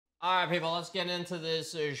All right, people, let's get into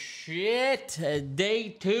this shit. Day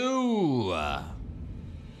 2.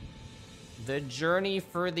 The journey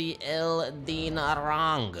for the Elden.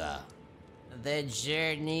 The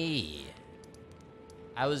journey.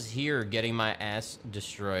 I was here getting my ass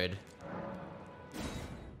destroyed.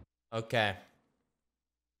 Okay.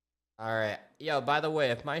 All right. Yo, by the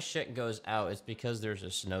way, if my shit goes out, it's because there's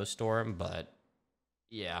a snowstorm, but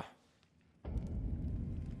yeah.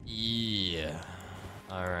 Yeah.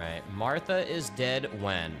 All right. Martha is dead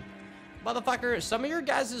when? Motherfucker, some of your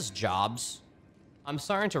guys' jobs, I'm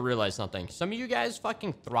starting to realize something. Some of you guys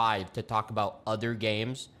fucking thrive to talk about other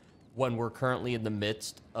games when we're currently in the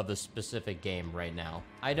midst of a specific game right now.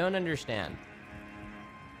 I don't understand.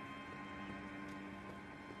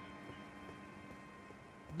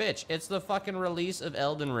 Bitch, it's the fucking release of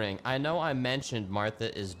Elden Ring. I know I mentioned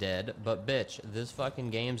Martha is dead, but bitch, this fucking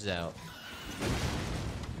game's out.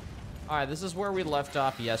 Alright, this is where we left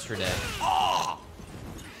off yesterday. Oh!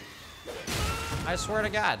 I swear to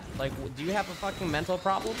God, like, do you have a fucking mental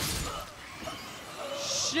problem?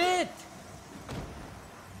 Shit!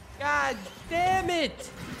 God damn it!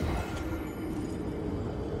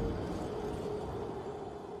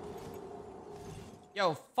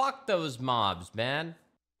 Yo, fuck those mobs, man.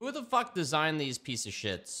 Who the fuck designed these piece of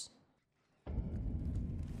shits?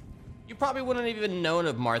 You probably wouldn't have even known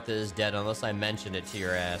if Martha is dead unless I mentioned it to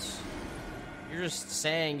your ass. You're just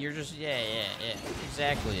saying, yeah,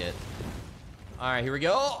 exactly it. All right, here we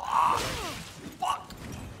go. Oh, fuck.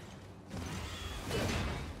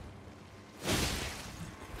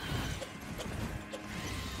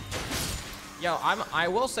 Yo, I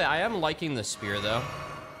will say I am liking the spear though.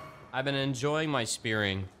 I've been enjoying my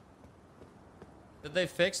spearing. Did they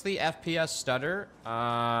fix the FPS stutter?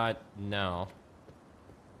 No.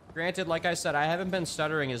 Granted, like I said, I haven't been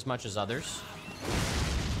stuttering as much as others.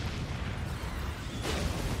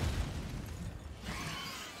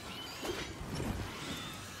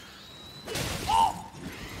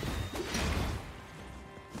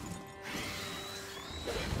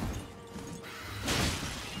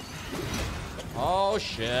 Oh,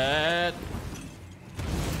 shit.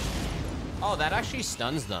 Oh, that actually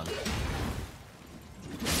stuns them.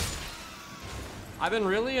 I've been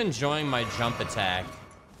really enjoying my jump attack.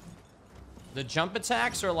 The jump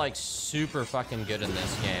attacks are like super fucking good in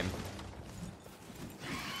this game.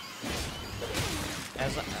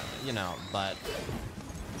 As you know, but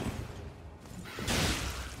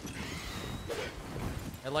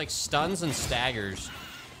it like stuns and staggers.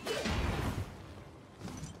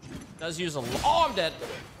 Does use a oh, I'm dead.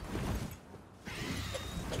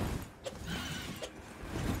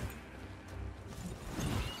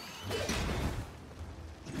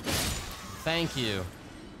 Thank you.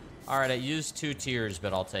 All right, I used 2 tiers,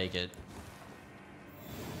 but I'll take it.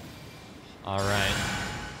 All right.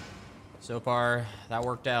 So far, that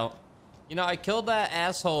worked out. You know, I killed that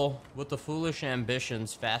asshole with the foolish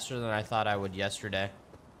ambitions faster than I thought I would yesterday.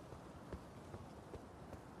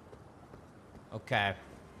 Okay.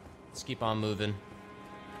 Let's keep on moving.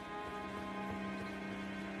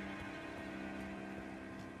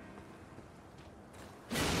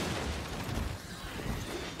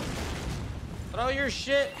 Throw your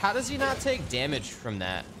shit. How does he not take damage from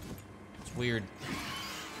that? It's weird.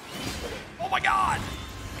 Oh my God!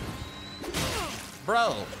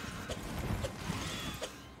 Bro.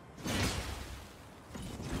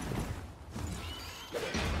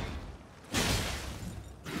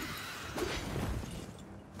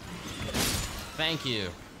 Thank you.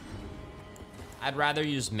 I'd rather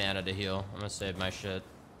use mana to heal. I'm gonna save my shit.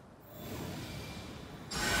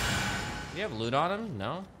 Do you have loot on him?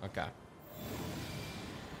 No? Okay.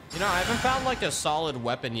 You know, I haven't found like a solid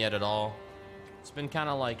weapon yet at all. It's been kind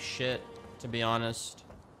of like shit, to be honest.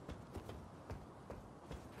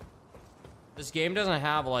 This game doesn't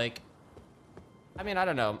have like, I mean, I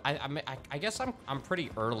don't know. I guess I'm pretty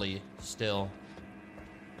early still.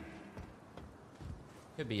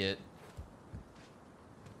 Could be it.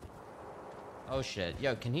 Oh shit.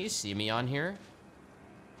 Yo, can he see me on here?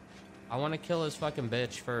 I want to kill his fucking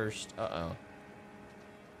bitch first. Uh-oh.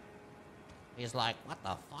 He's like, what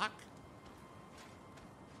the fuck?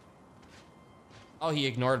 Oh, he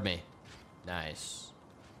ignored me. Nice.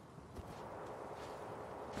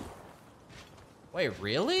 Wait,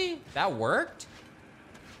 really? That worked?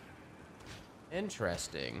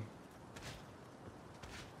 Interesting.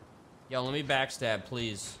 Yo, let me backstab,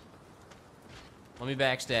 please. Let me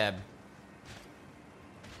backstab.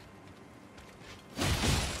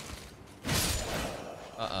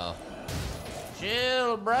 Uh-oh.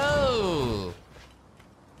 Chill, bro.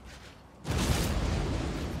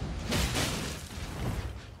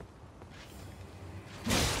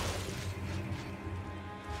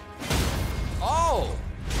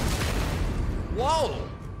 Whoa!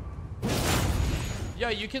 Yo,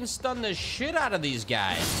 you can stun the shit out of these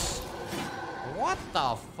guys. What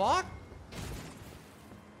the fuck?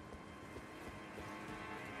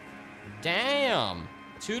 Damn.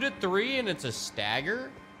 2 to 3 and it's a stagger?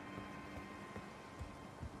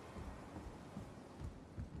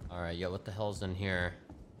 Alright, yo, what the hell's in here?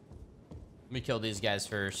 Let me kill these guys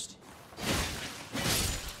first.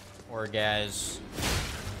 Poor guys.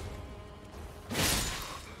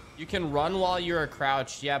 You can run while you're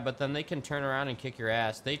crouched, yeah, but then they can turn around and kick your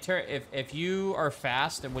ass. They turn if you are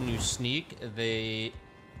fast and when you sneak, they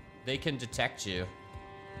can detect you.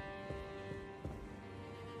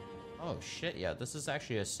 Oh shit, yeah, this is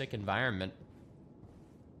actually a sick environment.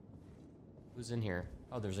 Who's in here?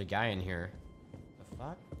 Oh, there's a guy in here. The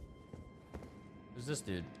fuck? Who's this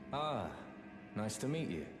dude? Ah, nice to meet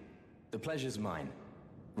you. The pleasure's mine.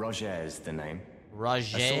 Roger is the name.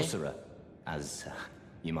 Roger? A sorcerer, as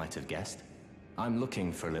you might have guessed. I'm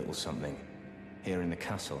looking for a little something here in the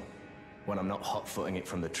castle. When I'm not hot-footing it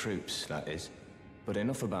from the troops, that is. But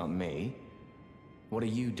enough about me. What are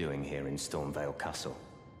you doing here in Stormvale Castle?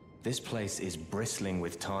 This place is bristling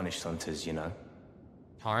with tarnished hunters, you know.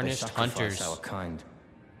 Tarnished hunters. Our kind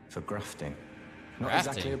for grafting. Not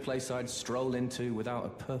exactly a place I'd stroll into without a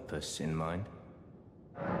purpose in mind.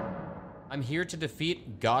 I'm here to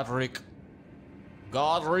defeat Godric.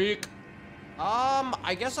 Godric?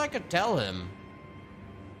 I guess I could tell him.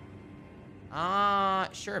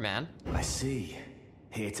 Sure, man. I see.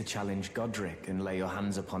 Here to challenge Godric and lay your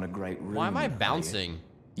hands upon a great rune. Why am I bouncing?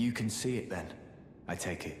 You can see it then, I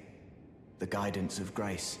take it. The guidance of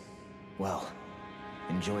grace. Well,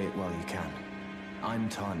 enjoy it while you can. I'm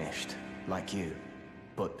tarnished, like you.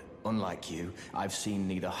 But unlike you, I've seen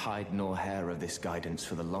neither hide nor hair of this guidance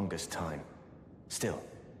for the longest time. Still,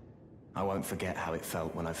 I won't forget how it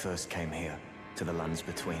felt when I first came here, to the lands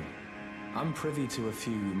between. I'm privy to a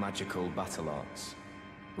few magical battle arts.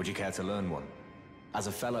 Would you care to learn one? As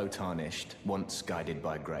a fellow tarnished, once guided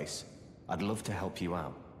by grace, I'd love to help you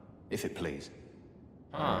out, if it please.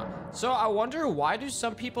 Huh. So I wonder, why do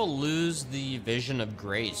some people lose the vision of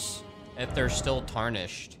grace if they're still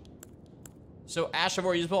tarnished? So Ash of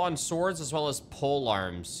War, usable on swords as well as pole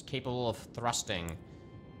arms, capable of thrusting.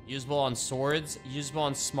 Usable on swords, usable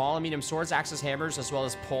on small and medium swords, axes, hammers, as well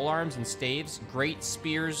as pole arms and staves. Great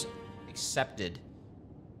spears accepted.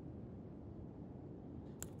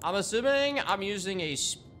 I'm assuming I'm using a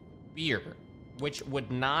spear, which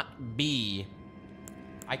would not be...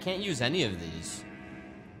 I can't use any of these.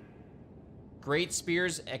 Great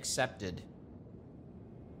spears accepted.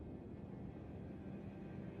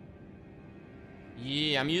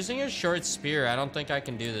 Yeah, I'm using a short spear. I don't think I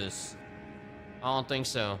can do this. I don't think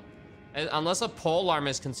so. Unless a pole arm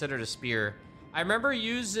is considered a spear. I remember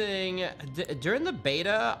using... during the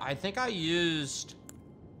beta, I think I used...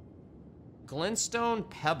 Glintstone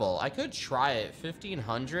Pebble. I could try it.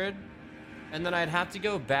 1500. And then I'd have to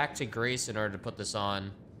go back to Grace in order to put this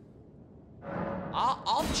on.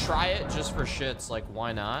 I'll try it just for shits. Like,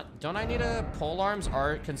 why not? Don't I need a... Pole arms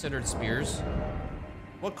are considered spears?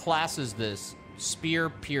 What class is this? Spear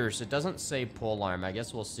Pierce. It doesn't say pole arm. I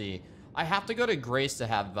guess we'll see. I have to go to Grace to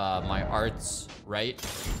have my arts, right?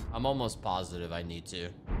 I'm almost positive I need to.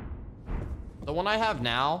 The one I have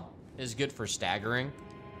now is good for staggering.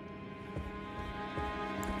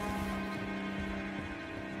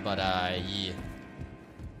 But, yeah.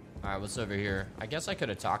 Alright, what's over here? I guess I could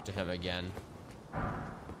have talked to him again.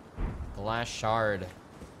 Glass shard.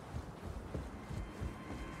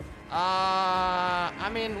 I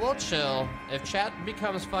mean, we'll chill. If chat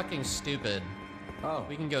becomes fucking stupid,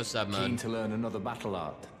 we can go sub mode. Keen to learn another battle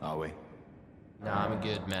art, are we? Nah, I'm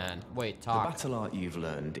good, man. Wait, talk. The battle art you've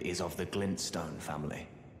learned is of the Glintstone family.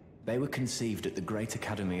 They were conceived at the Great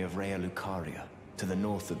Academy of Rea Lucaria, to the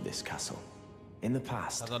north of this castle. In the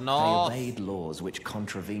past, they obeyed laws which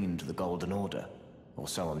contravened the Golden Order, or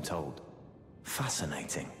so I'm told.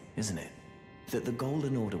 Fascinating, isn't it? That the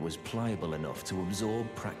Golden Order was pliable enough to absorb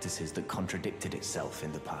practices that contradicted itself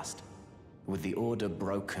in the past. With the Order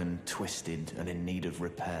broken, twisted, and in need of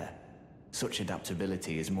repair, such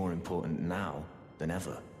adaptability is more important now than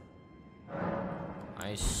ever.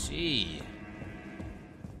 I see.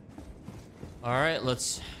 Alright,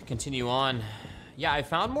 let's continue on. Yeah, I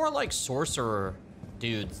found more like sorcerer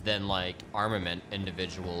dudes than like armament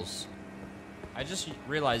individuals. I just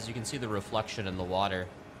realized you can see the reflection in the water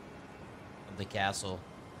of the castle.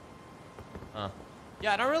 Huh.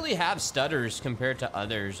 Yeah, I don't really have stutters compared to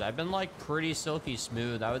others. I've been like pretty silky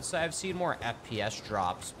smooth. I would say I've seen more FPS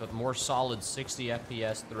drops, but more solid 60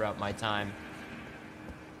 FPS throughout my time.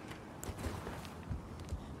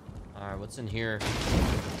 Alright, what's in here?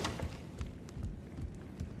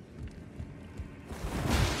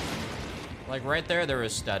 Like right there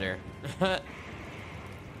was stutter. You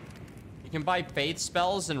can buy faith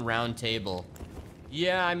spells and round table.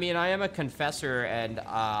 Yeah, I mean, I am a confessor, and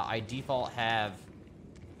I default have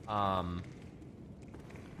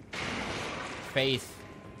faith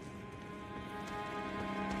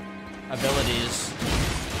abilities.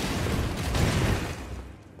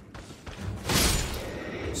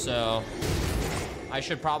 So I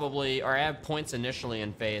should probably, or I have points initially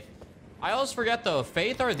in faith. I always forget though,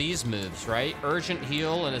 faith are these moves, right? Urgent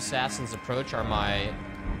heal and assassin's approach are my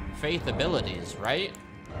faith abilities, right?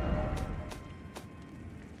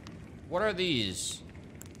 What are these?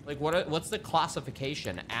 Like, what's the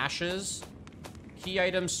classification? Ashes, key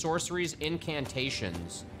items, sorceries,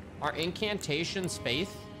 incantations. Are incantations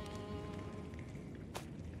faith?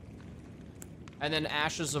 And then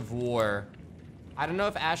Ashes of War. I don't know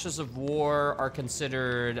if Ashes of War are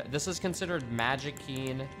considered... This is considered Magic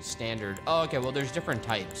Keen Standard. Oh, okay, well, there's different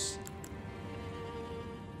types.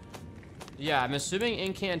 Yeah, I'm assuming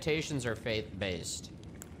incantations are faith-based.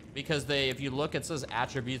 Because if you look, it says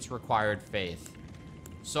attributes required faith.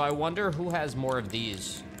 So I wonder who has more of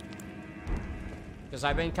these. Because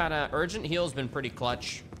I've been kind of... Urgent Heal's been pretty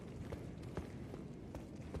clutch.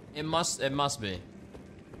 It must be.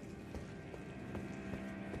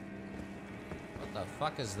 What the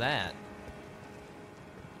fuck is that?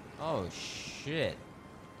 Oh, shit.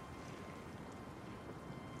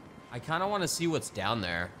 I kind of want to see what's down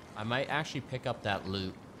there. I might actually pick up that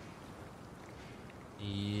loot.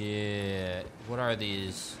 Yeah. What are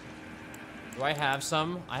these? Do I have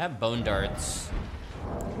some? I have bone darts.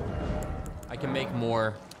 I can make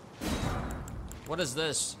more. What is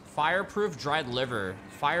this? Fireproof dried liver.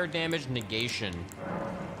 Fire damage negation.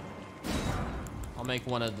 I'll make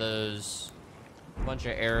one of those. Bunch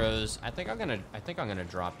of arrows. I think I'm gonna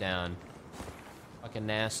drop down. Fucking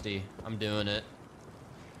nasty. I'm doing it.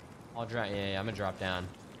 I'll drop. Yeah, I'm gonna drop down.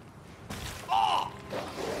 Oh!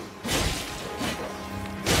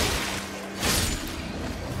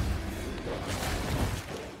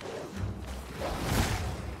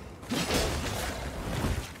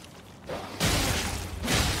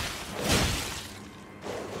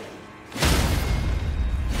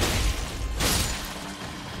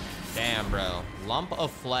 Damn, bro. Lump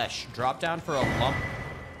of flesh. Drop down for a lump.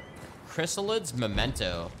 Chrysalid's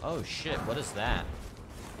memento. Oh shit, what is that?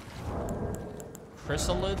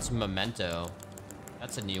 Chrysalid's memento.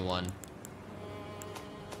 That's a new one.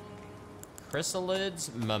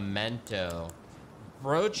 Chrysalid's memento.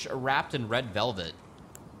 Brooch wrapped in red velvet.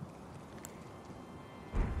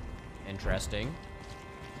 Interesting.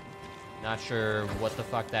 Not sure what the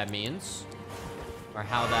fuck that means. Or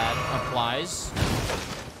how that applies.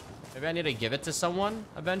 Maybe I need to give it to someone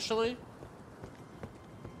eventually.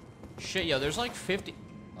 Shit, yo, there's like 50...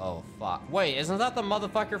 Oh, fuck. Wait, isn't that the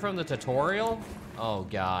motherfucker from the tutorial? Oh,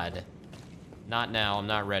 God. Not now. I'm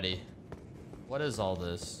not ready. What is all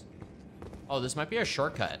this? Oh, this might be a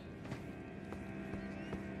shortcut.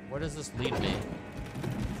 Where does this lead me?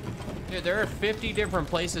 Dude, there are 50 different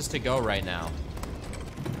places to go right now.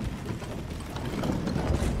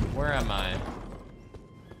 Where am I?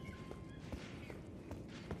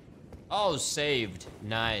 Oh, saved.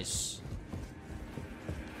 Nice.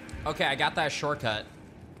 Okay, I got that shortcut.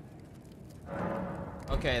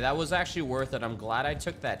 Okay, that was actually worth it. I'm glad I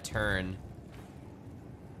took that turn.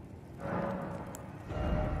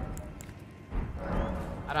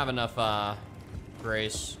 I don't have enough,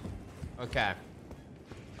 grace. Okay.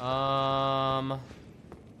 What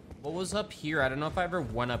was up here? I don't know if I ever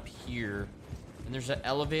went up here. And there's an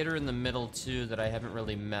elevator in the middle, too, that I haven't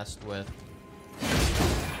really messed with.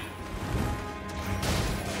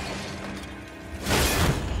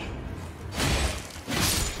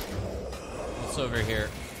 What's over here?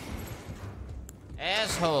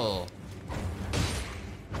 Asshole.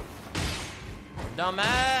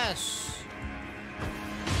 Dumbass.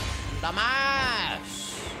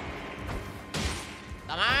 Dumbass.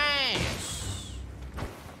 Dumbass.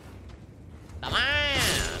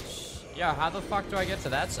 Dumbass. Yeah, how the fuck do I get to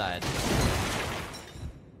that side?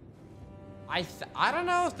 I don't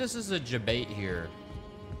know if this is a debate here.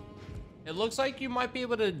 It looks like you might be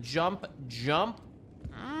able to jump.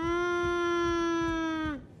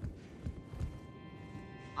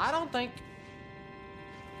 I don't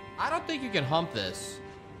think you can hump this.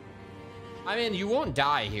 I mean, you won't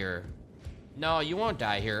die here. No, you won't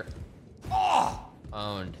die here. Oh!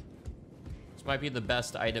 Owned. This might be the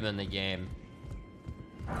best item in the game.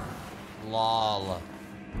 Lol.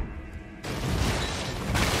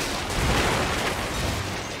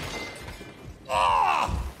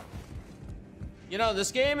 Oh! You know,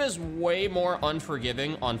 this game is way more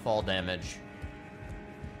unforgiving on fall damage.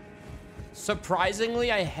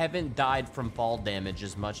 Surprisingly, I haven't died from fall damage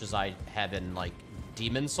as much as I have in, like,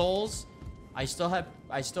 Demon Souls. I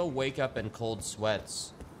still wake up in cold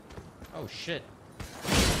sweats. Oh, shit.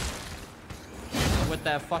 With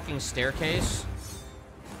that fucking staircase.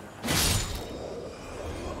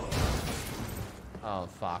 Oh,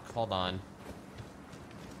 fuck. Hold on.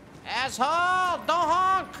 Asshole! Don't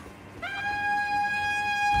honk!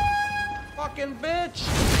 Fucking bitch!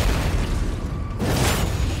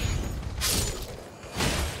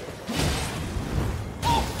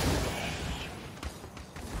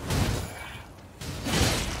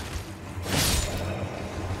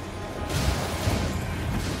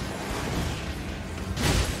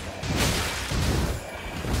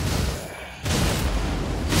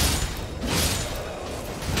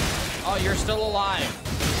 Oh, you're still alive.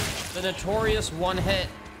 The notorious one hit.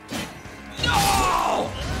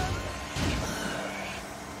 No!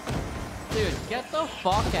 Dude, get the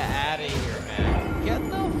fuck out of here, man. Get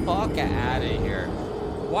the fuck out of here.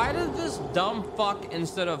 Why did this dumb fuck,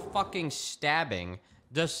 instead of fucking stabbing,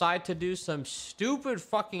 decide to do some stupid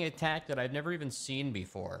fucking attack that I've never even seen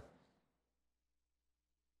before?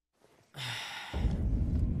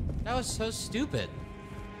 That was so stupid.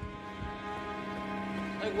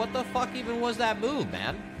 Like, what the fuck even was that move,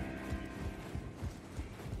 man?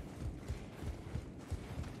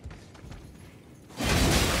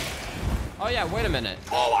 Oh, yeah, wait a minute.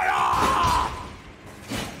 Oh, my God!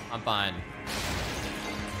 I'm fine.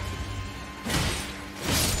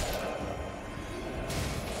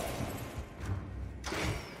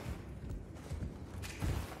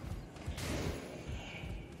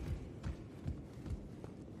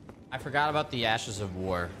 I forgot about the Ashes of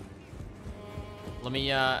War. Let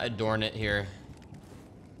me adorn it here.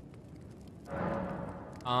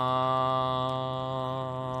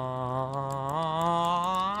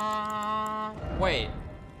 Wait.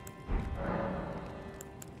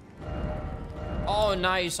 Oh,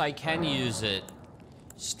 nice. I can use it.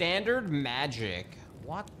 Standard magic.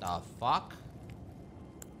 What the fuck?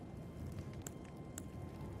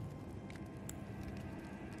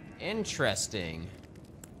 Interesting.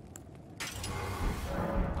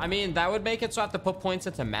 I mean, that would make it so I have to put points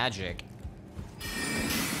into magic.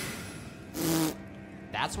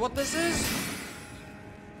 That's what this is?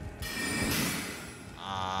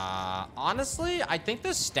 Honestly, I think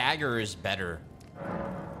the stagger is better.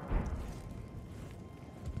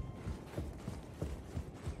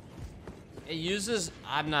 It uses...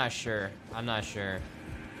 I'm not sure. I'm not sure.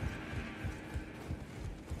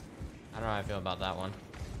 I don't know how I feel about that one.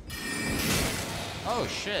 Oh,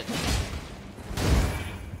 shit.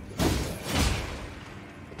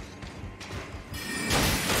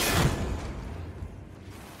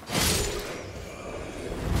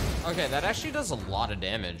 Okay, that actually does a lot of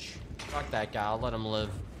damage. Fuck that guy, I'll let him live.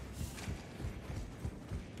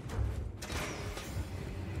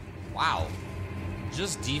 Wow.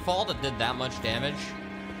 Just default, it did that much damage?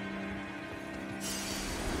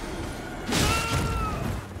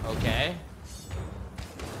 Okay.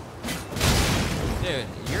 Dude,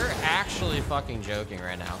 you're actually fucking joking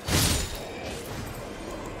right now.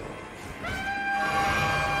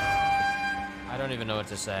 I don't even know what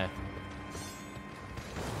to say.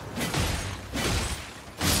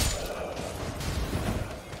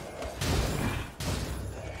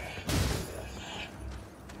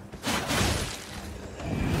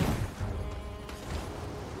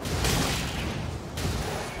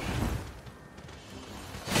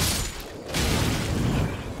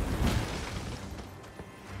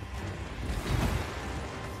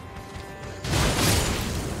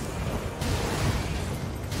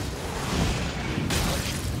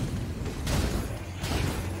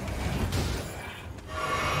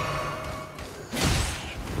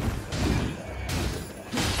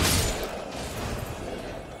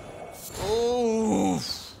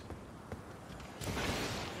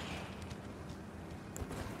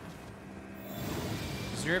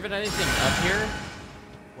 Is there even anything up here?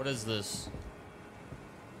 What is this?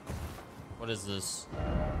 What is this?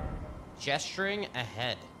 Gesturing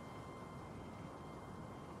ahead.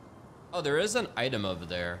 Oh, there is an item over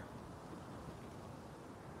there.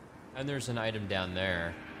 And there's an item down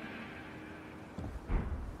there.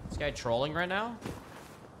 This guy trolling right now?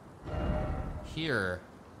 Here.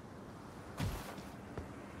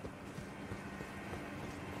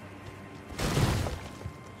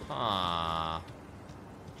 Huh.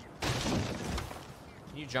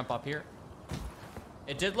 Can you jump up here?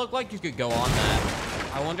 It did look like you could go on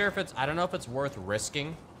that. I wonder if it's... I don't know if it's worth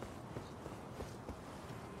risking.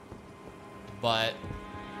 But...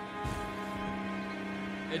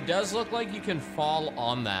 it does look like you can fall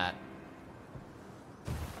on that.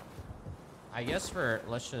 I guess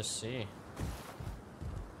let's just see.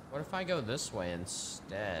 What if I go this way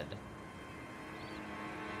instead?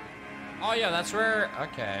 Oh yeah, that's where,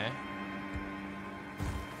 okay.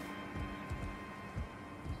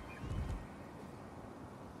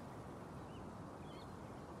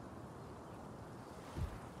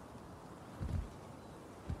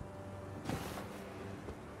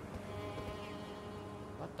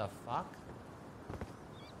 What the fuck?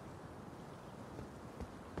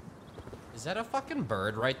 Is that a fucking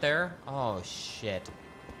bird right there? Oh shit.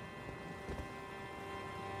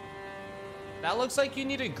 That looks like you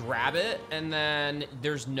need to grab it, and then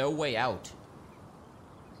there's no way out.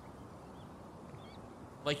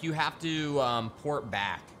 Like, you have to port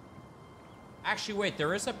back. Actually, wait,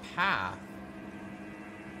 there is a path.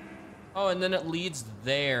 Oh, and then it leads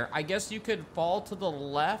there. I guess you could fall to the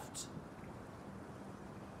left.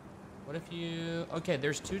 What if you... Okay,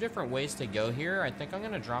 there's two different ways to go here. I think I'm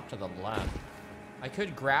going to drop to the left. I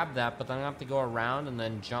could grab that, but then I have to go around and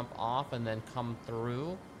then jump off and then come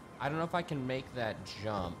through. I don't know if I can make that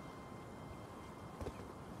jump.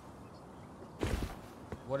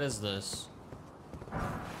 What is this?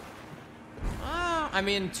 Ah, I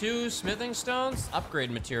mean, 2 smithing stones?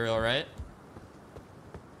 Upgrade material, right?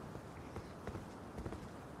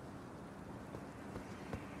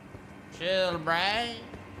 Chill, Bray.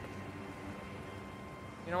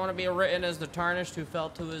 You don't want to be written as the tarnished who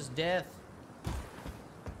fell to his death.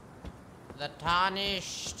 The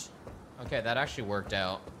tarnished. Okay, that actually worked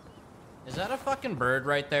out. Is that a fucking bird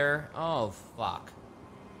right there? Oh, fuck.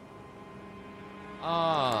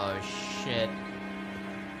 Oh, shit.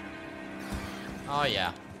 Oh,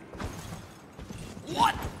 yeah.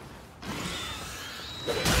 What?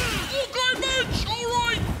 Okay, bitch!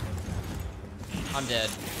 Alright! I'm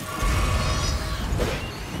dead.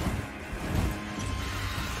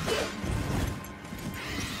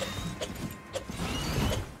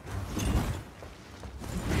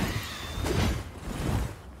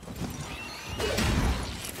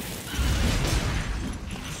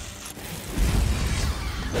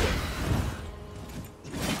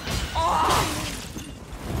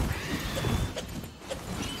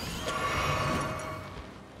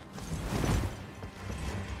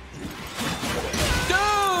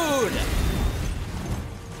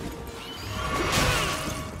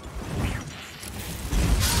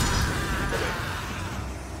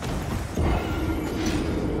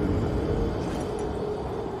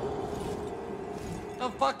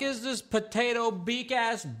 Fuck is this potato beak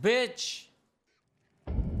ass bitch?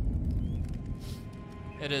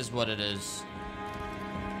 It is what it is.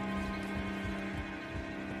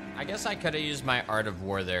 I guess I could have used my Art of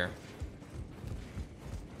War there.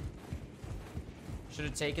 Should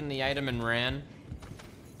have taken the item and ran.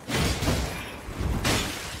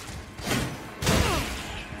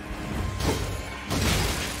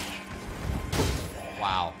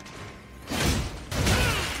 Wow.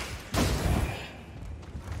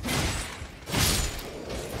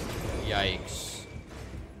 Yikes.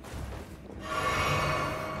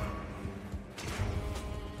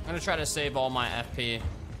 I'm gonna try to save all my FP.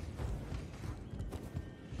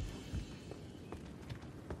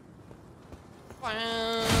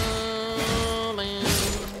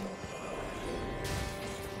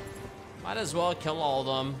 Might as well kill all of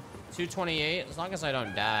them. 228, as long as I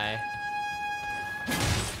don't die. This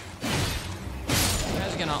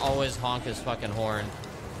guy's gonna always honk his fucking horn.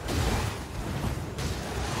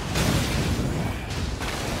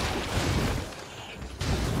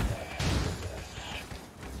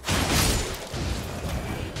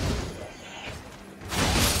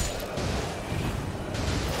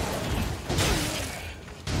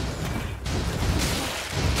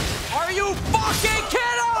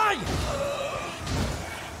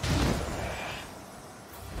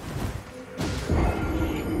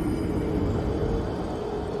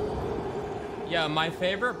 Yeah, my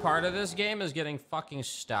favorite part of this game is getting fucking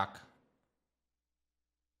stuck.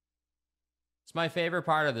 It's my favorite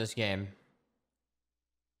part of this game.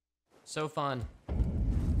 So fun.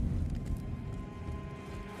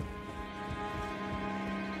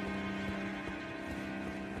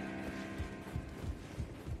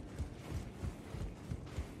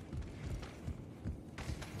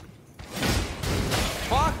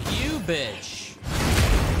 Fuck you, bitch.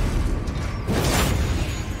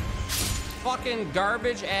 Fucking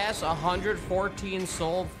garbage ass 114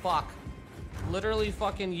 sold. Fuck. Literally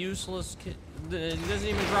fucking useless. It doesn't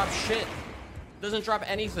even drop shit. Doesn't drop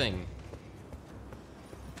anything.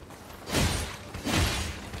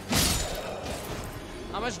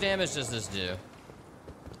 How much damage does this do?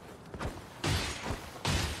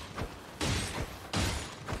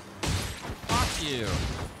 Fuck you.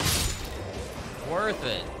 Worth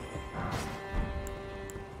it.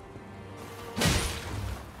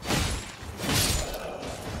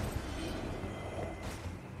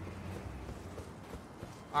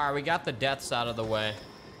 All right, we got the deaths out of the way.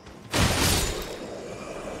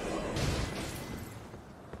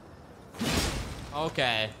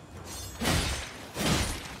 Okay.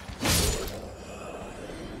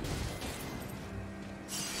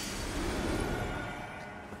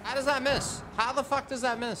 How does that miss? How the fuck does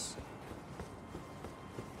that miss?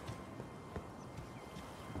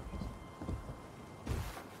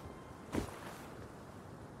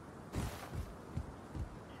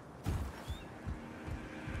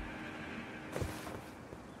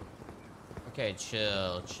 Okay,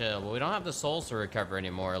 chill, chill. But we don't have the souls to recover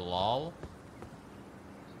anymore, lol.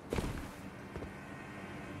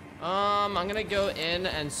 I'm gonna go in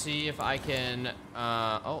and see if I can,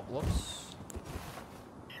 oh, whoops.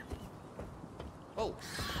 Oh.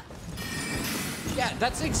 Yeah,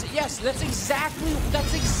 that's exactly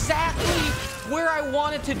where I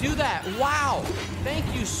wanted to do that. Wow.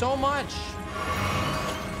 Thank you so much.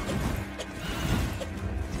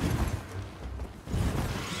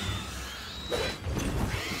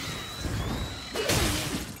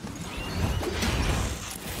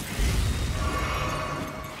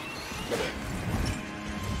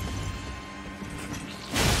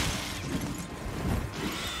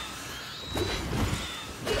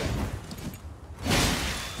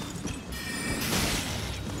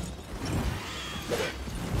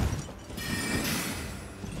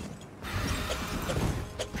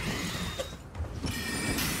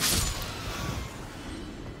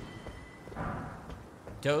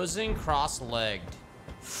 Dozing cross-legged.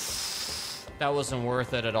 That wasn't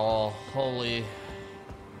worth it at all. Holy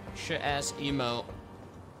shit-ass emote.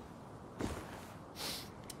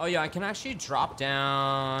 Oh yeah, I can actually drop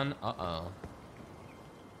down. Uh-oh.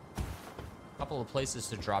 Couple of places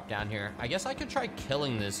to drop down here. I guess I could try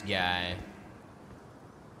killing this guy.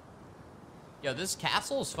 Yo, this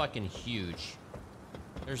castle is fucking huge.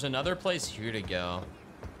 There's another place here to go.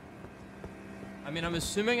 I mean, I'm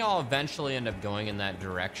assuming I'll eventually end up going in that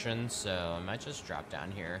direction, so I might just drop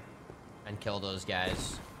down here and kill those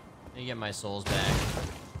guys. Let me get my souls back.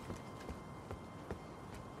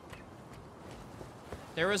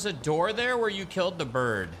 There was a door there where you killed the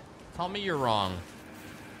bird. Tell me you're wrong.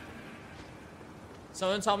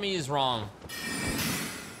 Someone tell me he's wrong.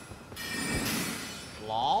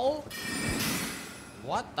 Lol?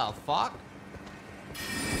 What the fuck?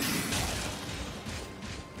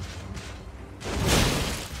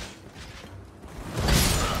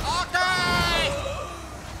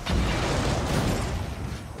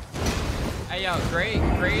 Hey, yo,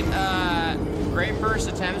 great first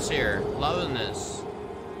attempts here. Loving this.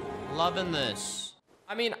 Loving this.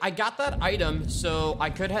 I mean, I got that item, so I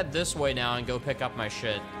could head this way now and go pick up my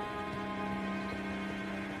shit.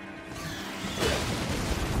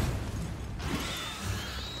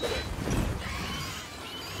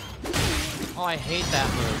 Oh, I hate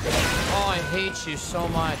that move. Oh, I hate you so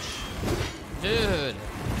much. Dude.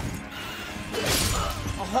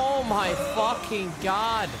 Oh my fucking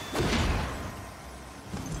god.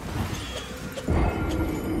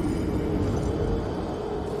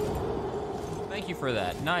 Thank you for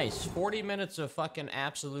that. Nice. 40 minutes of fucking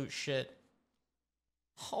absolute shit.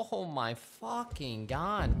 Oh my fucking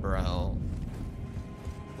god, bro.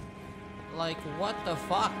 Like, what the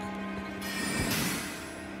fuck?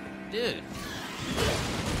 Dude.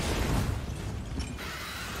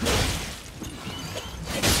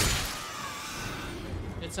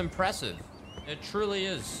 It's impressive. It truly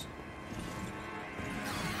is.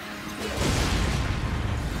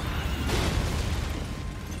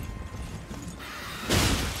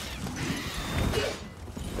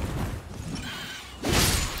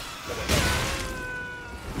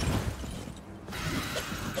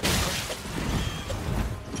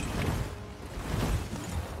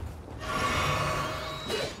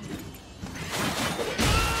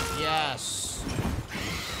 Yes.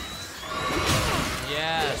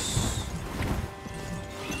 Yes.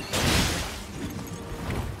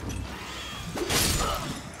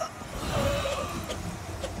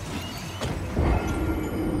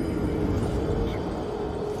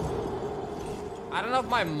 I don't know if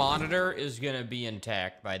my monitor is gonna be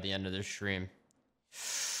intact by the end of this stream.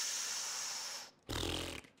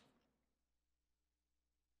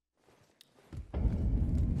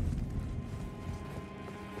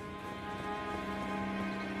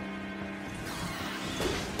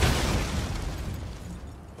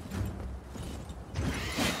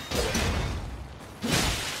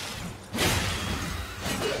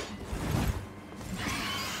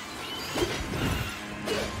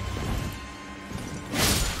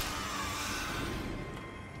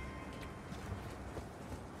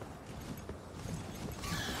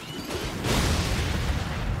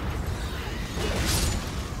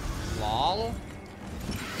 y'all.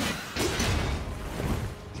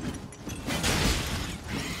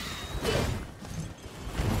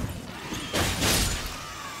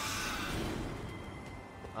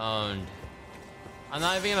 Owned. I'm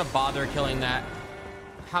not even gonna bother killing that.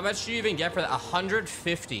 How much do you even get for that?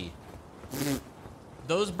 150.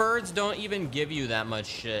 Those birds don't even give you that much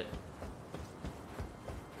shit.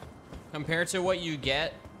 Compared to what you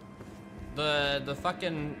get, the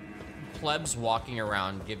fucking plebs walking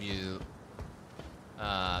around give you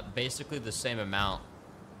basically the same amount.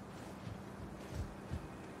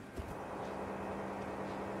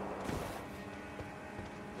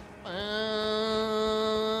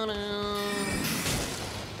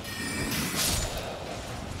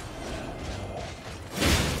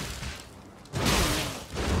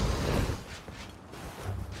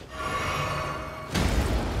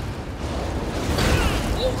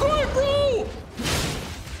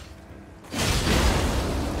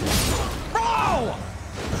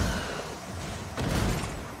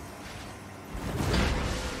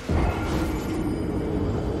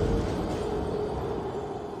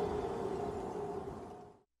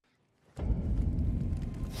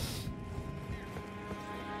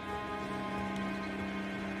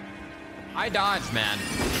 I dodged, man.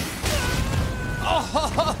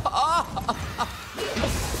 Oh,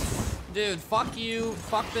 dude, fuck you.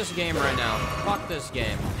 Fuck this game right now. Fuck this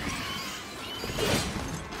game.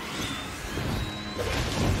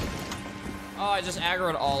 Oh, I just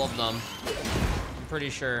aggroed all of them. I'm pretty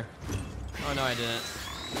sure. Oh, no, I didn't.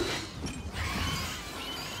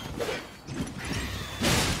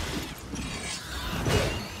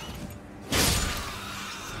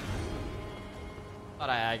 Thought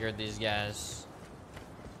I aggroed these guys.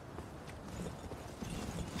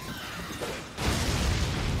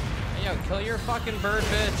 Hey, yo, kill your fucking bird,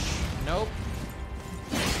 bitch. Nope.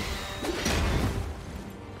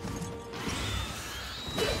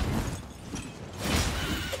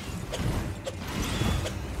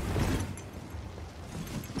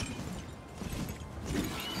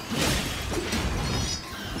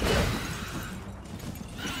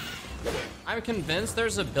 I'm convinced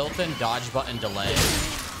there's a built-in dodge button delay.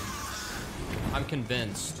 I'm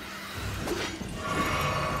convinced.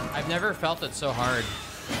 I've never felt it so hard.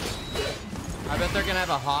 I bet they're gonna have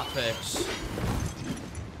a hot fix.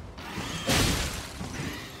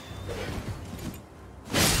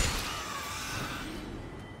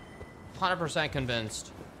 %100%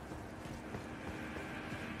 convinced.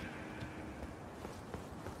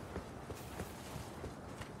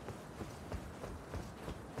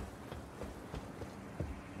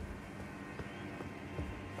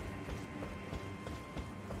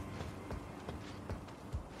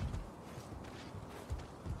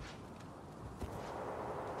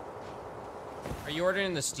 Are you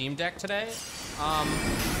ordering the Steam Deck today? I'm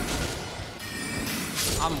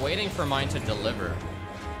waiting for mine to deliver.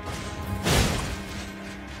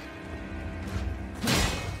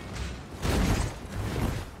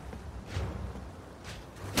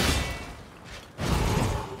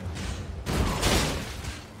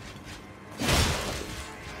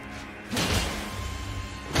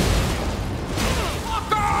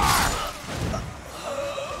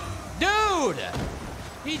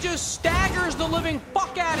 He just staggers the living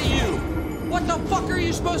fuck out of you. What the fuck are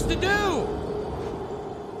you supposed to do?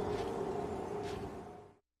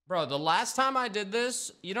 Bro, the last time I did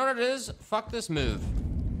this, you know what it is? Fuck this move.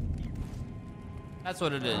 That's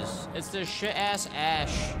what it is. It's this shit-ass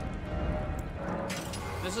Ash.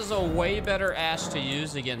 This is a way better Ash to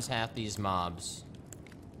use against half these mobs.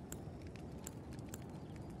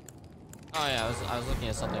 Oh yeah, I was looking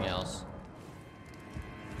at something else.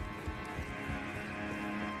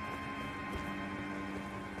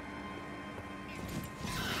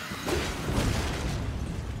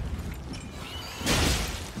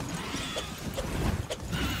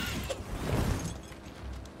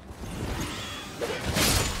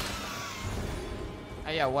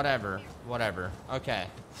 Yeah, whatever. Whatever. Okay.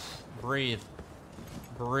 Breathe.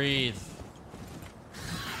 Breathe.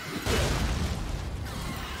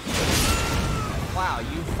 Wow,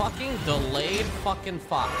 you fucking delayed fucking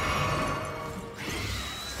fuck.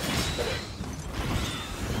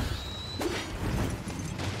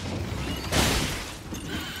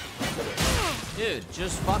 Dude,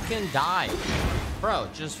 just fucking die. Bro,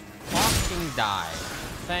 just fucking die.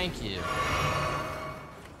 Thank you.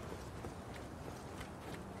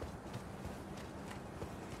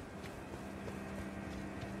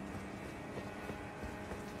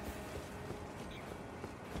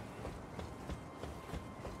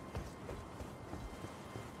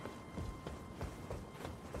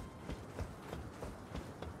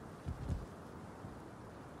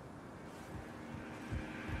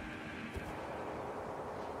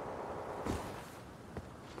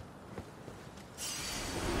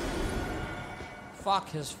 Fuck,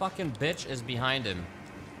 his fucking bitch is behind him.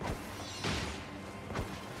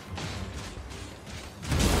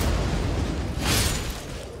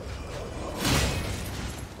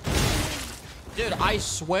 Dude, I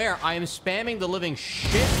swear I am spamming the living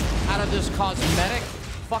shit out of this cosmetic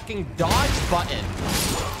fucking dodge button.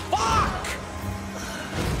 Fuck!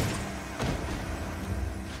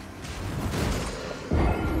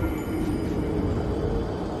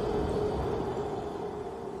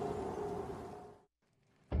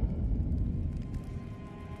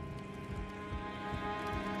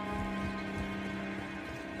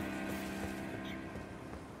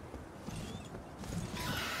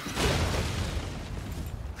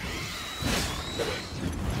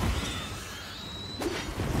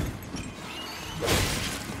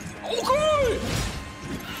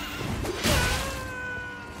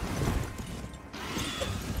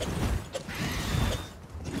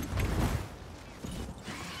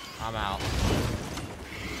 I'm out.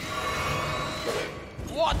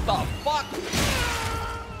 What the fuck?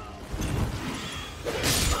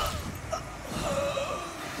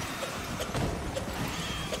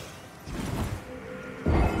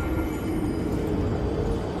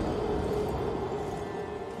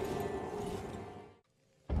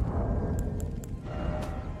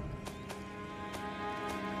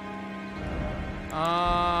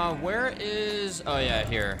 Where is... Oh, yeah,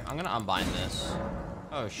 here. I'm gonna unbind this.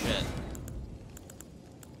 Oh, shit.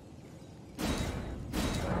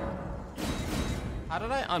 How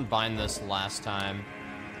did I unbind this last time?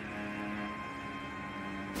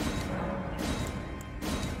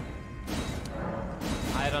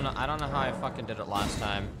 I don't know. I don't know how I fucking did it last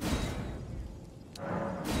time.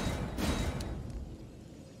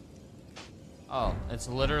 Oh, it's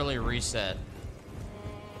literally reset.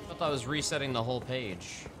 I thought I was resetting the whole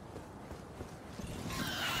page.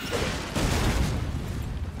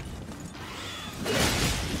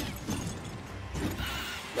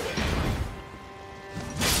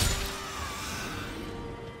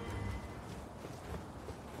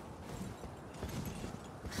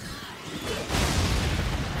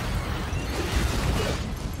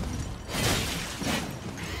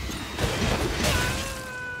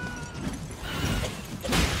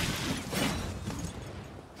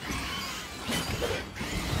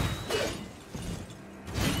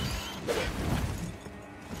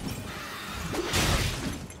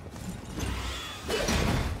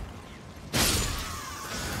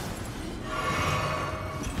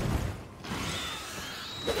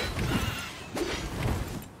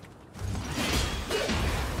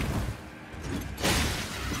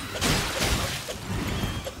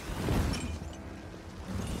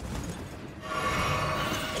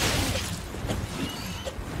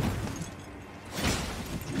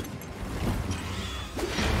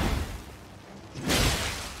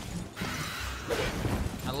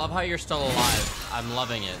 I love how you're still alive. I'm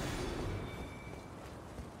loving it.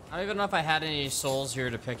 I don't even know if I had any souls here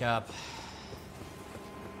to pick up.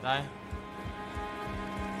 Did I?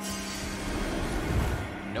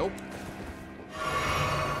 Nope.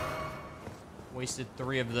 Wasted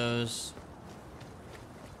 3 of those.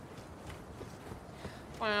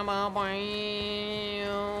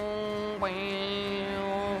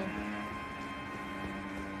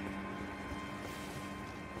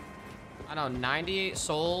 I know, 98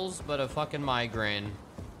 souls, but a fucking migraine.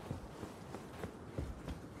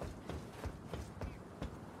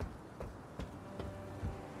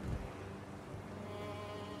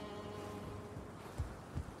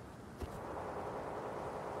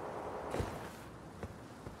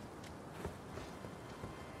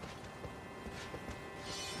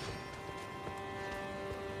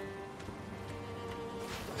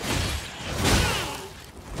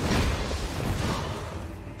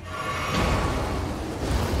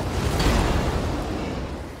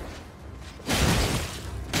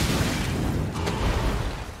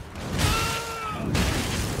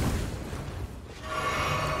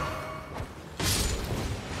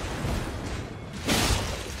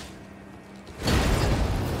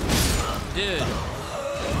 Dude.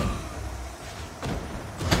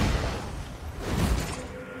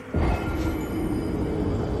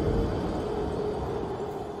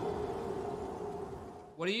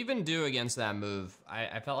 What do you even do against that move?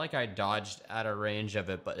 I felt like I dodged out of range of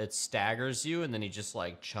it, but it staggers you and then he just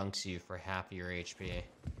like chunks you for half your HP.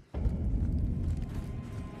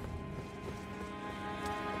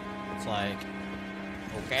 It's like,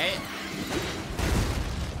 okay.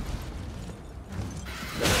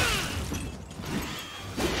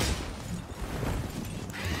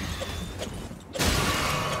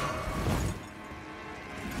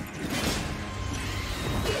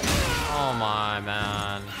 Oh my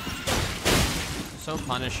man. so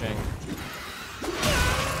punishing.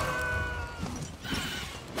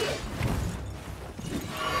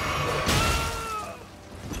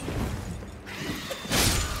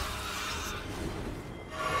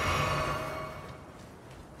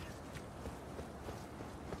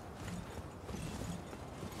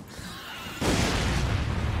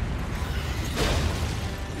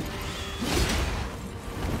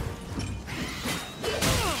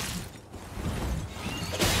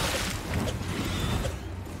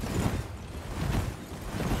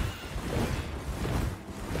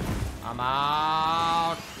 I'm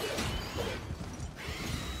out.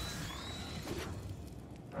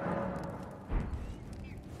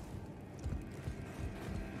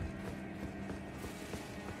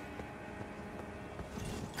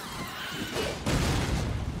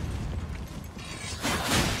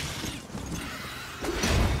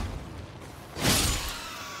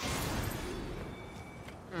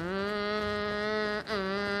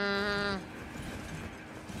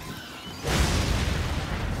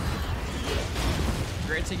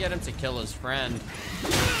 Great to get him to kill his friend.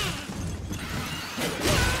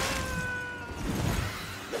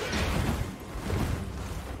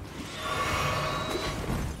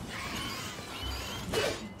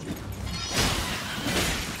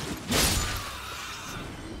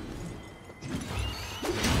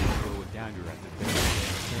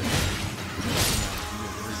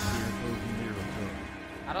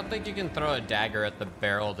 I don't think you can throw a dagger at the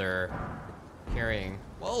barrel they're carrying.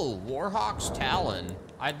 Whoa, Warhawk's Talon.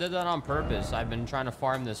 I did that on purpose. I've been trying to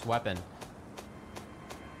farm this weapon.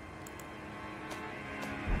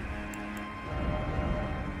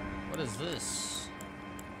 What is this?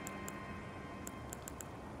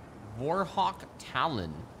 Warhawk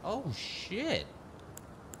Talon. Oh, shit.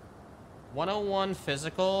 101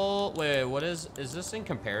 physical. Wait, what is this in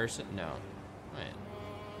comparison? No. Wait.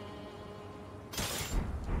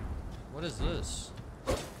 What is this?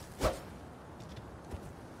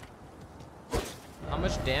 How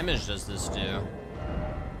much damage does this do?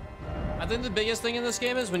 I think the biggest thing in this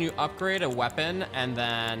game is when you upgrade a weapon and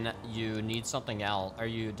then you need something else, or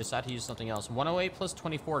you decide to use something else. 108 plus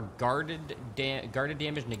 24 guarded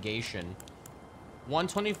damage negation.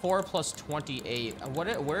 124 plus 28.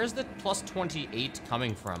 Where is the plus 28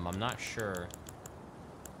 coming from? I'm not sure.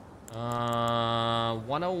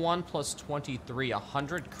 101 plus 23,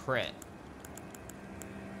 100 crit.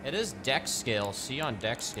 It is dex scale. See on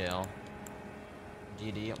dex scale.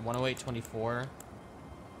 DD 108 24.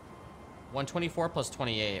 124 plus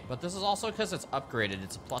 28, but this is also because it's upgraded.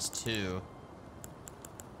 It's a plus 2.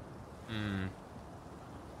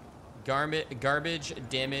 Garbage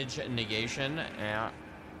damage negation. Yeah.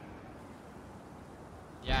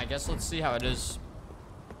 Yeah, I guess let's see how it is.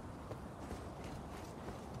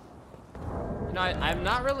 You know, I'm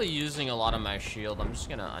not really using a lot of my shield. I'm just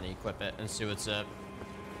gonna unequip it and see what's up.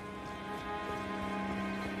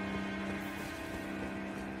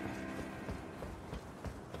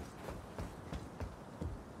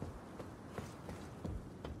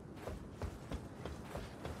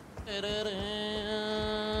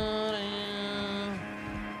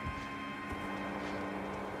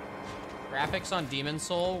 Graphics on Demon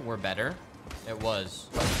Soul were better. It was.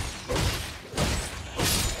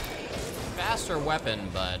 Faster weapon,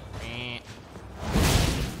 but...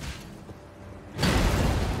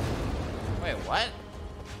 Wait, what?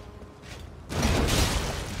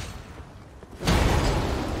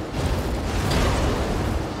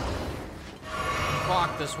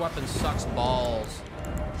 Fuck, this weapon sucks balls.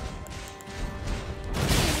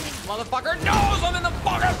 Motherfucker knows I'm in the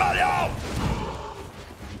fucking video!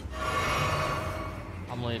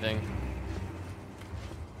 I'm leaving.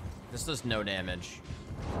 This does no damage.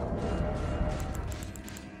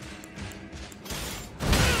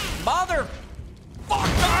 Motherfucker!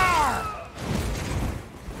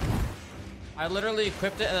 I literally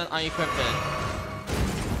equipped it and then I equipped it.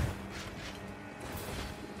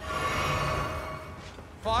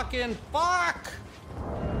 Fucking fuck!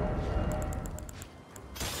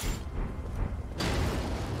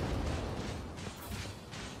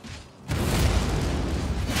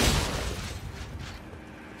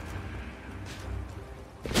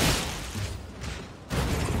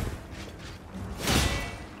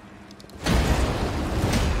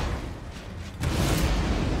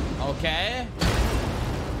 Okay.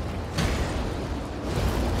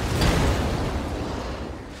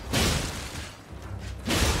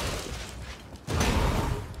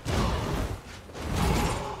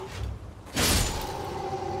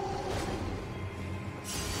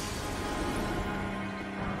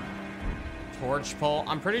 Torch pull.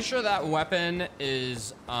 I'm pretty sure that weapon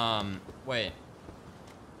is, wait.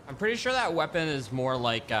 I'm pretty sure that weapon is more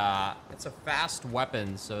like, it's a fast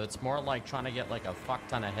weapon, so it's more like trying to get like a fuck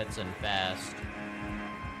ton of hits in fast.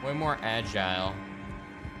 Way more agile.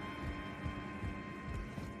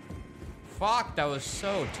 Fuck, that was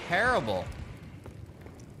so terrible.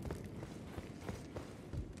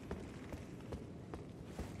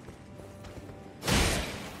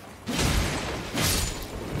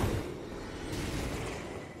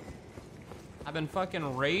 I've been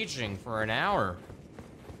fucking raging for an hour.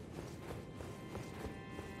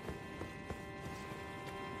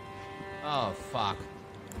 Oh, fuck.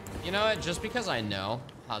 You know what? Just because I know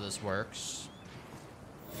how this works.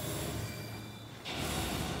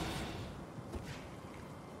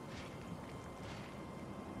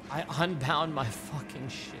 I unbound my fucking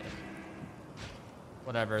shit.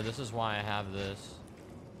 Whatever, this is why I have this.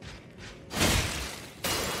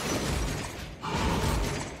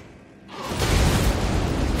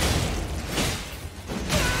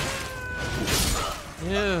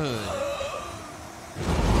 Dude.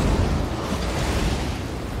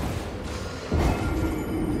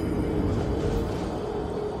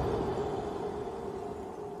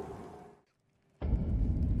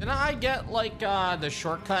 Didn't I get like the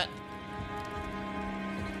shortcut?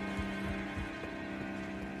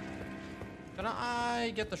 Didn't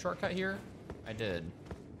I get the shortcut here? I did.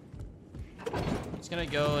 Just gonna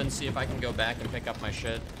go and see if I can go back and pick up my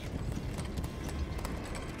shit.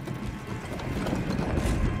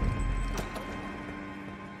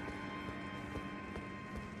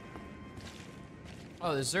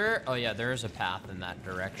 Oh, is there? Oh, yeah, there is a path in that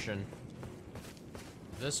direction.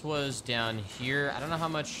 This was down here. I don't know how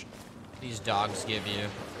much these dogs give you.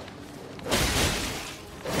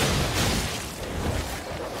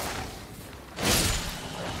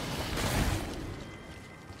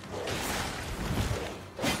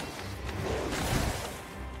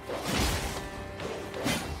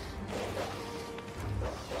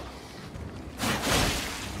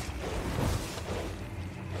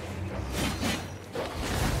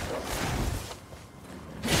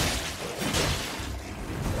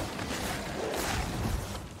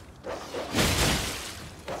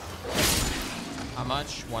 How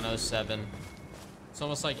much? 107. It's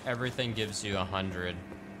almost like everything gives you 100.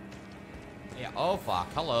 Yeah, oh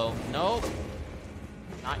fuck, hello. Nope.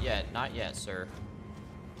 Not yet, sir.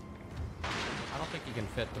 I don't think you can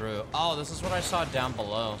fit through. Oh, this is what I saw down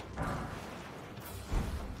below.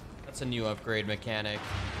 That's a new upgrade mechanic.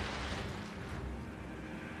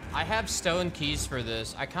 I have stone keys for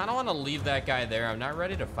this. I kind of want to leave that guy there. I'm not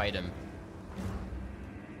ready to fight him.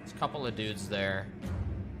 There's a couple of dudes there.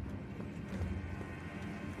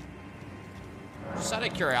 Just out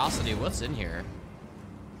of curiosity, what's in here?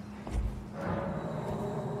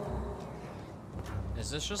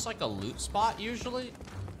 Is this just like a loot spot usually?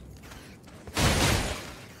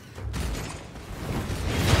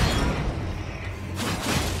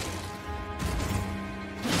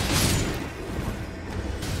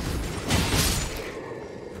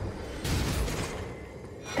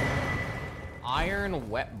 Iron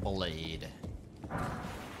wet blade.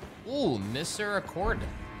 Ooh, Misericord.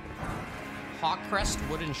 Hawkcrest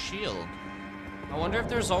wooden shield. I wonder if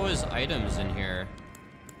there's always items in here.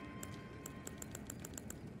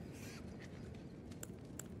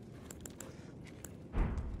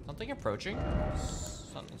 Something approaching?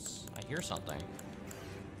 I hear something.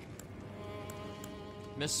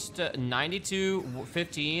 Missed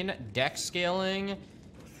 9215 deck scaling.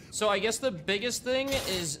 So I guess the biggest thing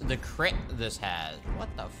is the crit this has.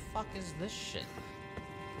 What the fuck is this shit?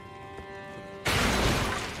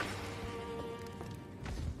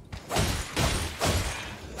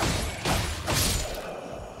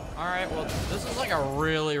 Alright, well, this is like a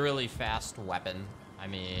really, really fast weapon. I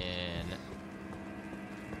mean...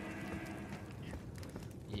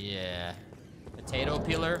 yeah. Potato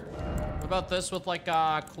peeler. What about this with like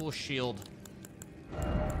a cool shield?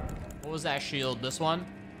 What was that shield? This one?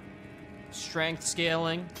 Strength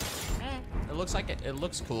scaling. It looks like it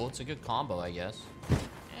looks cool. It's a good combo, I guess.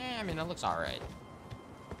 I mean, it looks alright.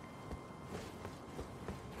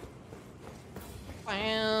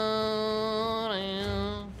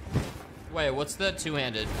 Wait, what's the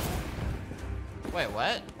two-handed? Wait,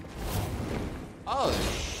 what? Oh,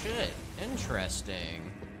 shit. Interesting.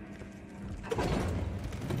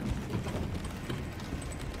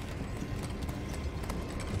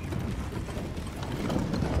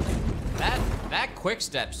 That quick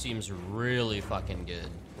step seems really fucking good.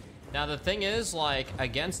 Now, the thing is, like,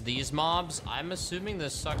 against these mobs, I'm assuming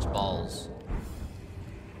this sucks balls.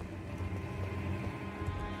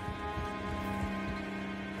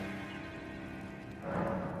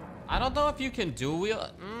 I don't know if you can dual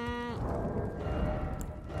wield.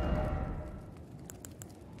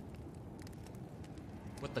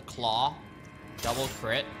 with the claw. Double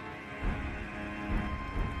crit.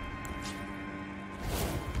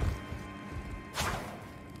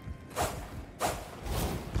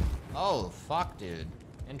 Oh, fuck, dude.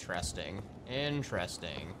 Interesting.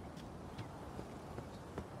 Interesting.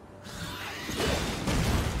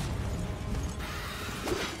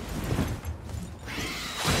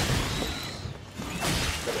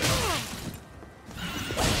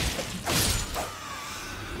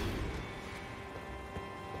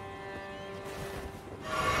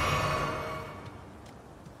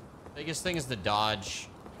 Biggest thing is the dodge.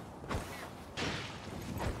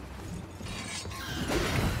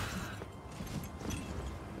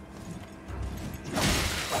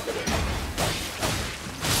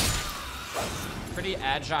 Pretty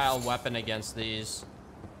agile weapon against these.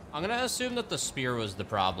 I'm gonna assume that the spear was the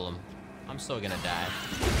problem. I'm still gonna die.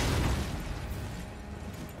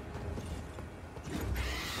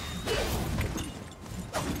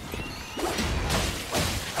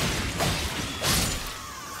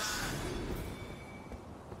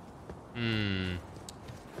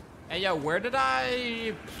 Hey, yeah, where did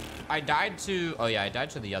I died to... Oh, yeah, I died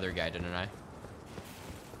to the other guy, didn't I?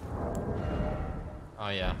 Oh,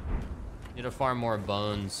 yeah. Need to farm more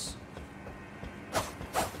bones.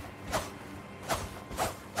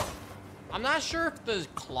 I'm not sure if the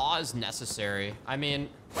claw is necessary. I mean,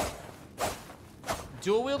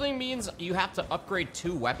 dual wielding means you have to upgrade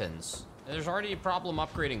 2 weapons. There's already a problem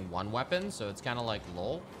upgrading 1 weapon, so it's kind of like,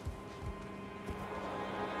 lol.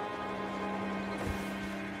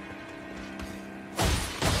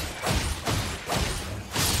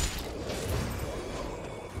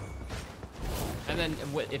 And then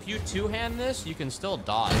if you two-hand this, you can still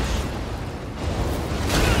dodge.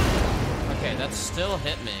 Okay, that still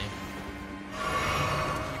hit me.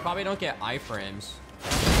 You probably don't get iframes.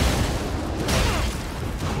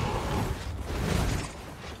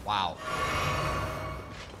 Wow.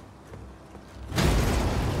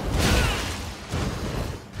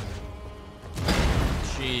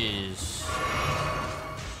 Jeez.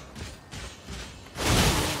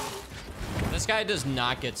 This guy does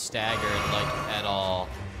not get staggered, like, at all.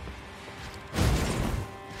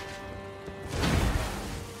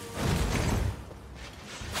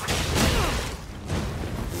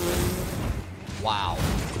 Wow.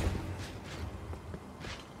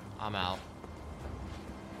 I'm out.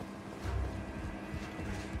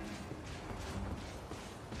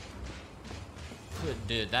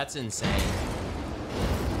 Dude, that's insane.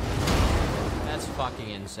 That's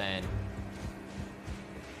fucking insane.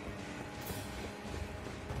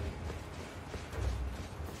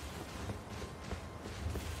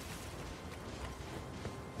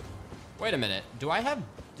 Wait a minute. Do I have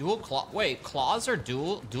dual claw? Wait, claws are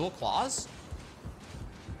dual claws?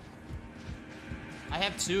 I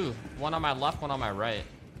have 2. One on my left, one on my right.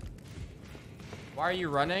 Why are you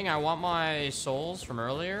running? I want my souls from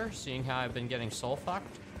earlier, seeing how I've been getting soul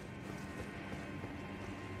fucked.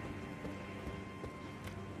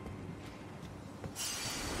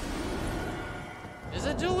 Is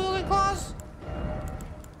it dual wielding claws?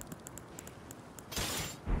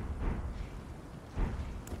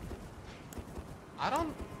 I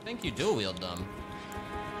don't think you dual wield them.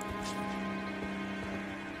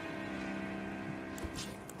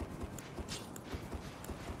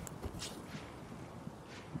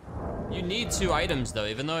 You need 2 items though,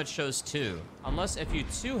 even though it shows 2. Unless if you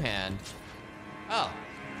two-hand. Oh.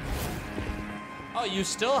 Oh, you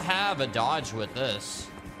still have a dodge with this.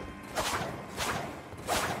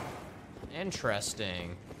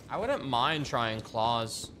 Interesting. I wouldn't mind trying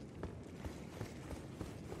claws.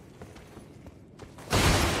 The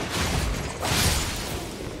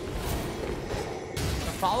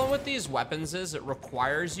problem with these weapons is it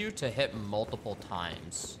requires you to hit multiple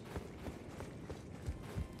times.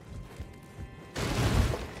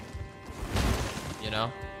 You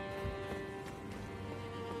know?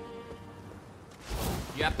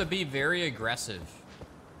 You have to be very aggressive.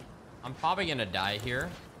 I'm probably gonna die here.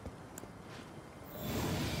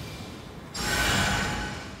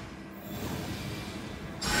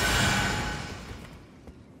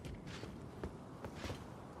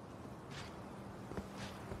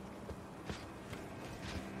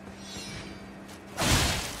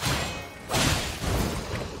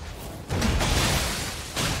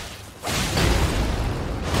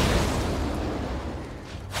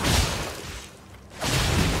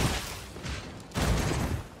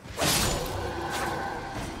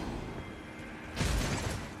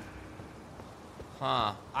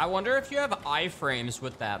 Huh. I wonder if you have iframes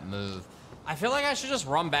with that move. I feel like I should just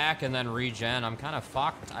run back and then regen. I'm kind of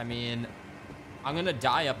fucked. I mean, I'm gonna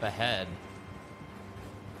die up ahead.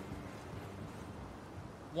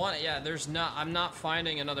 One, yeah, there's not, I'm not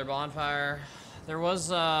finding another bonfire. There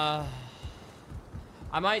was, I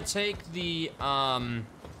might take the,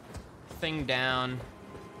 thing down.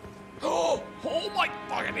 Oh my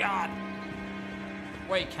fucking god!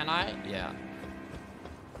 Wait, can I? Yeah.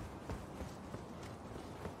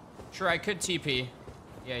 Sure, I could TP.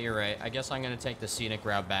 Yeah, you're right. I guess I'm gonna take the scenic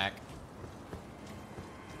route back.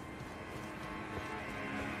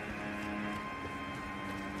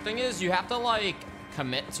 Thing is, you have to, like,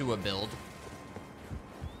 commit to a build.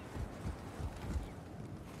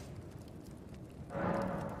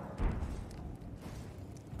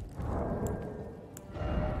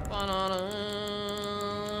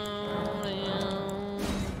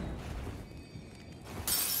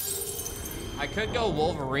 I could go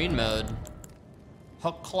Wolverine mode.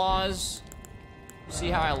 Hook claws. See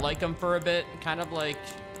how I like them for a bit? Kind of like...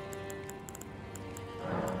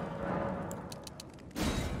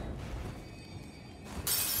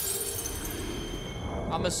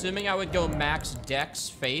 I'm assuming I would go max Dex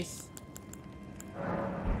Faith.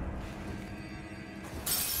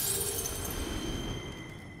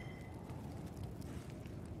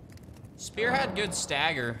 Spear had good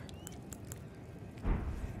stagger.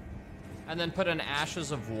 And then put an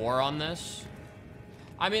Ashes of War on this.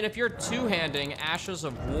 I mean, if you're two-handing Ashes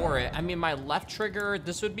of War it, I mean, my left trigger,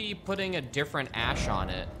 this would be putting a different Ash on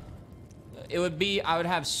it. It would be, I would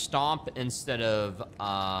have Stomp instead of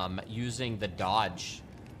using the dodge.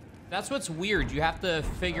 That's what's weird. You have to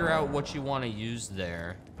figure out what you want to use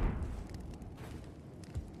there.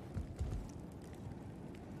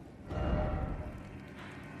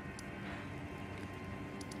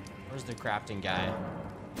 Where's the crafting guy?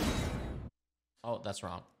 Oh, that's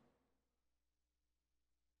wrong.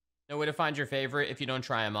 No way to find your favorite if you don't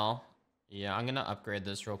try them all. Yeah, I'm gonna upgrade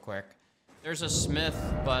this real quick. There's a smith,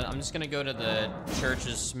 but I'm just gonna go to the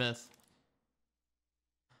church's smith.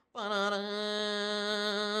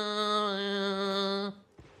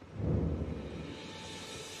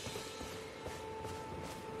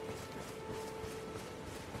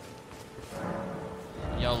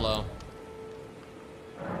 YOLO.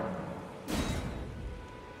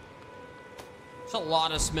 There's a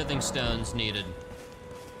lot of smithing stones needed.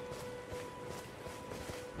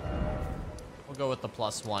 We'll go with the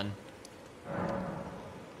 +1.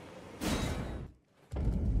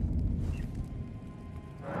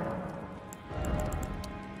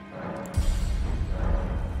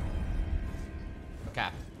 Okay.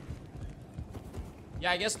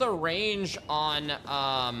 Yeah, I guess the range on,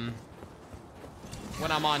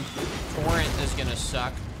 when I'm on torrent is gonna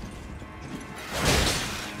suck.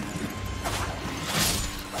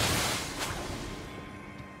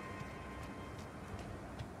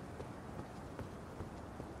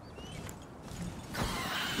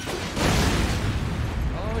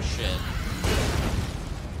 Oh, shit.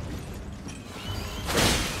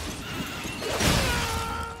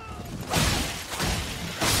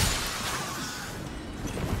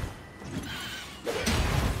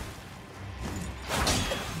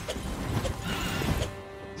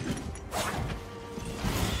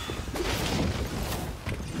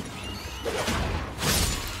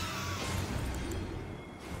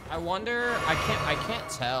 I wonder, I can't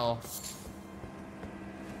tell.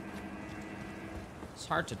 It's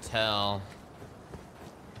hard to tell.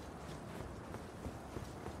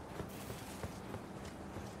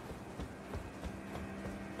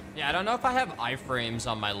 Yeah, I don't know if I have iframes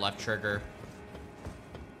on my left trigger.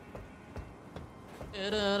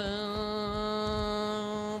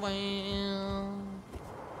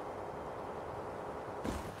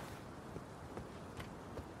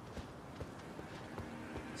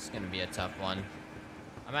 It's gonna be a tough one.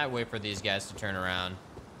 I might wait for these guys to turn around.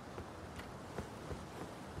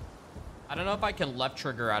 I don't know if I can left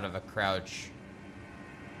trigger out of a crouch.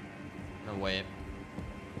 No, wait.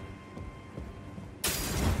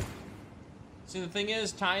 See, the thing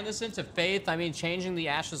is, tying this into Faith, I mean, changing the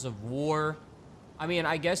Ashes of War. I mean,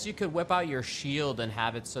 I guess you could whip out your shield and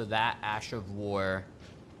have it so that Ash of War.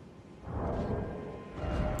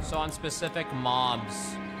 So on specific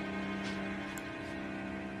mobs.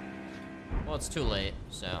 Well, it's too late,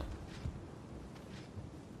 so.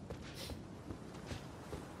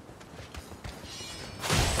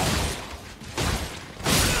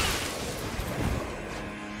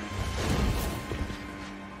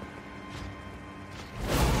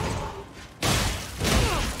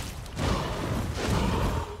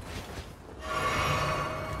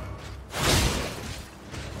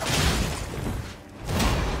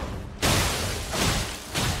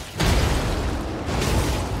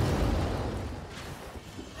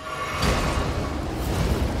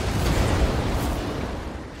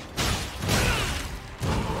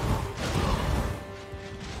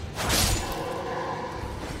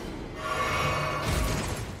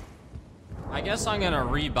 guess I'm gonna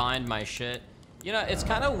rebind my shit. You know, it's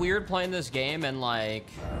kind of weird playing this game and like,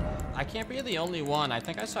 I can't be the only one. I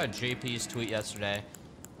think I saw JP's tweet yesterday.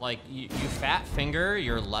 Like, you fat finger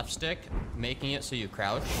your left stick, making it so you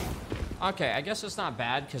crouch. Okay, I guess it's not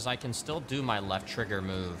bad because I can still do my left trigger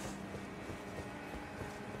move.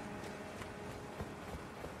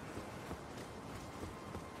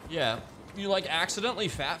 Yeah, you like accidentally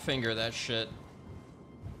fat finger that shit.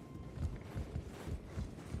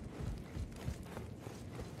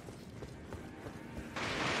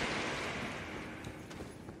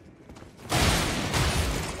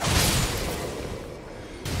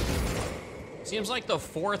 Seems like the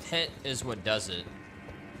 4th hit is what does it.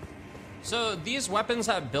 So these weapons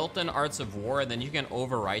have built-in arts of war, and then you can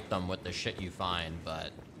overwrite them with the shit you find,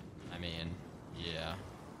 but I mean, yeah.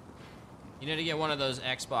 You need to get one of those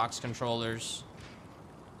Xbox controllers.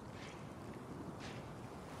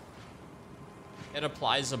 It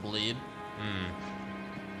applies a bleed.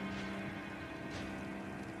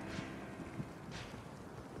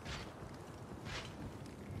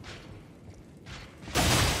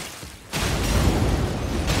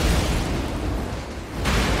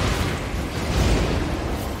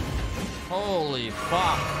 Holy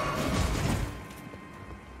fuck.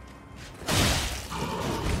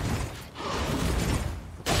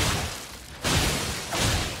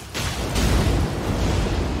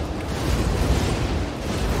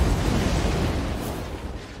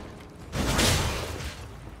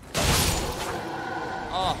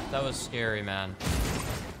 Oh, that was scary, man.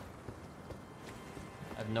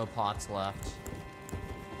 I have no pots left.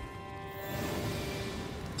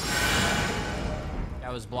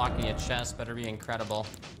 I was blocking a chest, better be incredible.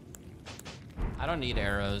 I don't need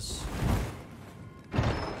arrows.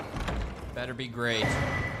 Better be great.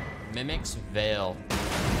 Mimic's Veil.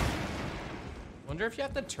 Wonder if you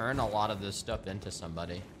have to turn a lot of this stuff into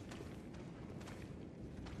somebody.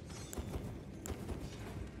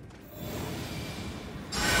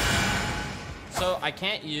 So I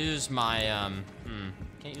can't use my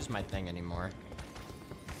can't use my thing anymore.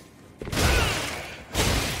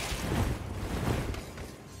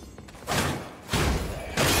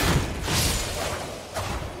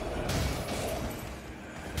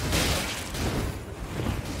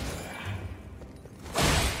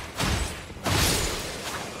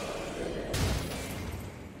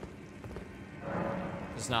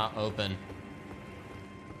 Not open.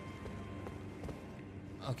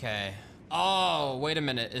 Okay. Oh, wait a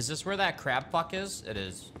minute. Is this where that crab fuck is? It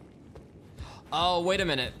is. Oh, wait a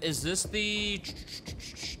minute. Is this the...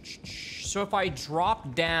 So if I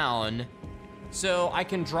drop down... So I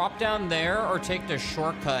can drop down there or take the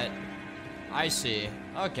shortcut. I see.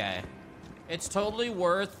 Okay. It's totally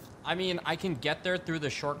worth... I mean, I can get there through the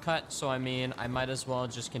shortcut, so I mean, I might as well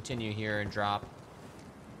just continue here and drop.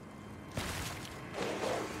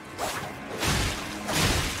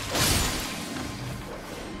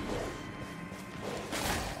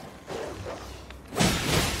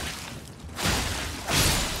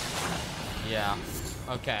 Yeah,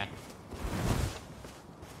 okay.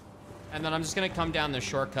 And then I'm just gonna come down the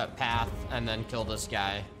shortcut path and then kill this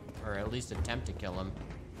guy. Or at least attempt to kill him.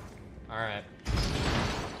 Alright.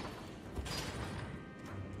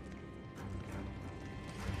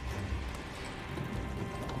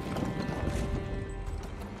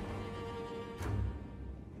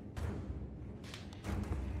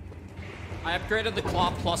 I upgraded the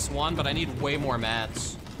claw +1, but I need way more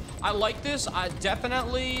mats. I like this.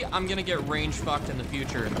 Definitely, I'm gonna get range fucked in the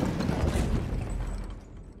future.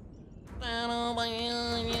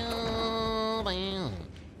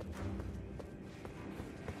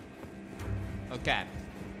 Okay.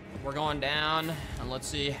 We're going down, and let's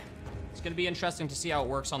see. It's gonna be interesting to see how it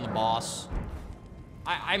works on the boss.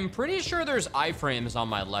 I'm pretty sure there's iframes on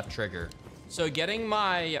my left trigger. So getting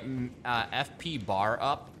my FP bar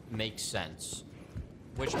up makes sense.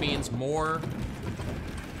 Which means more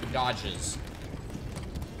dodges.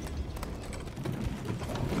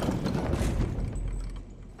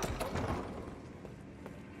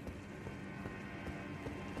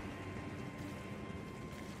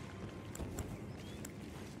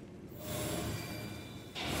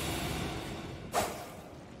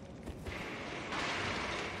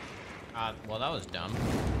 Well, that was dumb.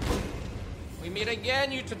 We meet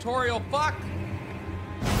again, you tutorial fuck!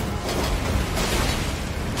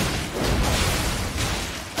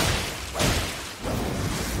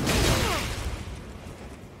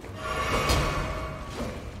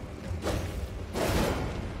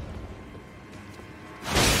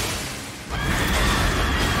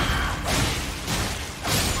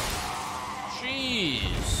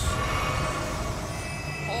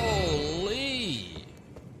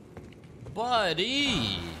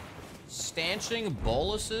 buddy. Stanching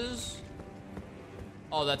boluses.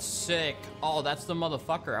 Oh, that's sick. Oh, that's the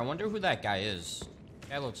motherfucker. I wonder who that guy is.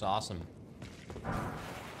 That guy looks awesome.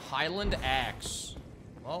 Highland axe.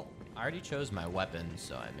 Well, I already chose my weapon,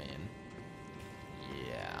 so I mean,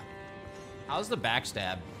 yeah. How's the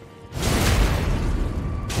backstab?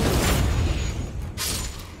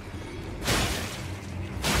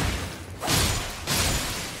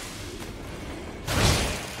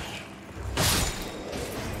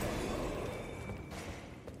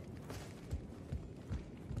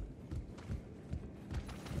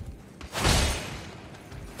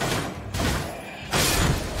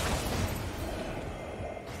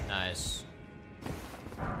 Nice.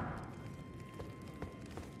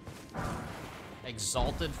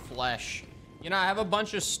 Exalted flesh. You know, I have a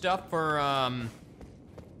bunch of stuff for,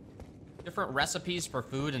 different recipes for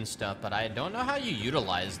food and stuff, but I don't know how you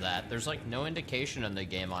utilize that. There's, like, no indication in the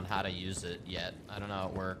game on how to use it yet. I don't know how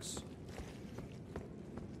it works.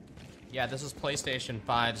 Yeah, this is PlayStation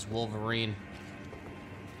 5's Wolverine.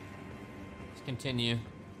 Let's continue.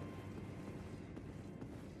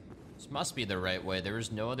 This must be the right way. There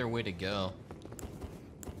is no other way to go.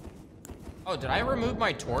 Oh, did I remove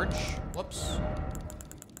my torch? Whoops.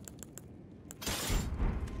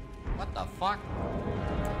 What the fuck?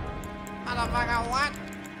 Motherfucker, what?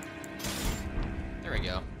 There we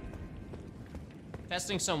go.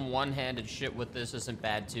 Testing some one-handed shit with this isn't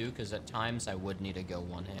bad too, because at times I would need to go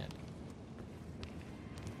one-hand.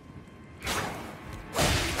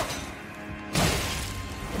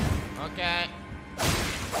 Okay.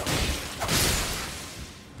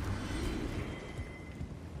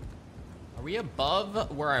 Are we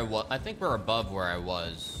above where I was? I think we're above where I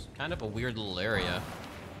was. Kind of a weird little area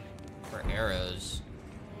for arrows.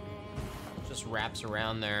 Just wraps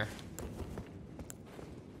around there.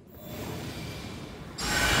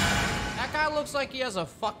 That guy looks like he has a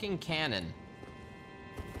fucking cannon.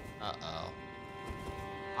 Uh-oh.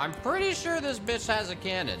 I'm pretty sure this bitch has a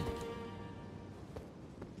cannon.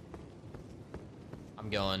 I'm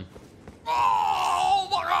going. Oh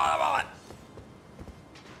my god!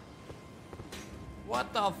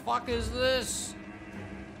 What the fuck is this?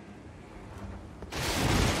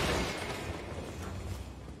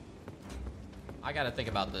 I gotta think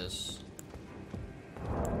about this.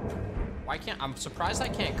 Why can't... I'm surprised I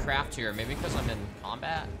can't craft here. Maybe because I'm in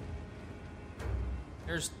combat?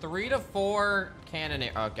 There's 3 to 4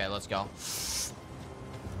 cannoneer... Okay, let's go.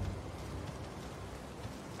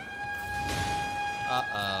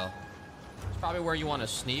 Uh-oh. It's probably where you want to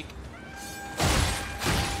sneak.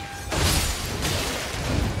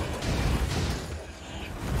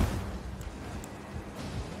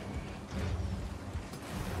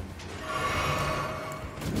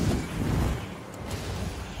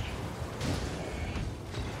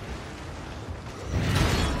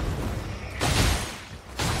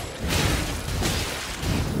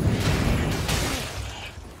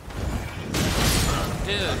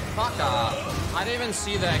 Dude, fuck off. I didn't even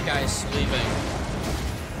see that guy sleeping.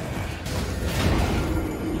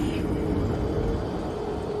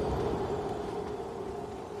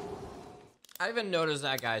 I didn't even notice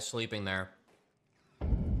that guy sleeping there.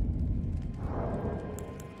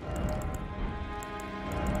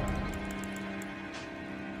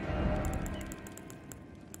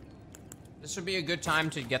 This would be a good time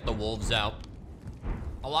to get the wolves out.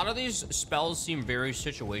 A lot of these spells seem very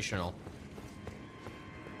situational.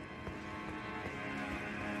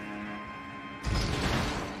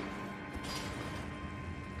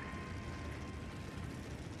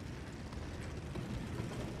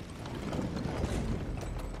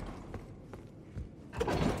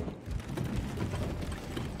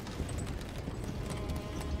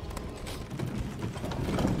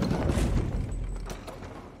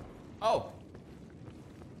 Oh.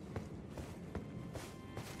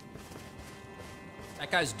 That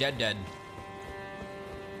guy's dead.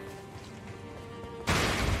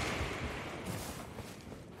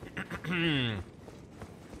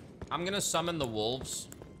 I'm gonna summon the wolves,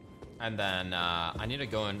 and then I need to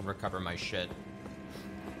go and recover my shit.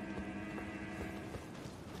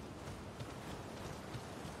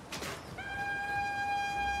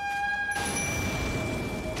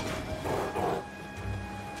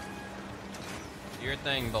 Do your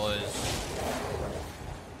thing, boys.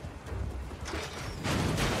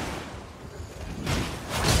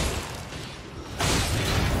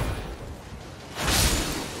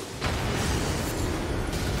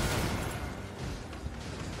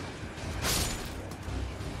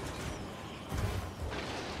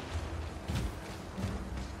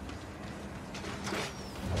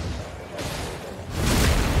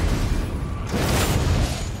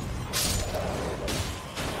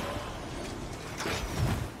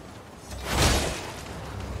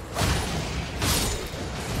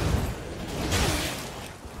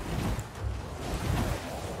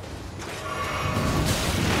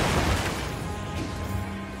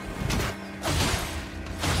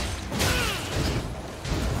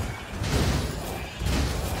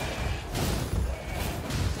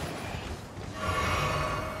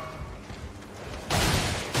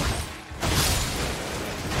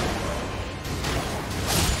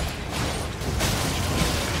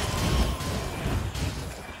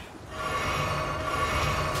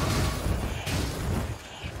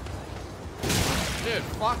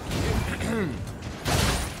 Dude, fuck you.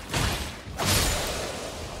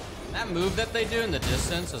 That move that they do in the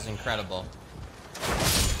distance is incredible.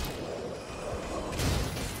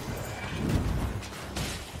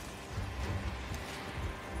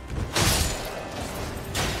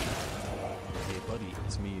 Hey buddy,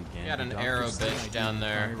 it's me again. Got an arrow bitch down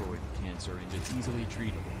there. Thyroid cancer and it's easily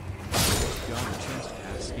treatable. Got a chest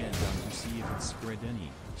pass scan done to see if it's spread any.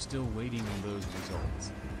 Still waiting on those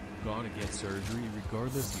results. Gotta get surgery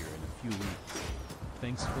regardless here in a few weeks.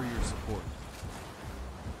 Thanks for your support.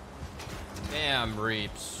 Damn,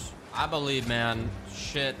 Reaps. I believe, man.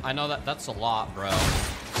 Shit, I know that's a lot, bro. Yo,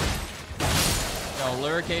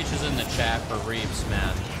 Lirik H is in the chat for Reaps,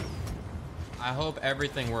 man. I hope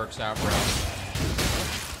everything works out, bro.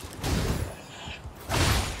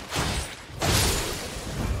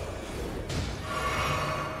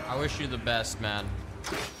 I wish you the best, man.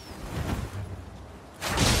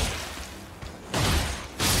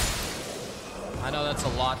 I know that's a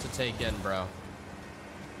lot to take in, bro.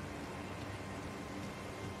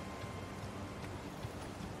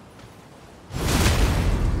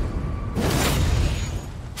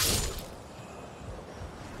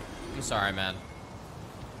 I'm sorry, man.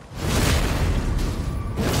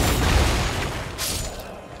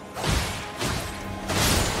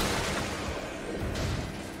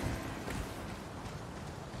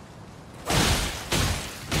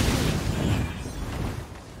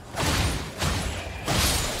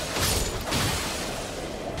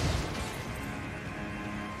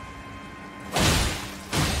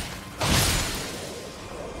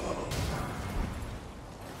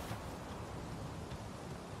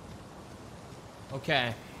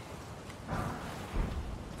 Okay.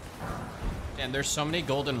 Damn, there's so many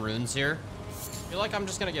golden runes here. I feel like I'm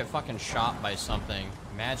just gonna get fucking shot by something.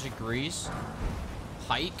 Magic grease.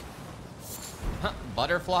 Pike.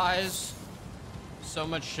 Butterflies. So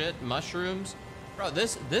much shit. Mushrooms. Bro,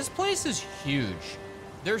 this place is huge.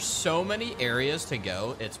 There's so many areas to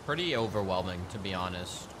go. It's pretty overwhelming, to be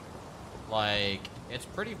honest. Like, it's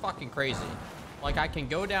pretty fucking crazy. Like, I can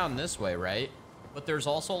go down this way, right? But there's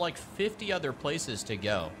also like 50 other places to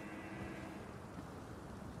go.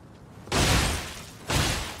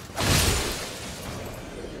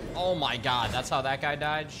 Oh my god, that's how that guy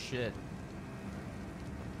died? Shit.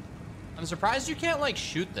 I'm surprised you can't like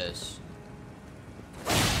shoot this.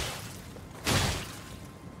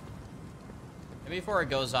 Maybe before it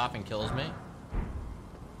goes off and kills me.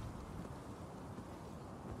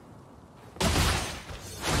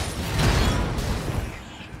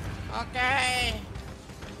 Okay.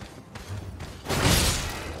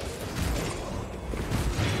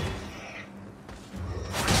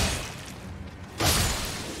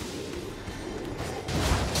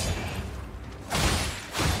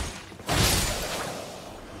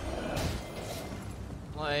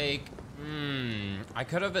 Like, I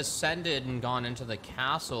could have ascended and gone into the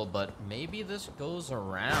castle, but maybe this goes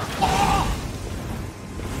around. Oh!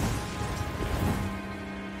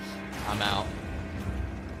 I'm out.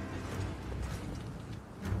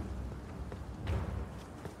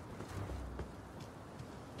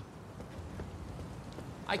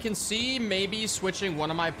 I can see maybe switching one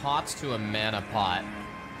of my pots to a mana pot.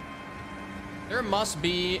 There must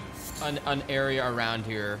be an area around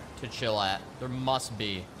here to chill at. There must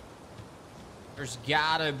be. There's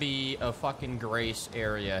gotta be a fucking grace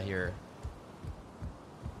area here.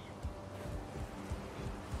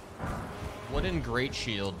 Wooden great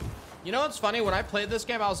shield. You know what's funny? When I played this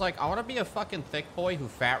game, I was like, I want to be a fucking thick boy who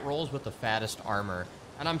fat rolls with the fattest armor.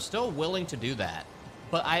 And I'm still willing to do that.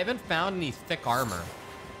 But I haven't found any thick armor.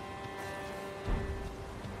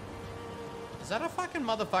 Is that a fucking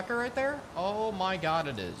motherfucker right there? Oh my god,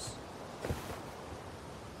 it is.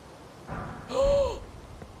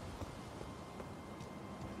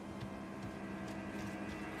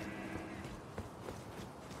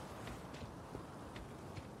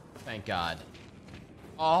 Thank God.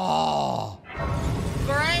 Oh!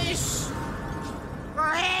 Grace!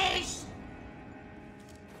 Grace!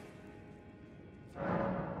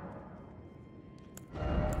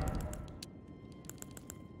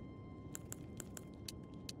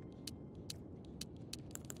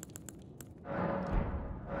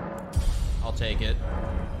 I'll take it.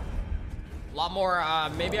 A lot more,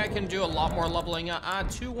 maybe I can do a lot more leveling.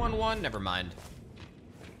 211, never mind.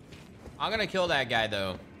 I'm gonna kill that guy,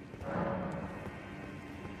 though.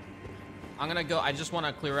 I'm gonna go, I just want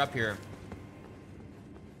to clear up here.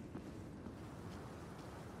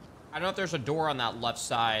 I don't know if there's a door on that left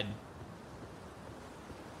side.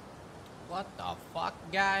 What the fuck,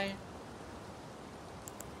 guy?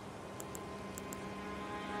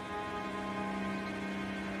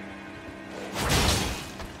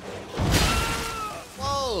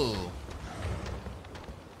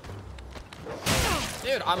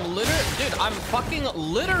 Dude, I'm fucking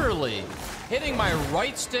literally hitting my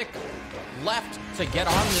right stick left to get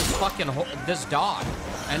on this fucking this dog,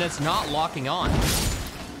 and it's not locking on.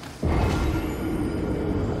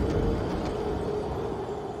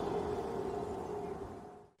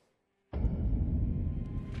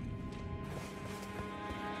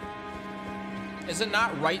 Is it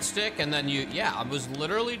not right stick and then you, yeah, I was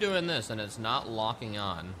literally doing this and it's not locking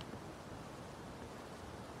on.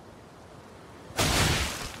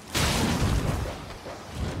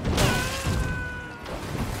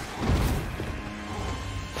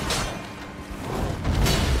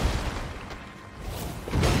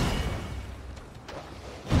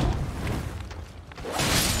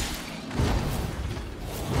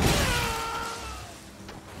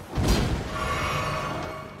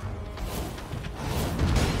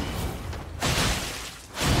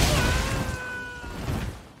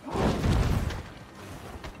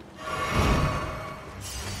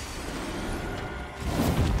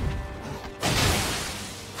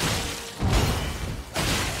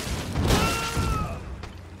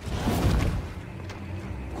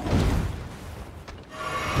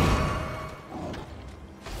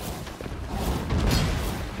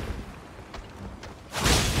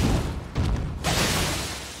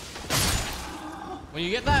 When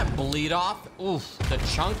you get that bleed off, oof, the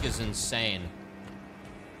chunk is insane.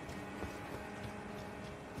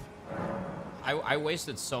 I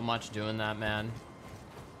wasted so much doing that, man.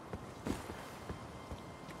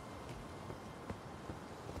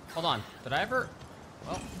 Hold on, did I ever?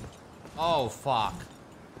 Oh, fuck.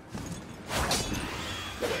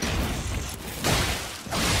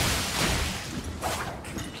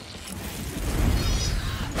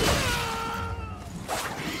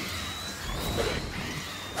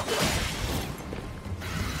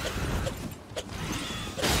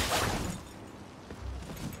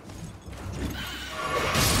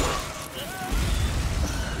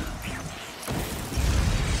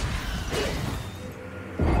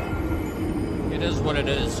 What it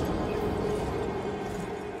is.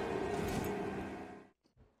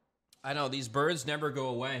 I know, these birds never go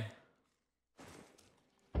away.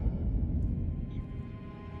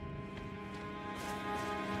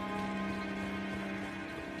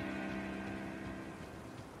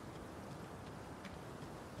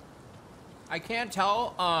 I can't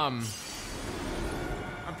tell, I'm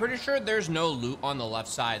pretty sure there's no loot on the left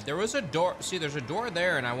side. There was a door, see, there's a door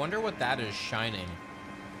there, and I wonder what that is shining.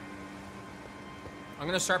 I'm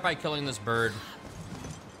gonna start by killing this bird.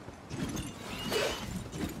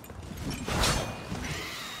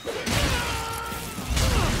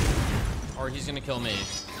 Or he's gonna kill me.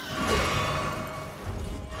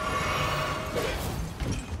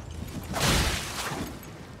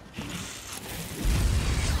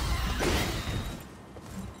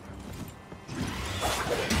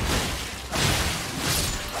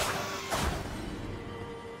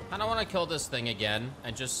 I want to kill this thing again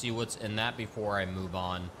and just see what's in that before I move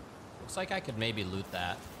on. Looks like I could maybe loot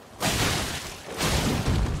that.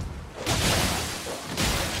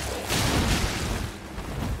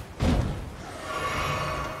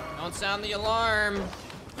 Don't sound the alarm.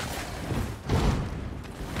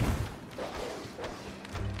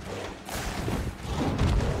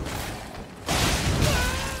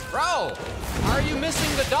 Bro, how are you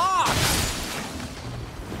missing the dog?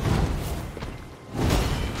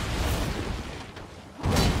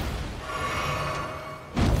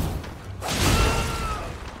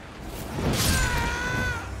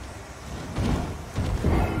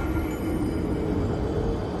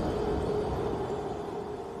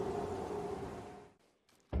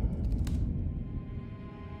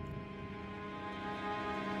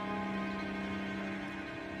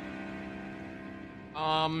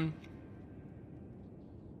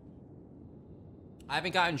 I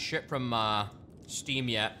haven't gotten shit from Steam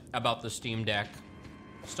yet about the Steam Deck.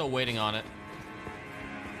 Still waiting on it.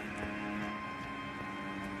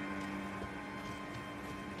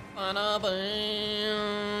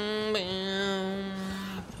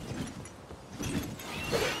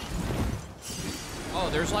 Oh,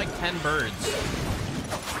 there's like 10 birds.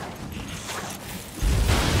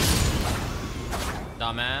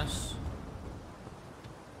 Dumbass.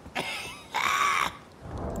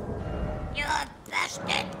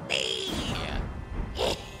 At me.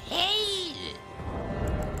 Yeah. Hey.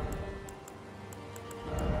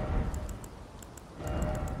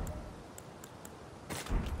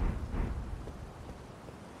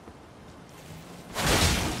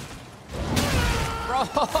 Bro,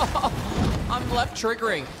 I'm left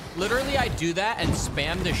triggering. Literally, I do that and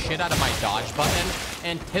spam the shit out of my dodge button,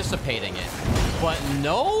 anticipating it. But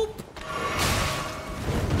nope.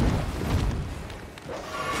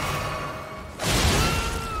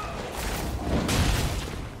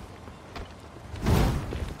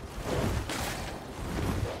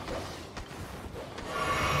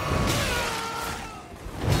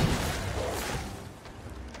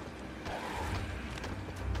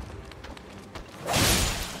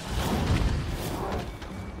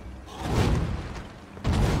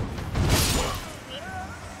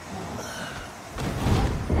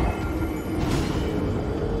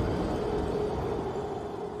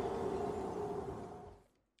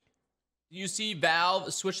 You see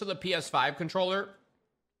Valve switch to the PS5 controller.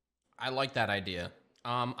 I like that idea.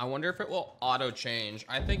 I wonder if it will auto change.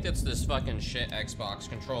 I think it's this fucking shit Xbox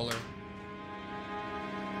controller.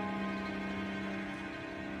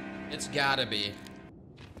 It's gotta be.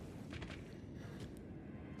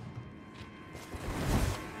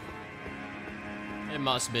 It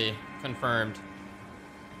must be. Confirmed.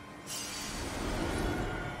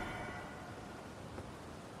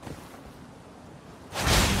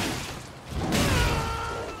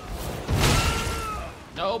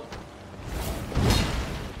 Nope.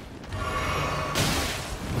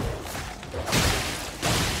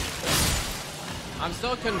 I'm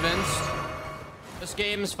still convinced this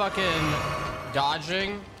game's fucking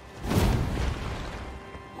dodging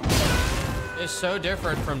is so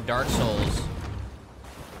different from Dark Souls.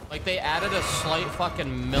 Like, they added a slight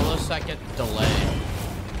fucking millisecond delay.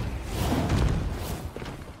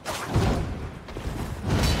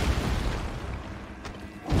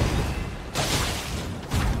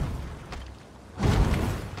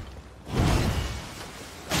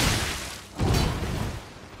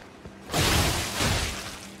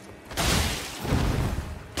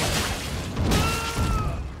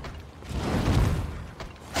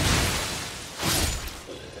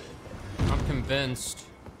 I'm convinced.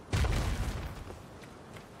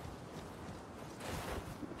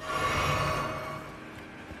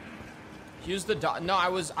 Use the dot. No, I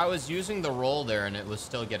was using the roll there and it was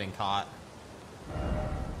still getting caught.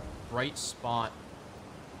 Bright spot.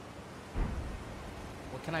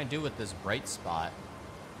 What can I do with this bright spot?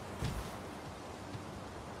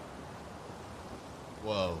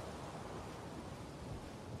 Whoa.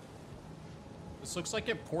 This looks like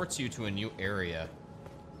it ports you to a new area.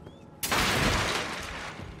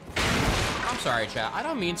 I'm sorry, chat. I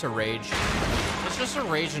don't mean to rage. It's just a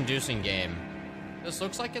rage-inducing game. This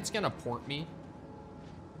looks like it's gonna port me.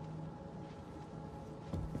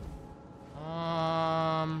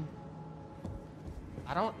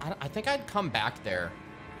 I think I'd come back there,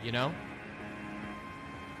 you know?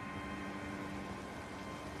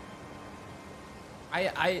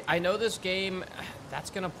 I know this game,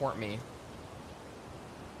 that's gonna port me.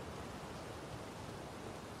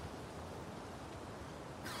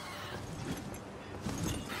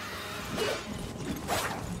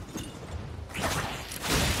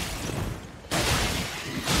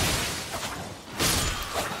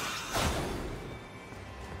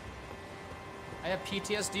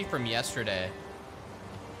 PTSD from yesterday.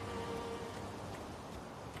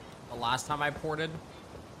 The last time I ported.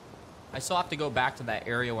 I still have to go back to that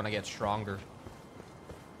area when I get stronger.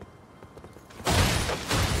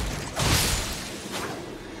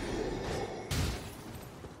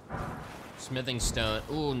 Smithing stone.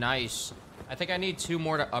 Ooh, nice. I think I need 2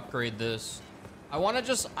 more to upgrade this. I want to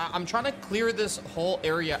just... I'm trying to clear this whole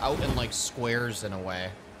area out in, like, squares in a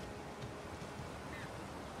way.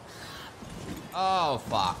 Oh,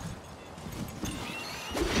 fuck.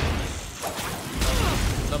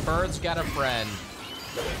 The bird's got a friend.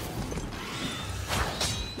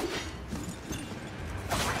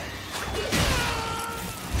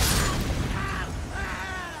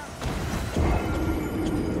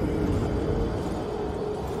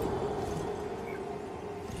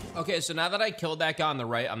 Okay, so now that I killed that guy on the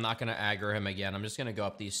right, I'm not going to aggro him again. I'm just going to go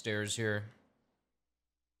up these stairs here.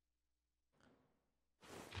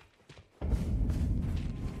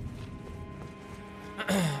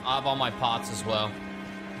 I have all my pots as well.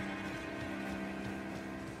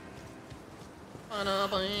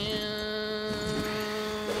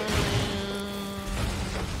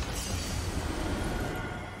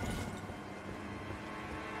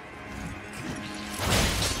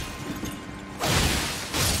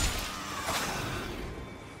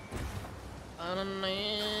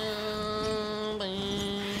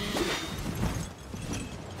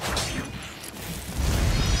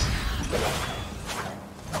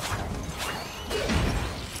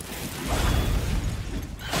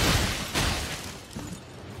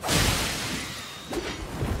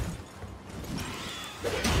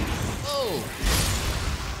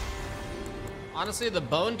 Honestly, the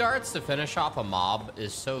bone darts to finish off a mob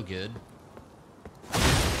is so good.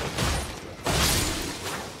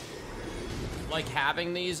 Like,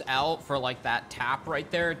 having these out for, like, that tap right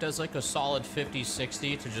there, it does, like, a solid 50,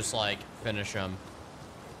 60 to just, like, finish them.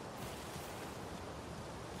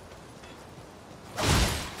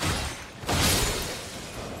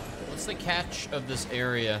 What's the catch of this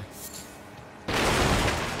area?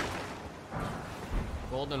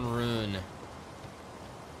 Golden rune.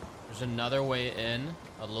 There's another way in.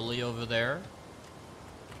 A lily over there.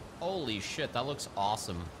 Holy shit, that looks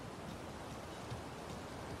awesome.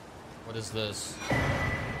 What is this?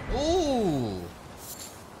 Ooh.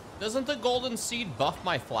 Doesn't the golden seed buff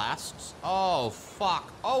my flasks? Oh,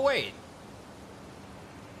 fuck. Oh, wait.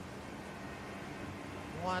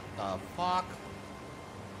 What the fuck?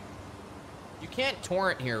 You can't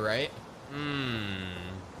torrent here, right?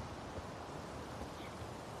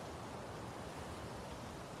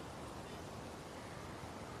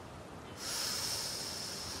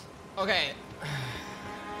 Okay.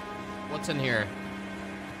 What's in here?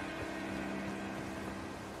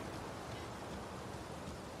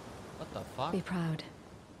 What the fuck? Be proud.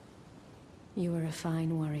 You were a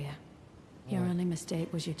fine warrior. Your only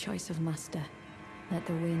mistake was your choice of master. Let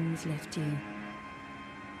the winds lift you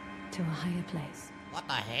to a higher place. What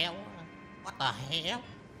the hell? What the hell?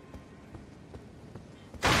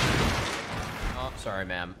 Oh, sorry,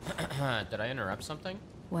 ma'am. Did I interrupt something?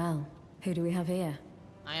 Well, who do we have here?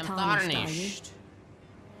 I am Tarnished, are you? tarnished.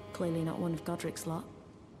 Clearly not one of Godric's lot.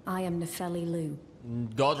 I am Nefeli Lu.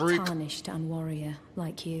 Godric. Tarnished and warrior,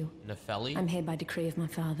 like you. Nefeli? I'm here by decree of my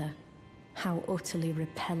father. How utterly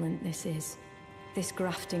repellent this is. This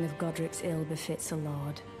grafting of Godric's ill befits a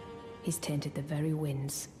lord. He's tainted the very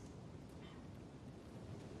winds.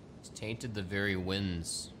 It's tainted the very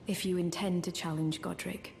winds. If you intend to challenge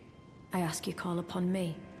Godric, I ask you call upon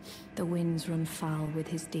me. The winds run foul with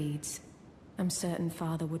his deeds. I'm certain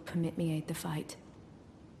father would permit me aid the fight.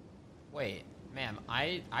 Wait, ma'am,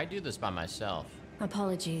 I do this by myself.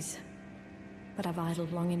 Apologies, but I've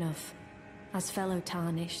idled long enough. As fellow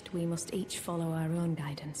tarnished, we must each follow our own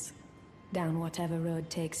guidance. Down whatever road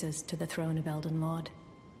takes us to the throne of Elden Lord.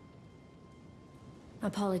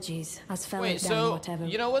 Apologies, as fellow Wait, down so, whatever...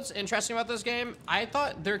 you know what's interesting about this game? I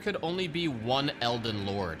thought there could only be one Elden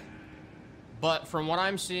Lord. But from what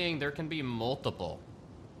I'm seeing, there can be multiple.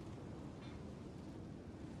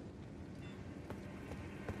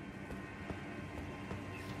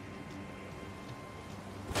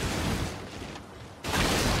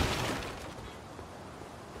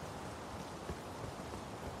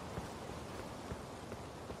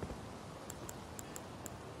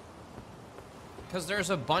 Because there's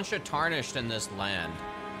a bunch of tarnished in this land.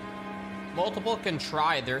 Multiple can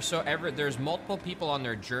try. There's multiple people on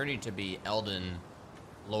their journey to be Elden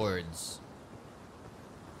Lords.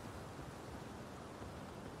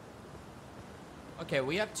 Okay,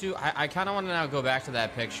 we have to... I kind of want to now go back to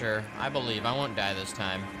that picture. I believe. I won't die this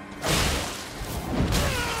time.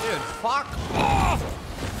 Dude, fuck off!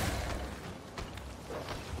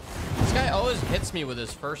 This guy always hits me with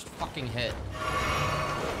his first fucking hit.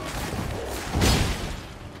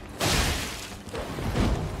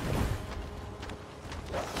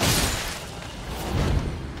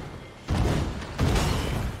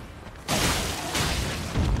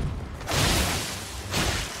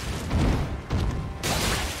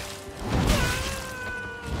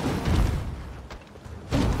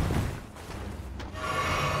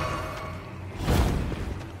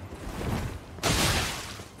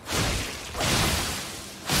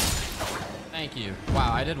 Thank you.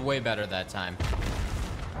 Wow, I did way better that time.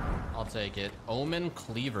 I'll take it. Omen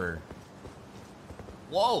Cleaver.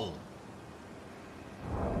 Whoa!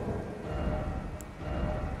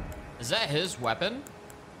 Is that his weapon?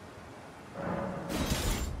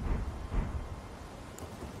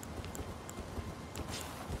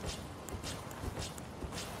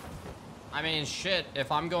 I mean, shit,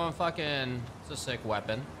 if I'm going fucking... It's a sick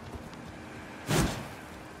weapon.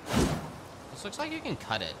 This looks like you can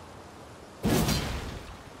cut it.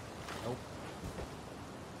 Nope.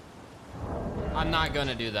 I'm not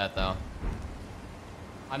gonna do that, though.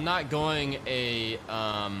 I'm not going a,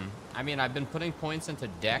 I mean, I've been putting points into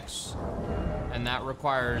Dex, and that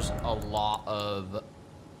requires a lot of...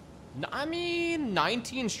 I mean,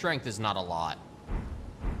 19 strength is not a lot.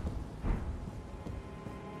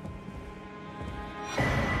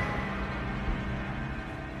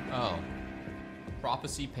 Oh.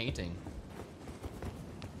 Prophecy painting.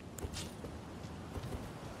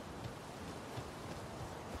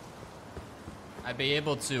 I'd be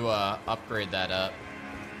able to upgrade that up.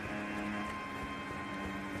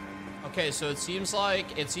 Okay, so it seems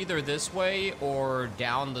like it's either this way or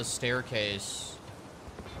down the staircase.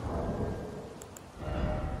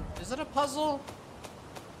 Is it a puzzle?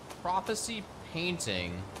 Prophecy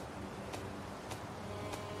painting.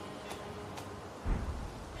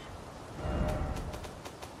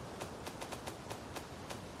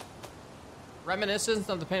 Reminiscence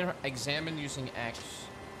of the painter examined using X.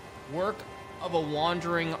 Work of a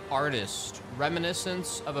wandering artist.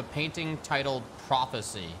 Reminiscence of a painting titled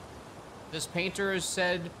Prophecy. This painter is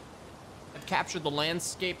said I've captured the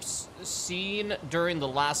landscapes seen during the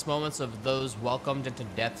last moments of those welcomed into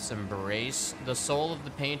death's embrace. The soul of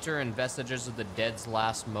the painter and vestiges of the dead's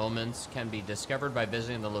last moments can be discovered by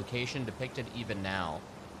visiting the location depicted even now.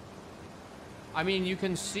 I mean, you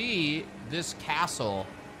can see this castle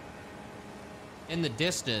in the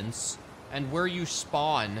distance, and where you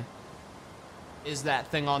spawn is that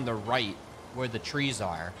thing on the right where the trees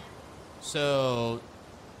are. So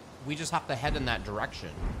we just have to head in that direction.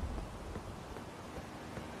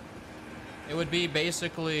 It would be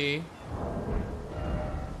basically,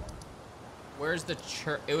 where's the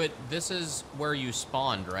church? This is where you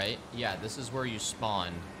spawned, right? Yeah, this is where you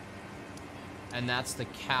spawned. And that's the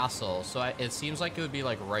castle. So it seems like it would be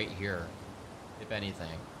like right here, if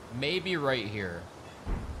anything. Maybe right here.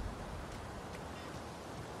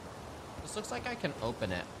 This looks like I can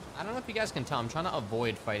open it. I don't know if you guys can tell. I'm trying to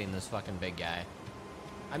avoid fighting this fucking big guy.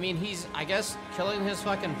 I mean, he's, I guess, killing his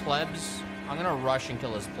fucking plebs. I'm gonna rush and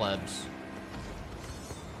kill his plebs.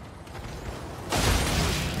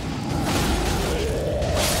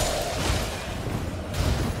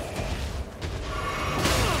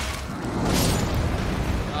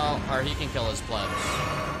 Oh, or he can kill his plebs.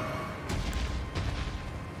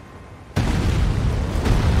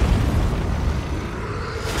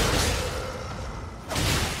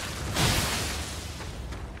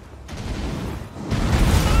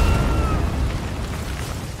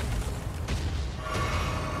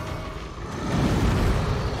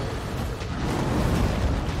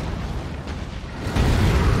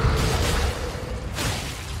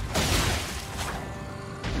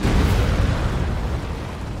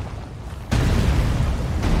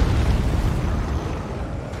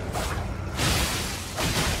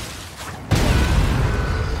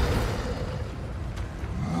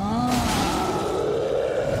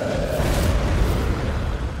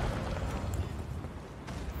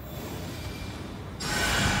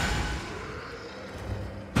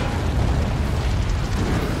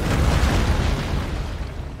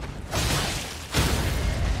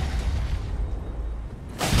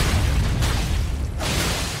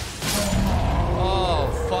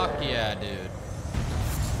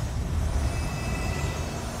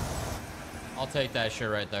 Take that shit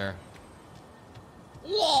right there.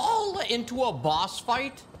 LOL! Into a boss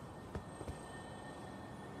fight?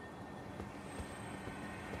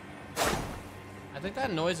 I think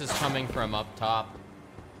that noise is coming from up top.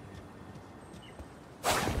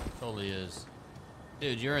 Totally is.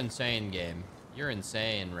 Dude, you're insane, game. You're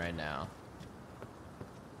insane right now.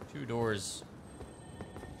 2 doors.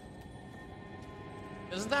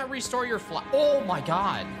 Doesn't that restore your fly? Oh my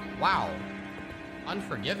god. Wow.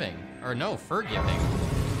 Unforgiving. Or no, forgiving.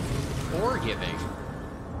 Forgiving.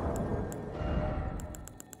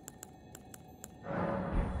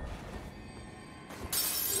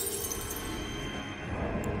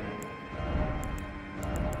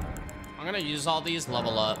 I'm gonna use all these,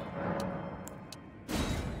 level up.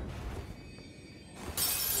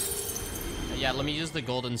 Yeah, let me use the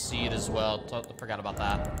golden seed as well. Forgot about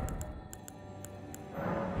that.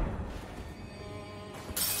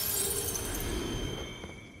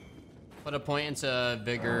 Put a point into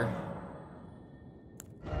vigor.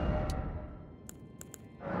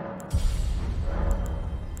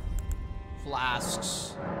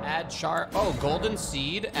 Flasks. Add charge. Oh, golden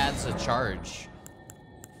seed adds a charge.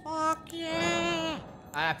 Fuck yeah!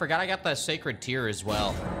 I forgot I got the sacred tear as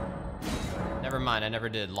well. Never mind, I never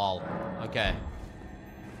did. Lol. Okay.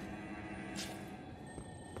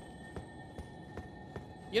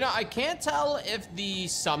 You know, I can't tell if the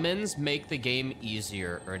summons make the game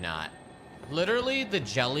easier or not. Literally, the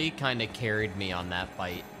jelly kind of carried me on that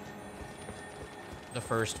fight. The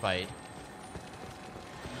first fight.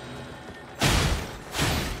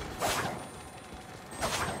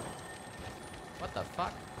 What the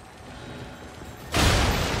fuck?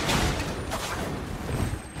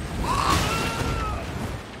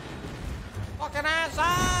 Fucking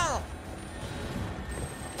asshole!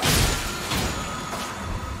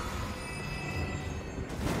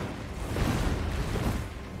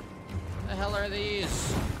 The hell are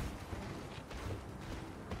these?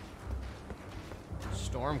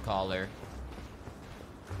 Stormcaller.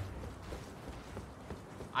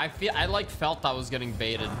 I like felt I was getting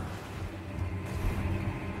baited.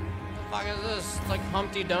 What the fuck is this? It's like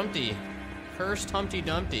Humpty Dumpty. Cursed Humpty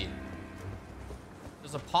Dumpty.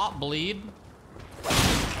 Does a pot bleed?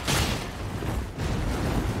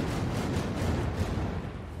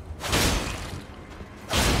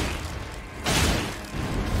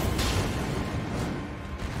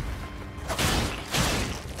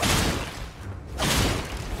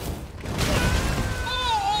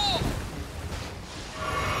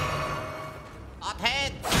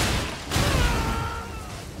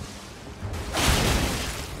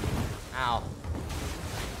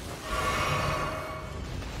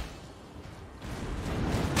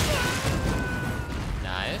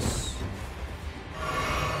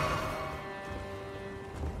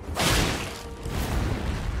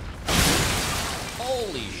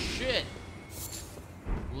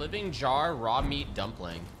 Living jar raw meat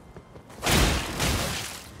dumpling.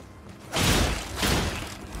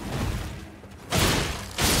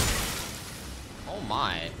 Oh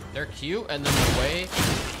my, they're cute, and then the way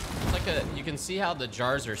it's like you can see how the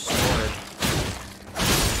jars are stored.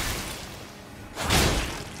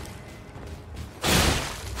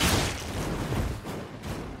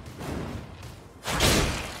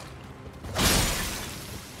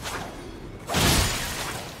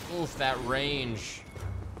 Oof, that range.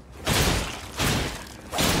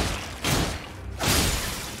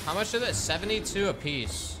 How much is it? 72 a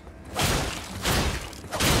piece.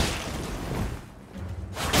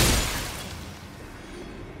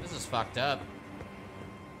 This is fucked up.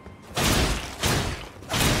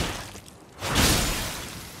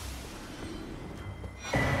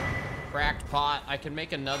 Cracked pot. I can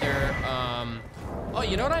make another, oh,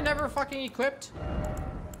 you know what I never fucking equipped?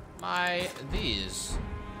 These.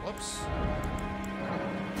 Whoops.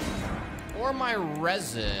 Or my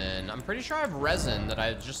resin. I'm pretty sure I have resin that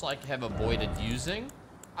I just like have avoided using.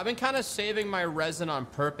 I've been kind of saving my resin on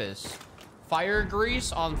purpose. Fire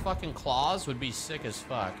grease on fucking claws would be sick as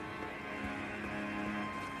fuck.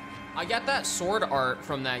 I got that sword art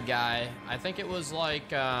from that guy. I think it was like,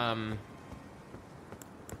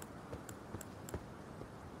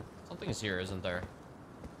 something's here, isn't there?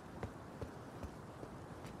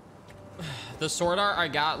 The sword art I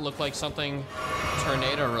got looked like something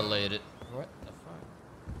tornado related. What the fuck?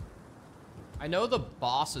 I know the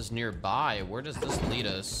boss is nearby. Where does this lead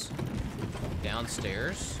us?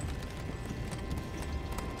 Downstairs?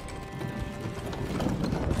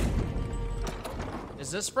 Is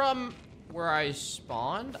this from where I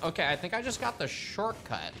spawned? Okay, I think I just got the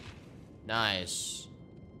shortcut. Nice.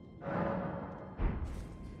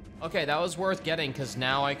 Okay, that was worth getting because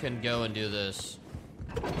now I can go and do this.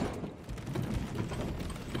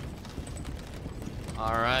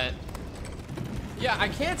 All right. Yeah, I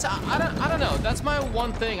can't. I don't know. That's my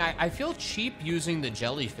one thing. I feel cheap using the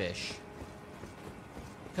jellyfish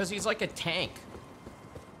because he's like a tank.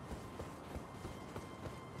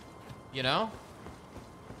 You know?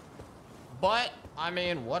 But I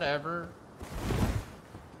mean, whatever.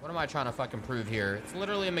 What am I trying to fucking prove here? It's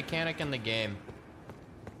literally a mechanic in the game.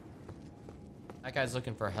 That guy's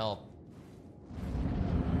looking for help.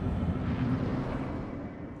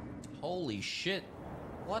 Holy shit.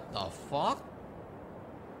 What the fuck?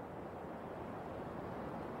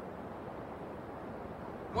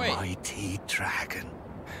 Wait. Mighty dragon.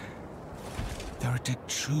 Thou art a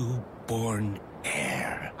true born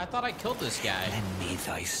heir. I thought I killed this guy. Lend me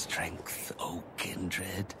thy strength, O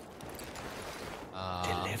kindred.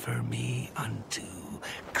 Deliver me unto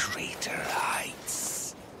greater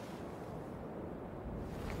heights.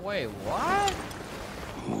 Wait, what?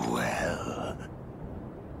 Well,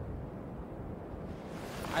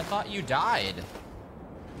 I thought you died.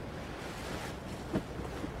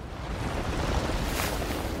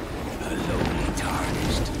 lowly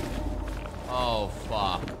tarnished, Oh,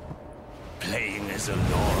 fuck. playing as a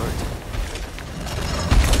lord.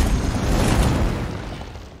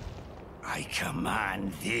 I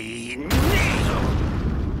command thee, kneel!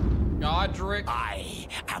 Godric. I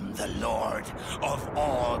am the lord of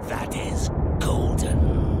all that is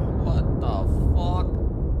golden. What the fuck?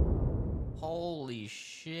 Holy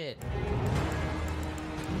shit.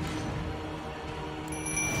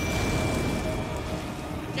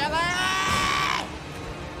 Get out!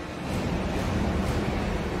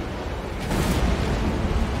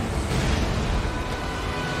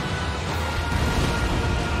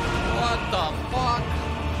 What the fuck?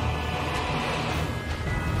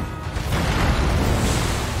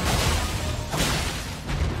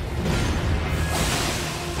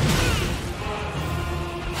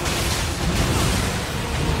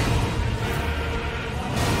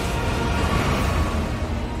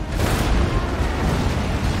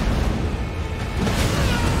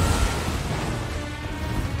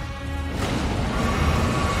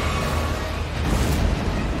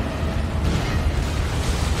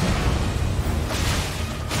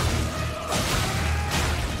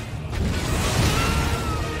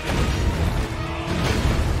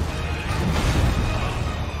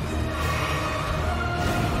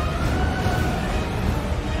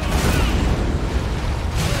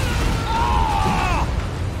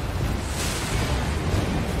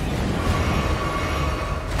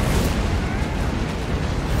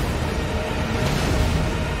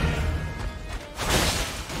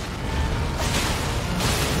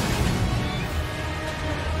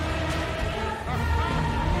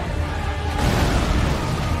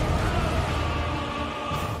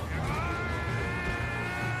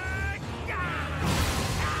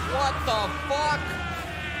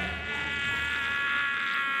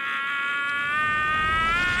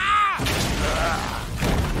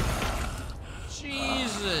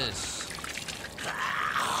 Jesus.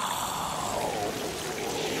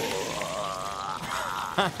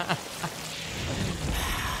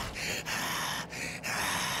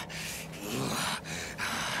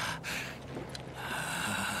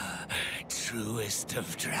 Truest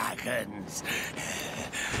of dragons.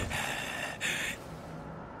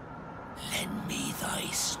 Lend me thy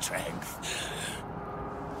strength.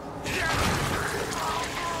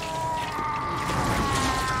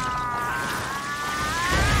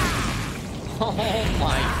 Oh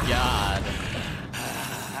my god.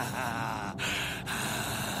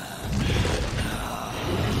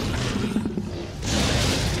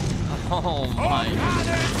 Oh my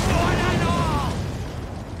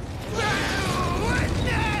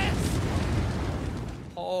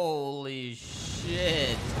Holy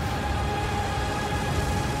shit.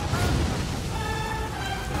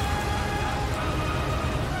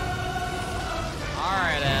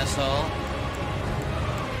 Alright, asshole.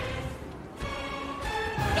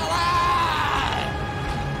 Come on!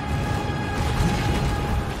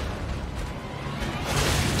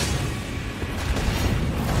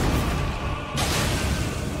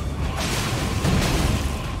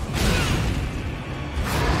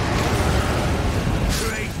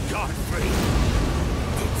 Great Godfrey,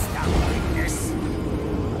 didst thou witness?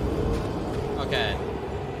 Okay.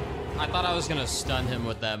 I thought I was gonna stun him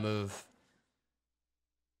with that move.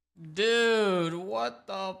 Dude, what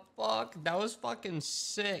the fuck? That was fucking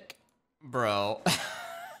sick, bro.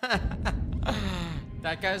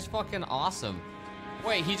 That guy's fucking awesome.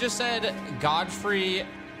 Wait, he just said, Godfrey,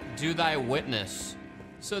 do thy witness.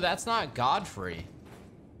 So that's not Godfrey.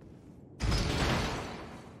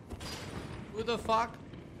 Who the fuck?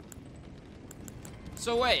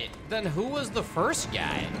 So wait, then who was the first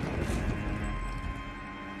guy?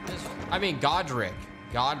 I mean, Godric.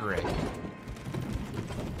 Godric.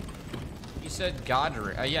 He said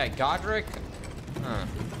Godric. Yeah, Godric. Huh.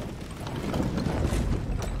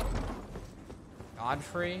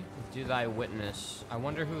 Godfrey, do thy witness. I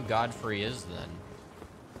wonder who Godfrey is then.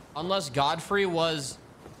 Unless Godfrey was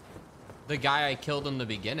the guy I killed in the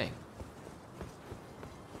beginning.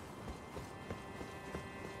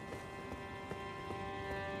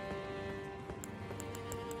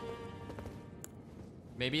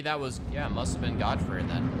 Maybe that was, yeah, it must have been Godfrey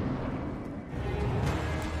then.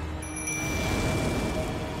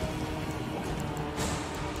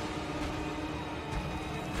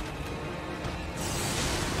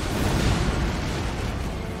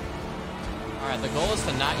 Alright, the goal is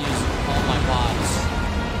to not use all my pods.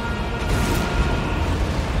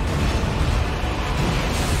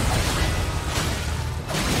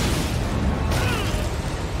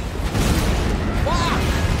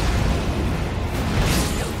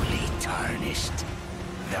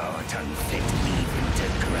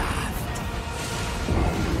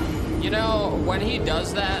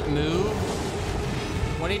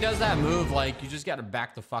 When he does that move, like, you just gotta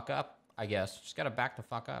back the fuck up, I guess. Just gotta back the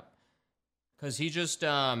fuck up. Cause he just,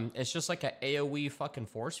 it's just like a AoE fucking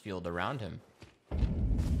force field around him.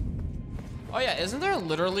 Oh yeah, isn't there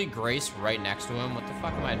literally Grace right next to him? What the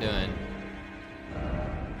fuck am I doing?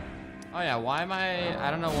 Oh yeah, why am I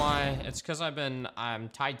don't know why. It's cause I'm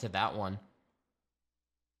tied to that one.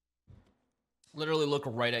 Literally look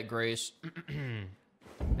right at Grace.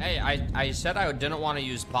 Hey, I said I didn't want to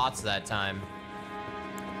use pots that time.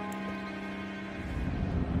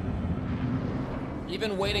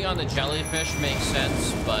 Even waiting on the jellyfish makes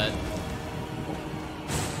sense, but...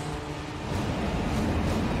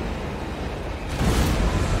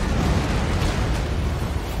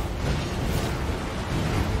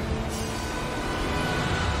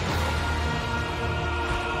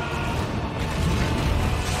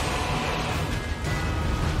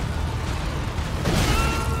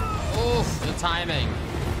 Oof, the timing.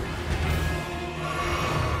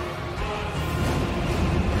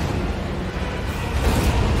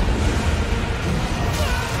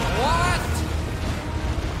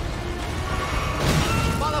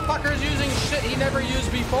 Motherfucker's using shit he never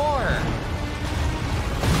used before.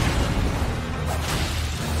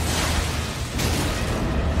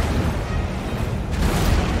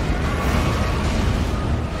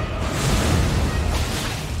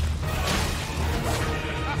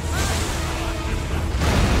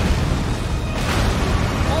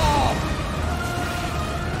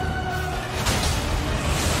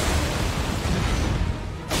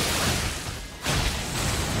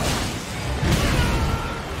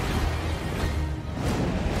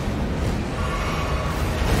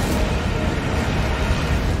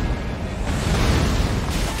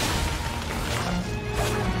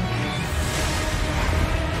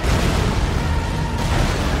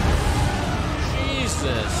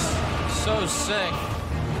 so sick.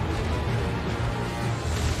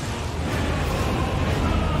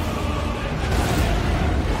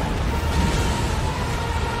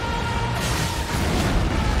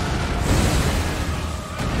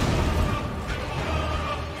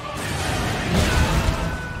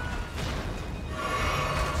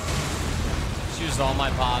 Just used all my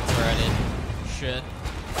pots already. Shit.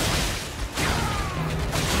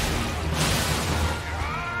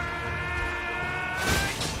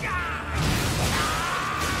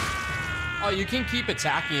 Oh, you can keep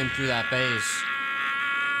attacking him through that base.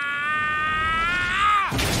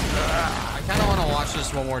 I kind of want to watch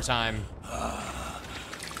this one more time.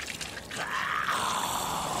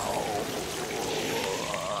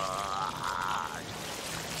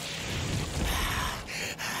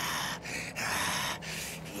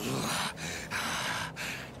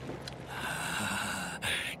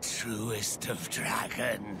 Truest of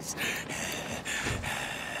dragons.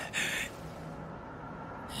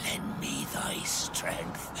 Lend me thy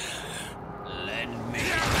strength. Lend me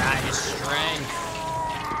thy strength.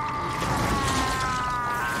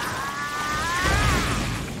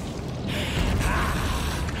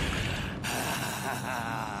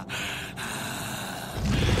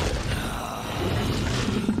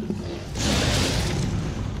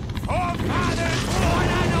 Forefathers, one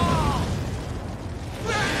and all!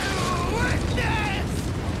 Bear witness!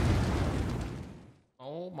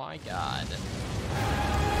 Oh my god.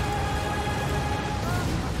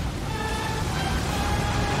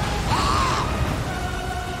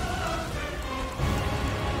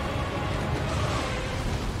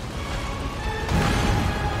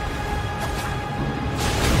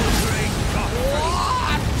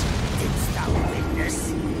 Didst thou witness?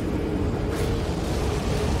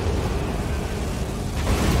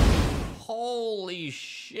 Holy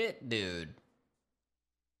shit, dude.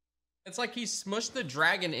 It's like he smushed the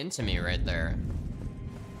dragon into me right there.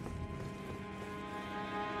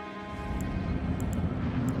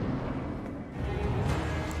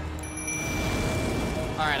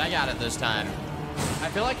 Alright, I got it this time. I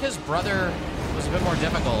feel like his brother was a bit more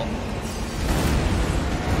difficult.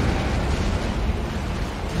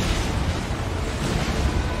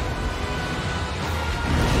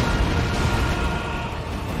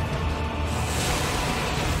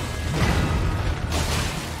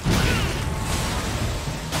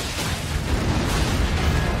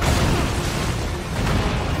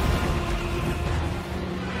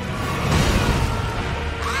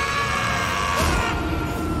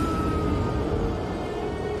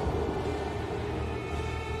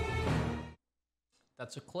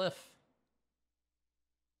 That's a cliff.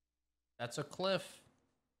 That's a cliff.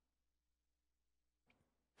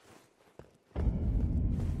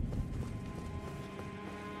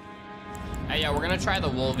 Hey, yeah, we're gonna try the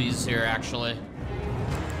wolvies here, actually.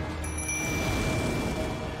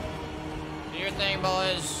 Do your thing,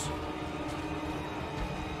 boys.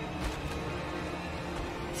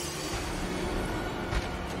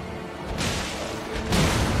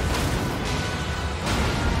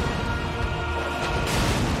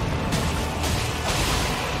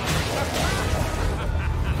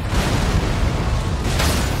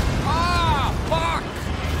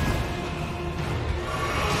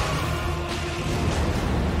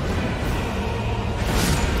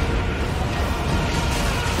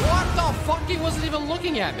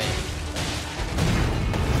 Looking at me.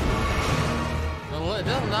 It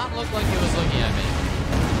does not look like he was looking at me.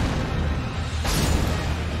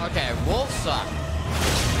 Okay, wolves suck.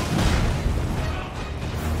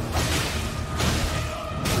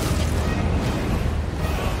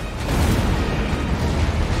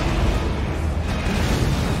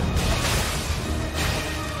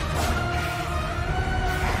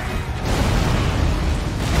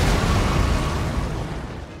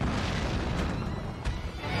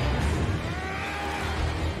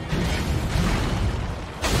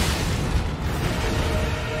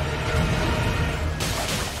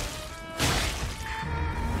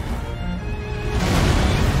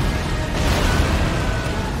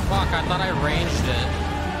 I thought I ranged it.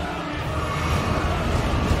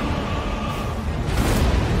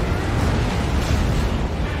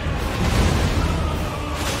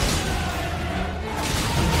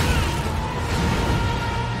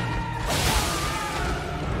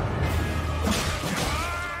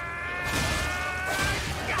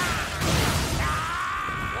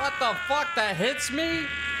 What the fuck? That hits me?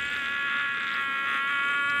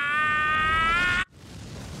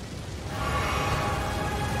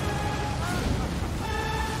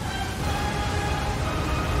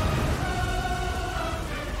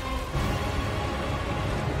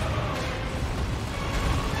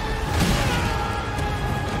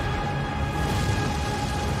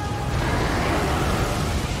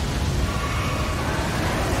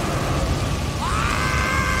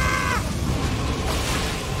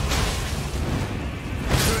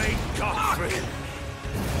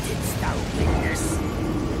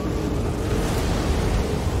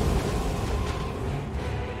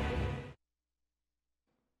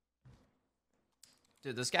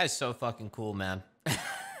 Dude, this guy's so fucking cool, man.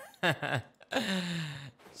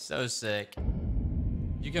 So sick.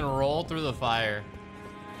 You can roll through the fire.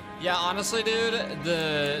 Yeah, honestly, dude,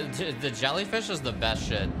 the jellyfish is the best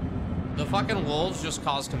shit. The fucking wolves just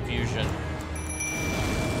cause confusion.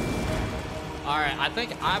 All right,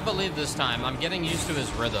 I believe this time. I'm getting used to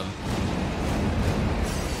his rhythm.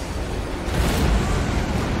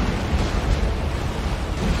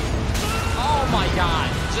 Oh my god,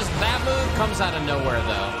 just that move comes out of nowhere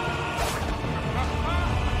though.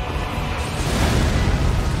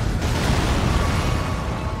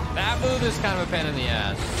 That move is kind of a pain in the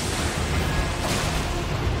ass.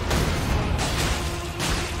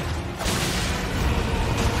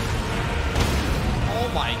 Oh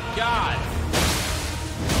my god.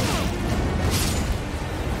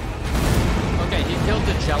 Okay, he killed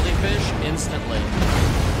the jellyfish instantly.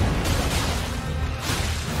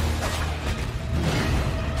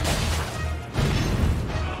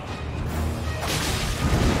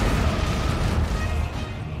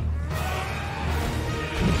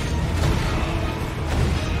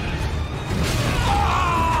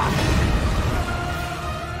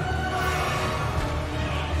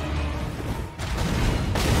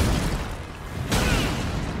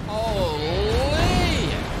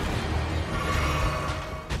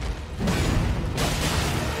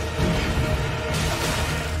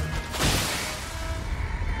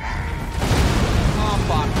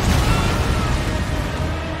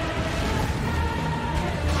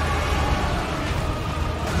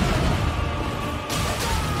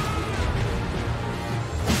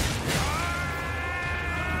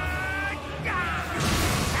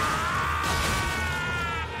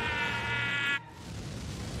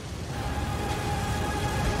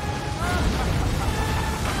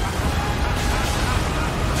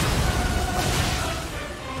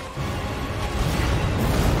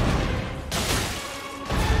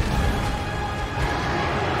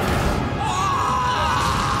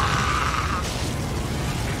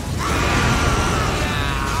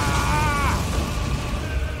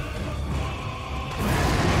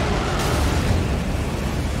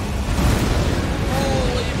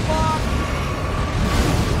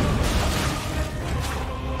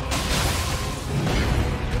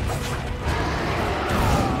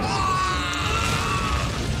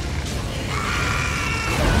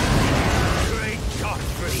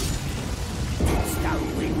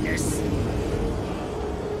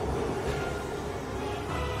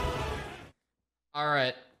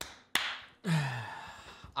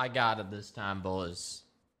 I got it this time, boys.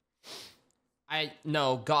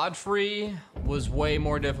 No, Godfrey was way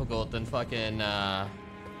more difficult than fucking,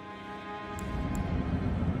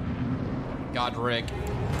 Godric.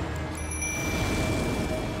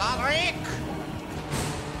 Godric!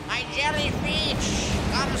 My jellyfish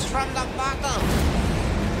comes from the bottom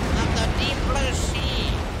of the deep blue sea.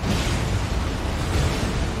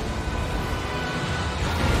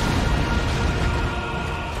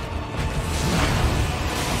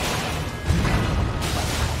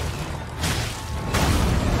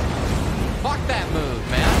 Fuck that move,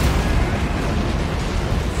 man.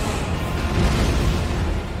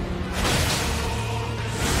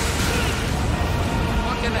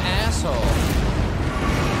 Fucking asshole.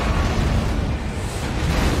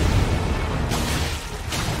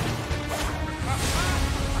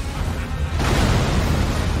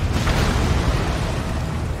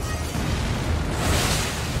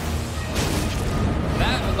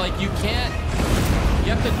 That, like, you can't...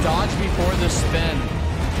 You have to dodge before the spin.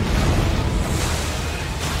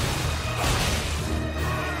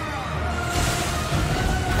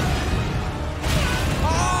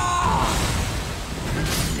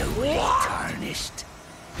 Tarnished,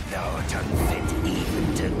 thou unfit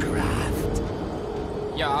even to craft.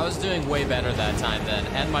 Yeah, I was doing way better that time then,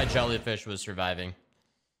 and my jellyfish was surviving.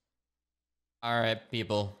 Alright,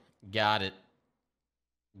 people. Got it.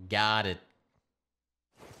 Got it.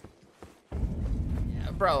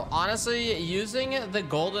 Yeah, bro, honestly, using the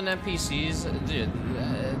golden NPCs, dude,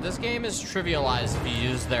 this game is trivialized if you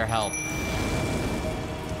use their help.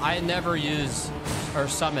 I never use, or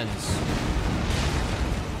summons.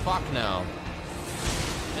 Fuck no.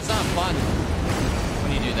 It's not fun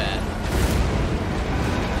when you do that.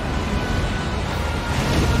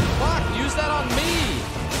 Fuck, use that on me!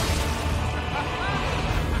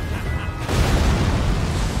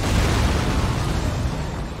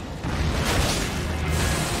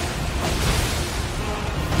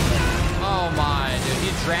 Oh my, dude, he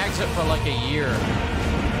drags it for like a year.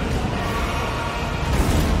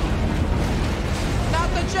 Not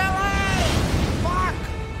the jelly! Fuck!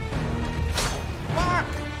 Fuck!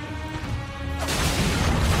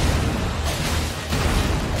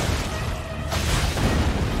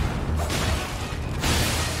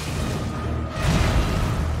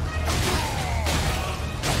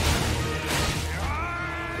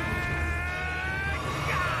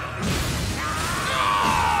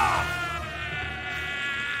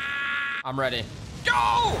 I'm ready.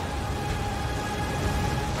 Go!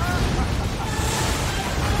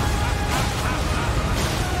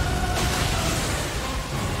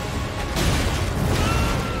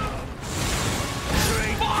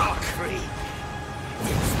 Fuck! Free.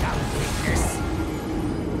 Didst thou witness?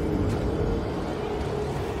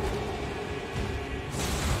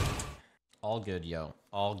 All good, yo.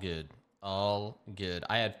 All good. All good.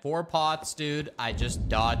 I had 4 pots, dude. I just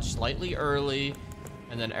dodged slightly early,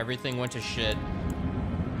 and then everything went to shit.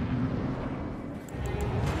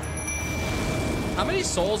 How many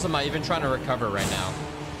souls am I even trying to recover right now?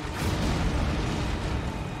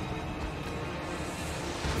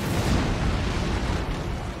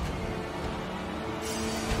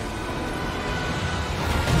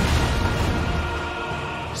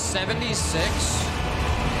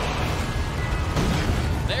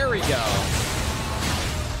 $76. There we go.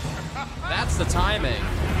 That's the timing.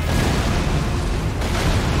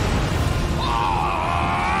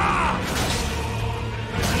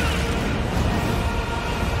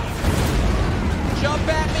 Jump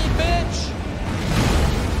at me, bitch!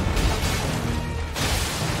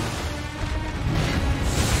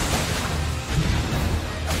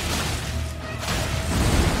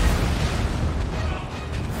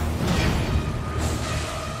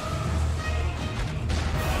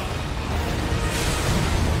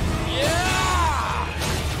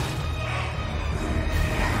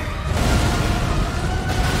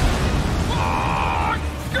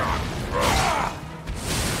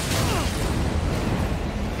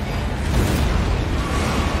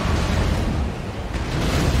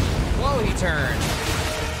 Turn.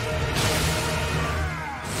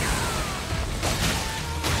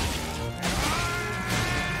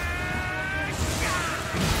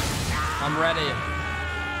 I'm ready.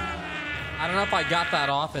 I don't know if I got that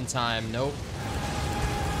off in time. Nope.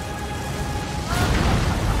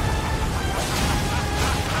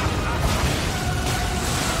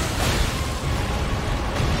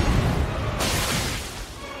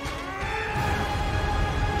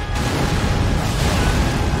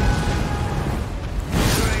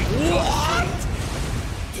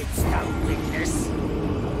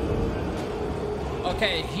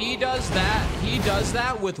 Okay, he does that. He does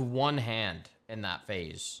that with one hand in that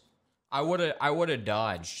phase. I would have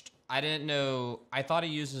dodged. I didn't know. I thought he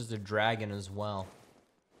uses the dragon as well.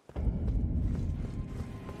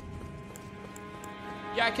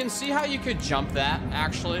 Yeah, I can see how you could jump that,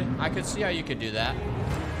 actually. I could see how you could do that.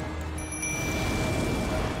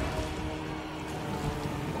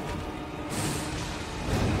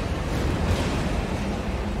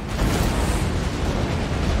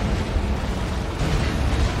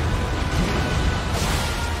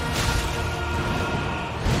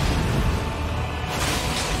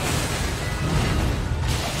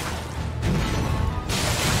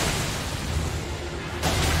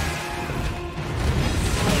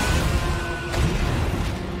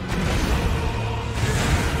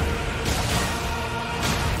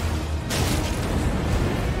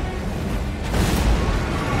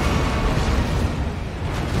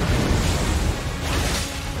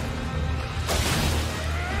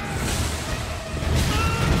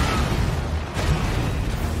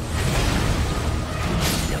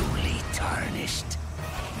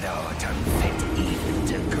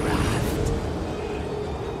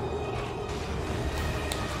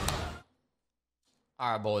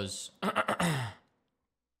 Alright, boys. I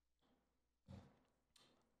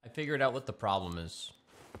figured out what the problem is.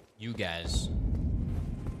 You guys.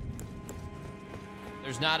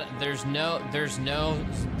 There's no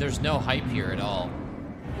hype here at all.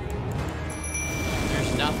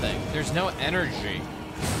 There's nothing. There's no energy.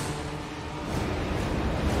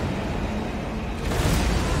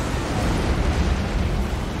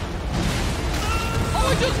 Oh,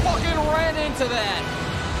 I just fucking ran into that!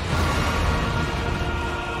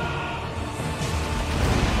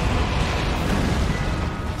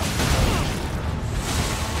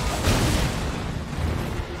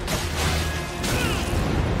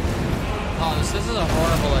 This is a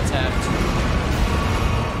horrible attempt.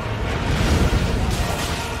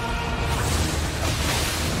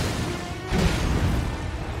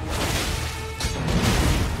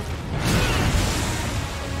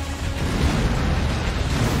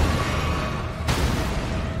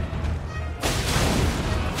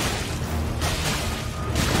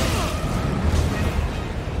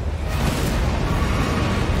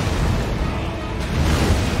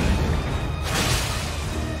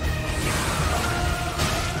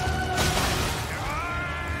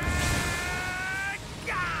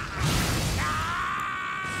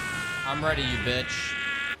 I'm ready, you bitch.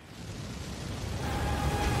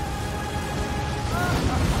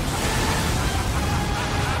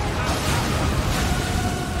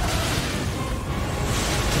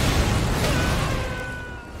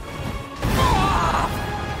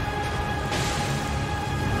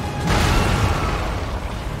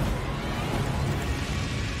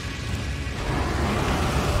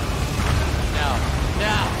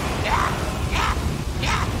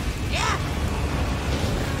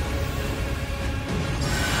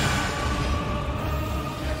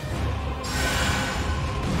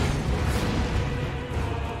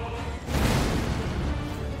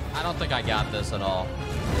 I don't think I got this at all.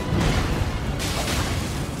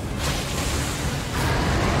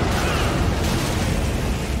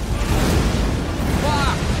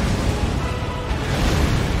 Fuck!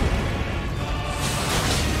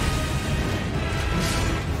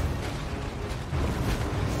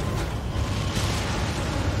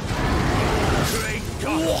 Great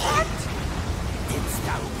God! What? Didst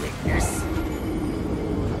thou witness?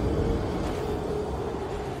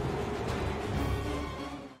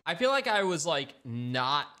 I feel like I was like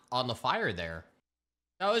not on the fire there.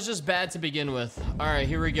 That was just bad to begin with. All right,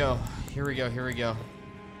 here we go. Here we go. Here we go.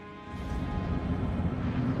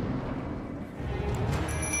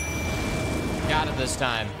 Got it this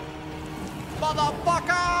time.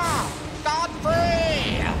 Motherfucker! God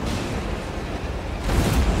free!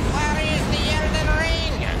 Where is the Elden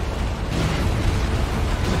Ring?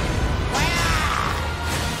 Where?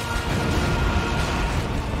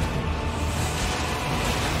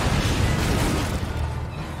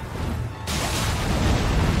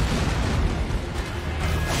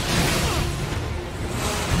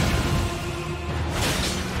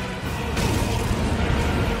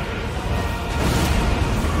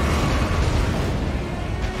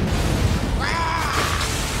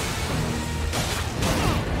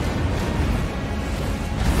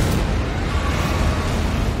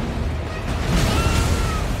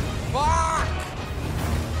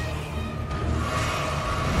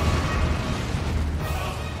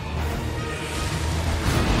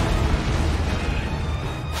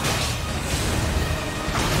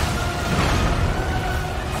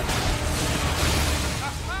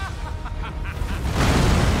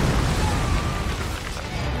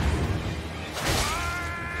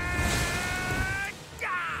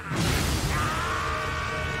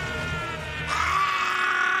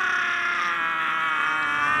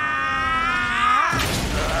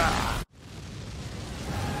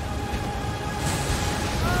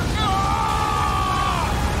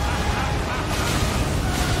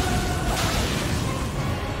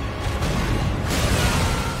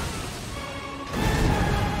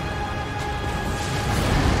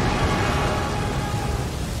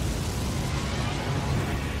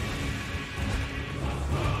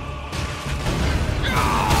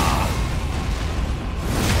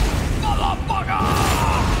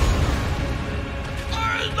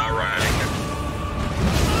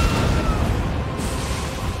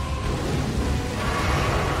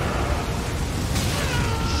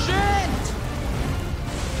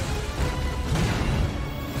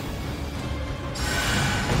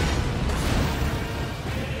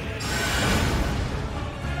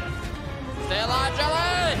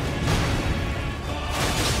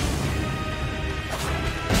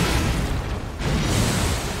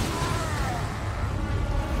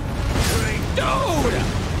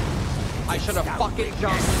 I should have fucking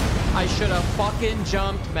jumped. I should have fucking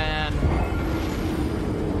jumped, man.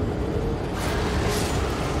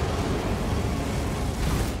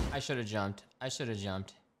 I should have jumped. I should have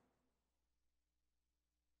jumped.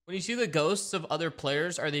 When you see the ghosts of other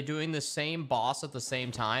players, are they doing the same boss at the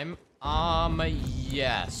same time?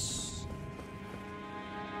 Yes.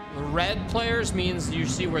 Red players means you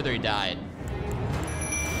see where they died.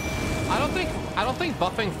 I don't think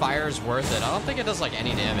buffing fire is worth it. I don't think it does like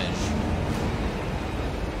any damage.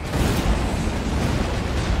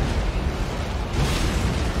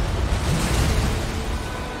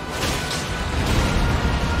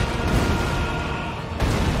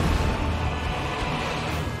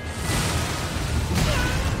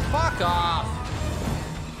 Fuck off.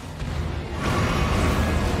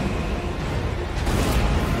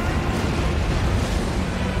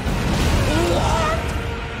 What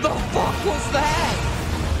the fuck was that?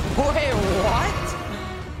 Wait, what?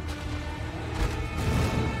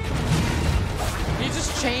 He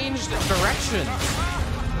just changed directions.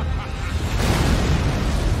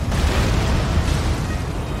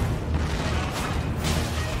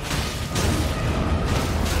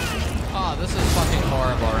 Oh, this is fucking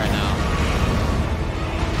horrible right now.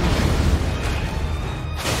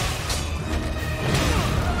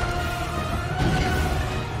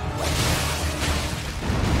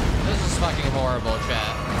 This is fucking horrible,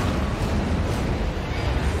 chat.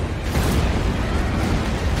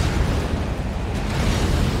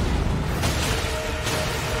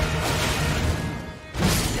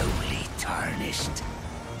 Slowly tarnished,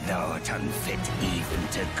 thou'rt unfit even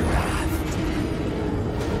to graft.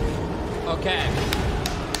 Okay.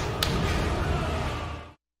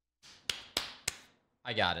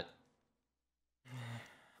 I got it.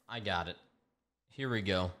 I got it. Here we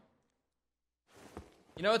go.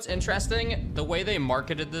 You know what's interesting? The way they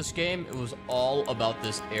marketed this game, it was all about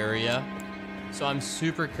this area. So I'm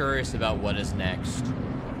super curious about what is next.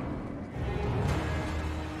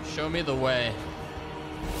 Show me the way.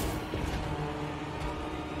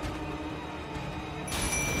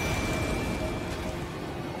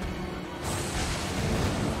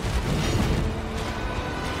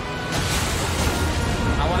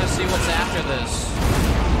 I want to see what's after this.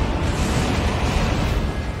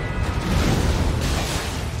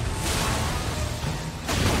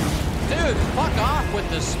 Dude, fuck off with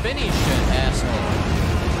the spinny shit, asshole.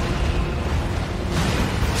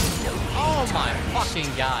 Oh my fucking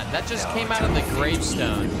god, that just came out of the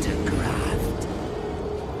gravestone.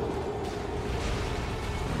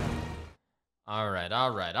 Alright,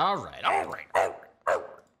 alright, alright, alright.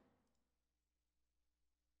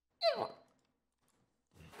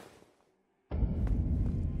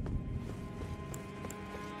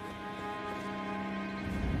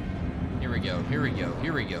 Here we go, here we go,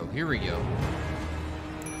 here we go, here we go.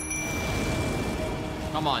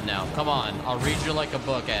 Come on now, come on. I'll read you like a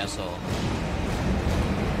book, asshole.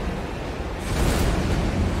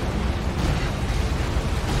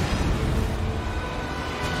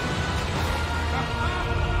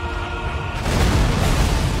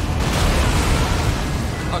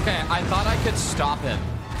 Okay, I thought I could stop him.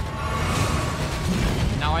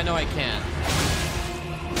 Now I know I can't.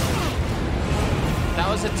 That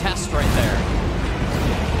was a test right there.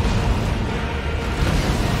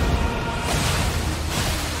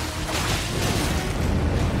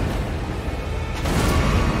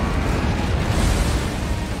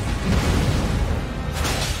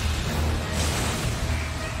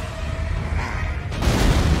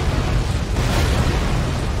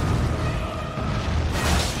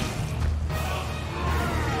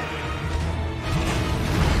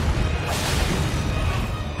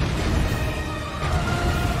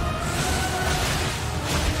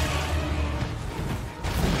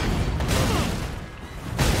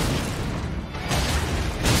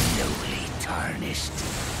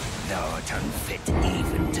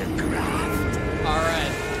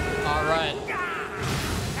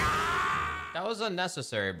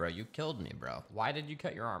 Unnecessary, bro. You killed me, bro. Why did you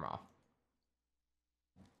cut your arm off?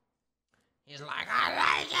 He's like, I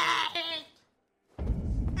like it.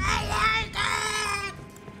 I like it.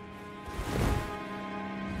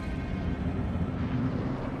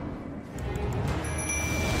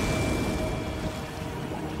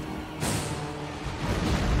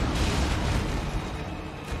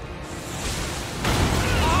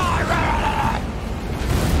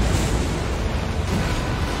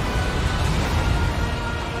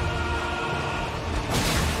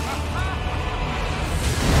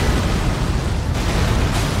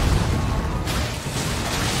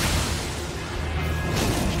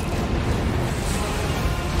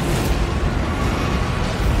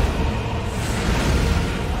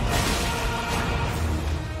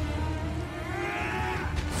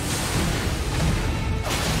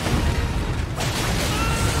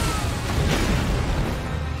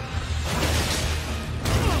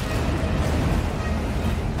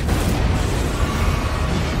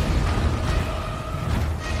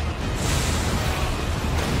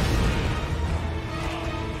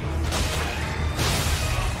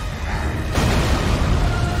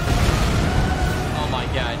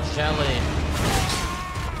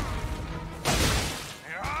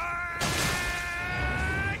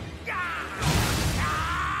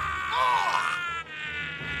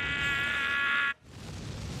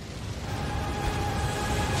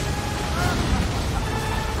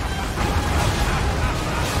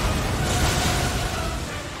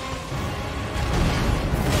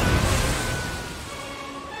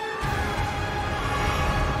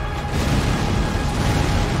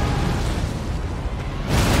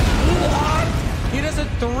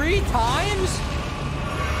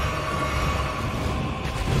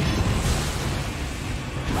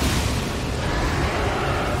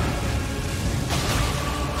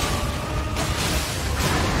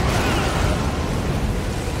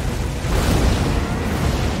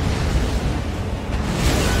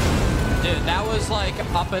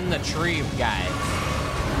 Up in the tree guy.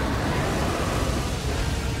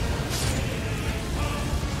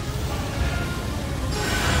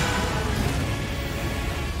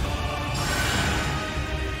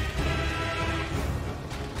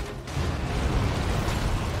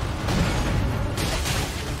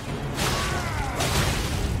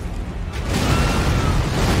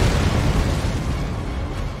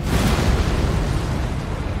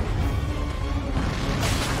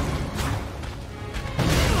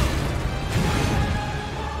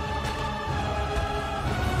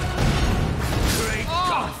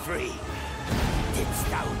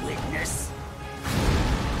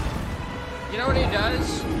 You know what he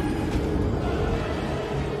does?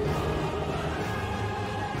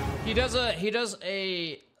 He does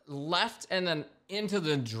a left and then into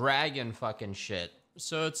the dragon fucking shit.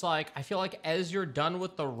 So it's like, I feel like as you're done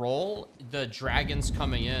with the roll, the dragon's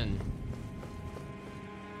coming in.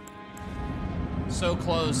 So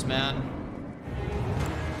close, man.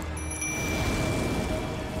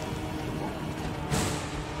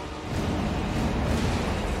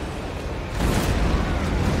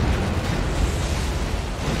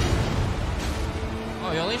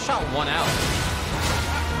 Oh, he only shot one out.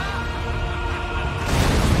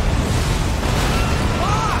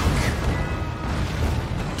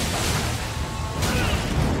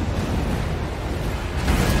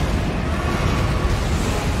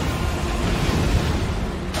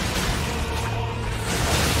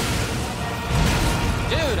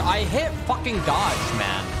 I hit fucking dodge,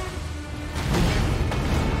 man.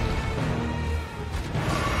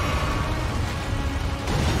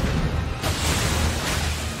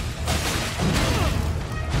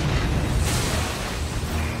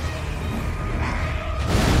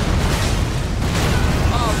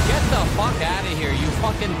 Oh, get the fuck out of here, you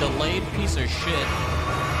fucking delayed piece of shit.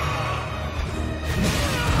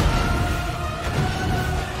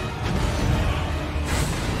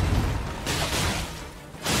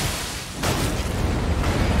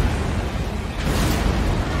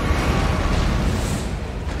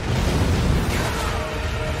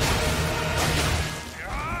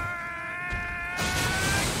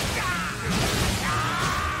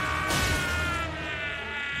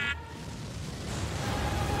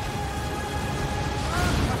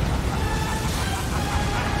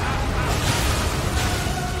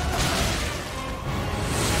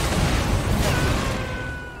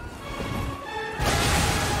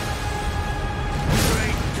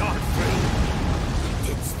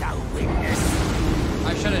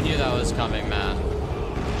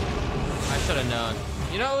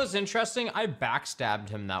 Interesting. I backstabbed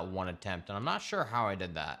him that one attempt, and I'm not sure how I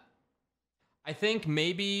did that. I think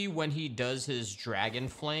maybe when he does his dragon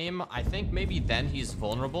flame, I think maybe then he's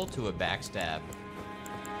vulnerable to a backstab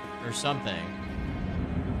or something.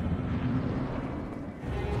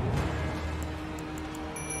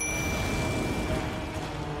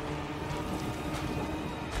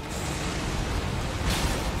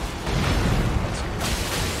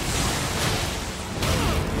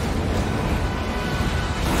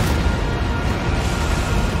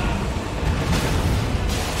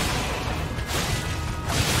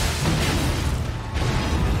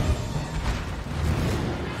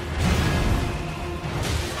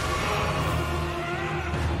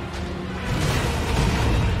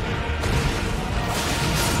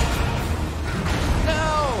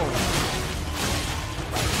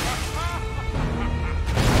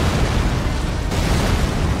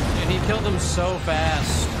 So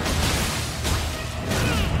fast.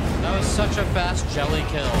 That was such a fast jelly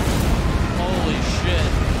kill. Holy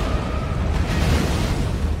shit.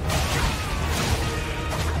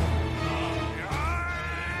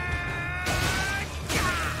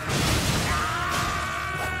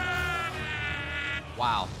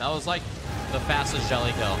 Wow, that was like the fastest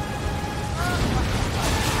jelly kill.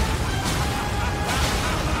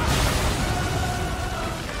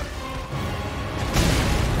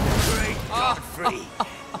 Godfrey,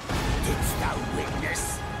 didst thou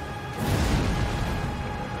witness?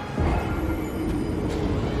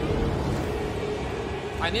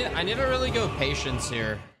 I need to really go patience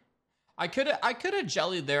here. I could have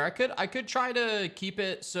jellied there. I could try to keep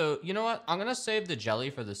it. So you know what? I'm gonna save the jelly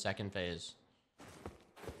for the second phase.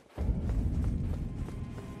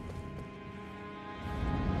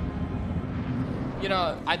 You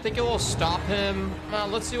know, I think it will stop him.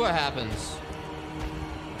 Let's see what happens.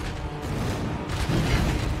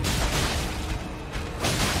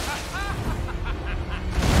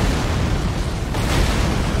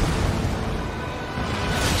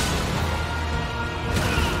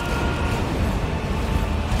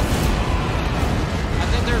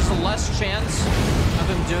 Less chance of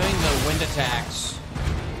him doing the wind attacks.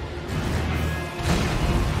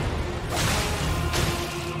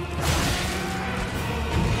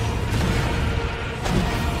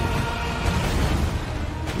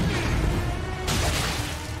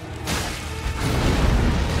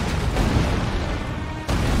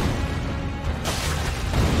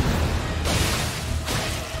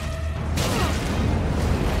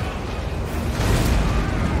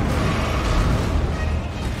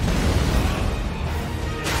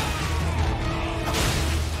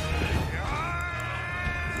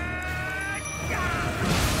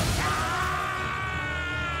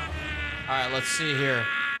 Let's see here.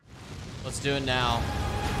 Let's do it now.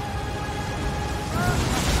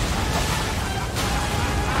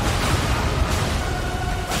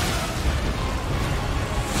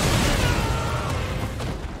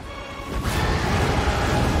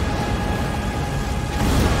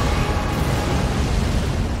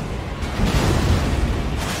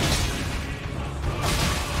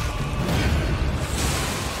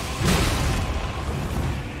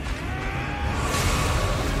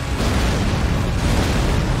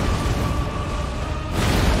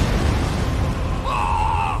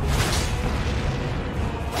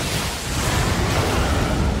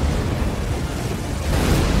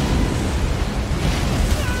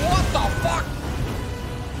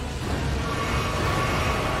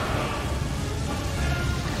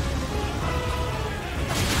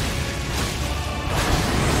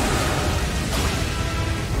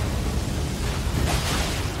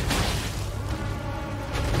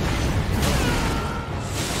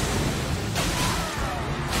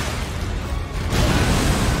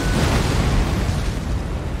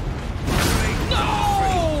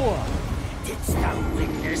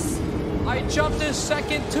 jumped a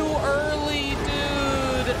second too early,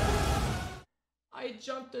 dude. I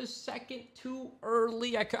jumped a second too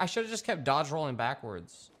early. I should have just kept dodge rolling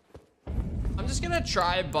backwards. I'm just gonna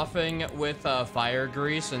try buffing with fire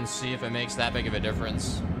grease and see if it makes that big of a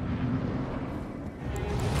difference.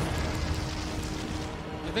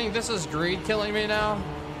 I think this is greed killing me now.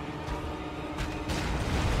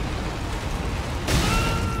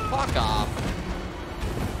 Fuck off.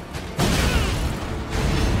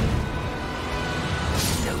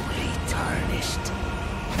 Slowly tarnished,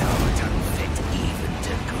 not unfit even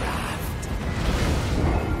to graft.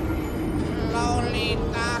 Slowly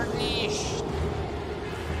tarnished.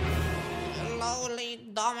 Slowly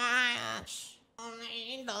dumbass.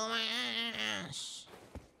 Slowly dumbass.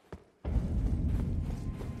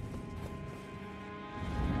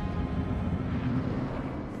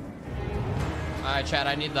 Alright, chat,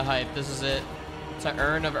 I need the hype. This is it. It's an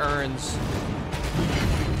urn of urns.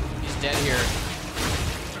 He's dead here.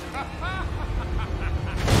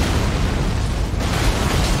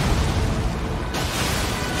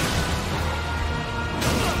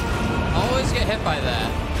 Always get hit by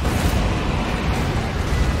that.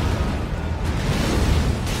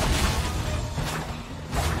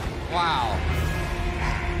 Wow.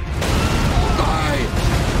 Die!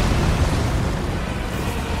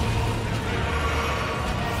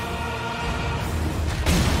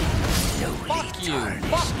 Fuck you!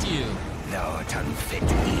 Fuck you! Not unfit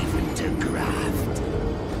even to graft.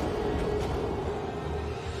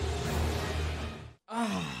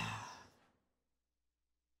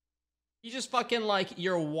 You just fucking like,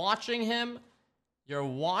 you're watching him,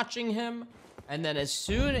 and then as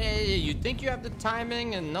soon as you think you have the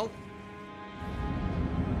timing, and nope.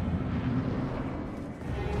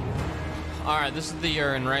 Alright, this is the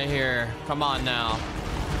urn right here. Come on now.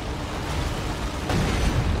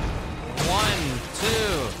 1, 2.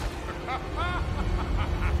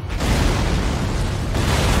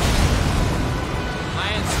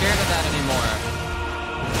 I ain't scared of that anymore.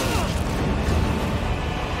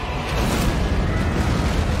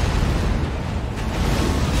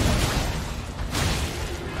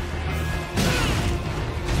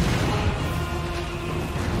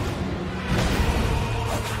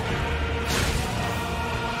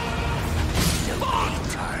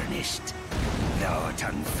 Tarnished, not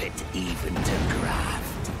unfit even to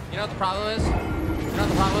graft. You know what the problem is? You know what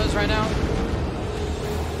the problem is right now?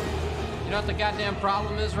 You know what the goddamn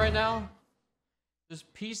problem is right now? This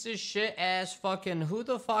piece of shit ass fucking, who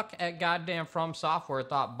the fuck at goddamn From Software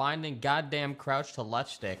thought binding goddamn crouch to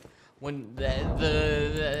left stick when who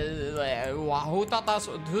thought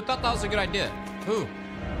that was a good idea? Who?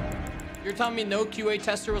 You're telling me no QA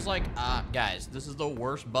tester was like, guys, this is the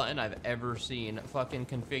worst button I've ever seen fucking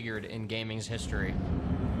configured in gaming's history.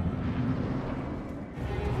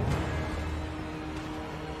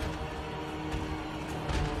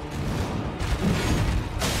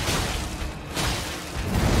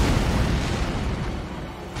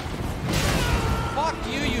 Fuck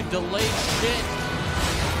you, you delayed shit.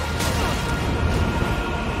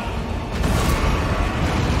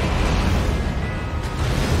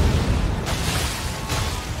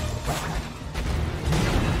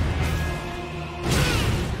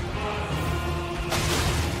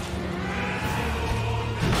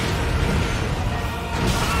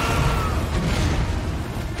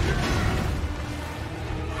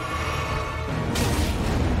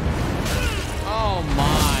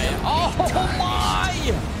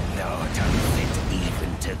 Not unfit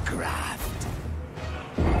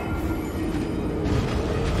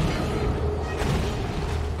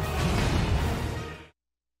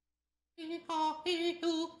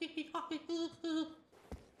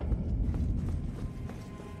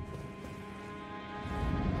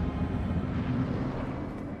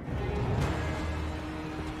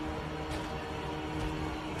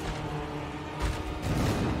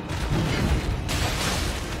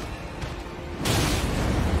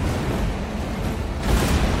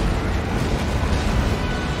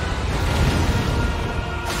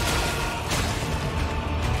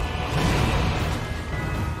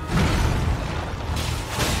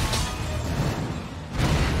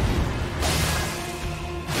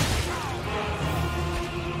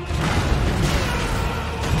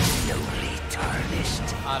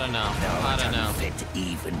I don't know. I don't know. Fit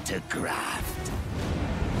even to graft.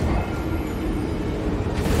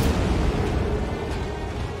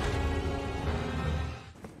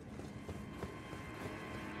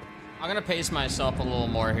 I'm gonna pace myself a little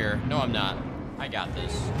more here. No, I'm not. I got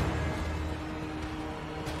this.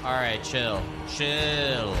 All right, chill.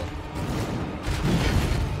 Chill.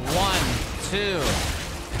 1, 2.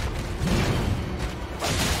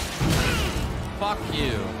 Fuck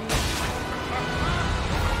you.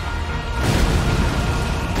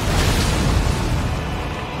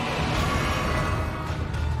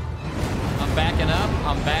 I'm backing up.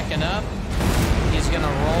 I'm backing up. He's gonna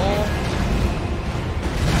roll.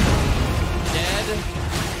 Dead.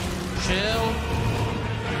 Chill.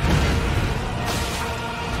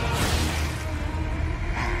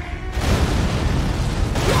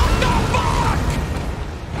 What the fuck?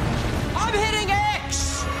 I'm hitting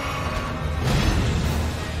X.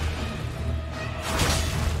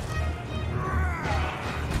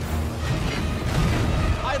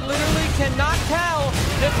 I literally cannot tell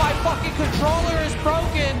if my fucking controller is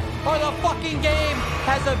broken or the fucking game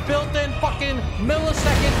has a built-in fucking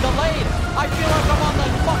millisecond delay. I feel like I'm on the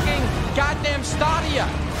fucking goddamn Stadia.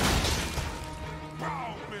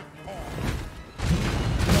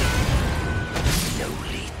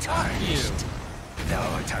 Slowly tarnished. Thou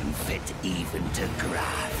art unfit even to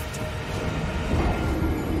graft.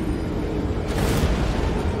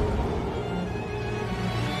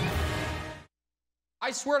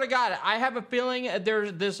 I swear to God, I have a feeling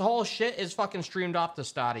this whole shit is fucking streamed off to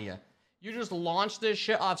Stadia. You just launch this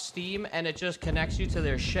shit off Steam and it just connects you to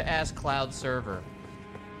their shit-ass cloud server.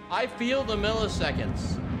 I feel the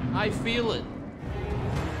milliseconds. I feel it.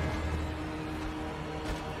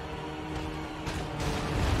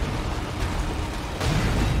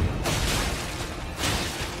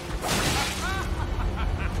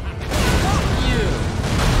 Fuck you.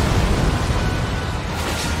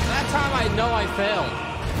 That time I know I failed.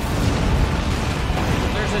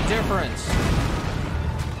 There's a difference.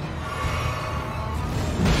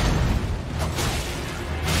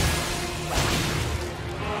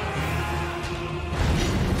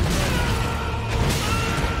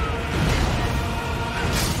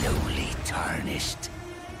 Tarnished.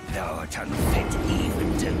 Thou art unfit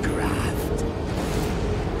even to graft.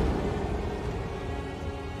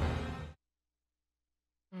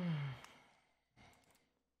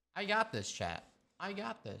 I got this, chat. I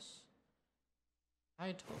got this.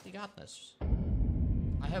 I totally got this.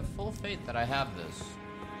 I have full faith that I have this.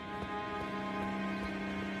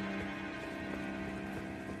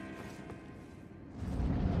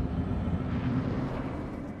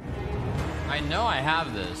 I know I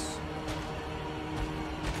have this.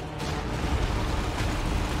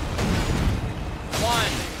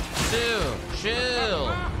 One, two,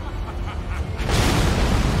 chill.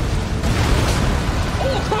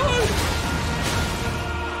 Oh, God!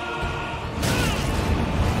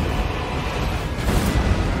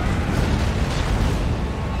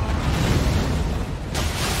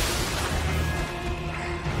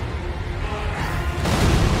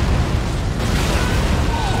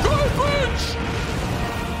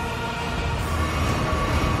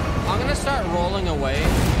 I'm gonna start rolling away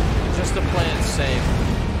just to play it safe.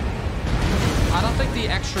 I don't think the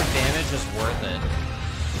extra damage is worth it.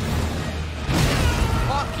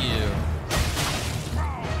 Fuck you.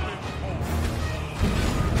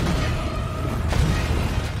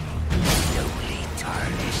 Slowly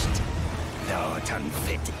tarnished. Thou art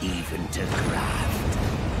unfit even to graft.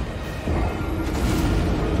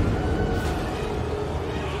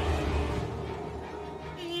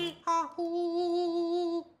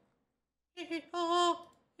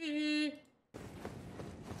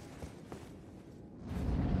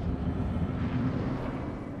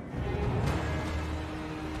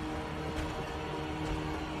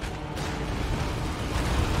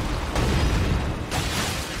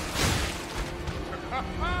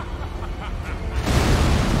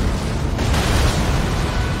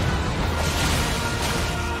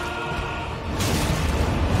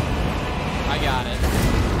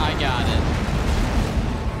 got it.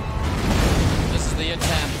 This is the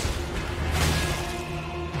attempt.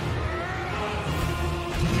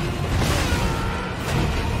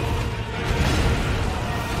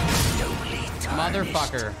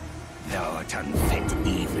 Motherfucker. Thou'rt unfit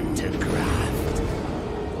even to craft.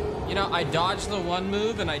 You know, I dodged the one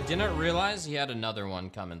move and I didn't realize he had another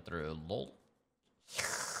one coming through. Lol.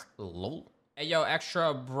 Lol. Hey, yo,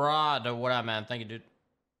 extra broad. What up, man? Thank you, dude.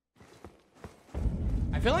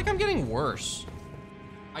 I feel like I'm getting worse.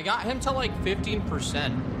 I got him to like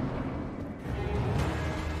 15%.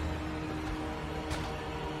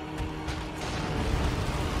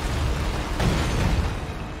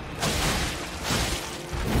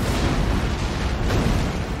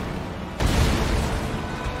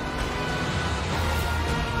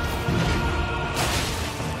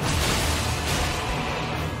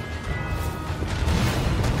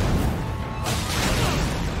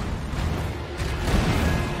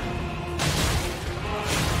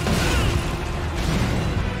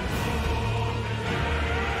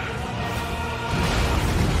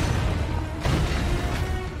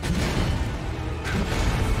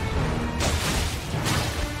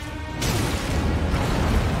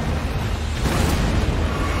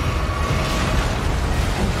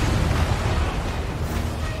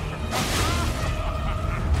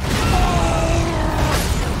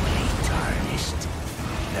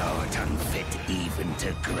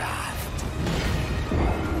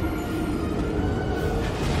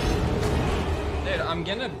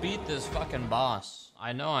 Beat this fucking boss.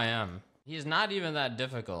 I know I am. He's not even that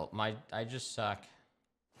difficult. I just suck.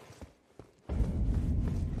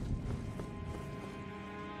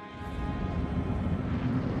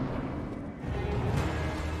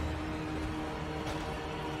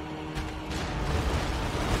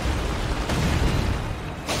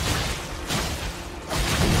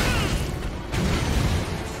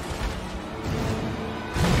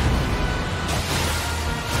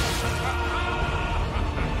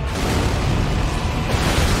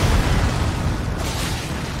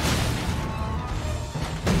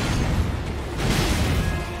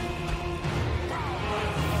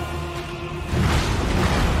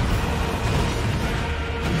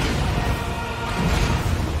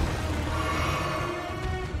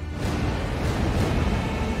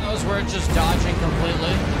 Just dodging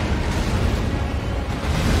completely.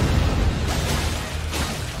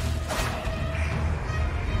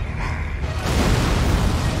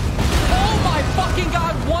 Oh my fucking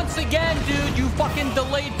god, once again, dude, you fucking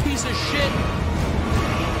delayed piece of shit.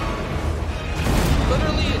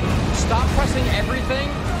 Literally, stop pressing everything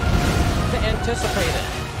to anticipate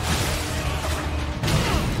it.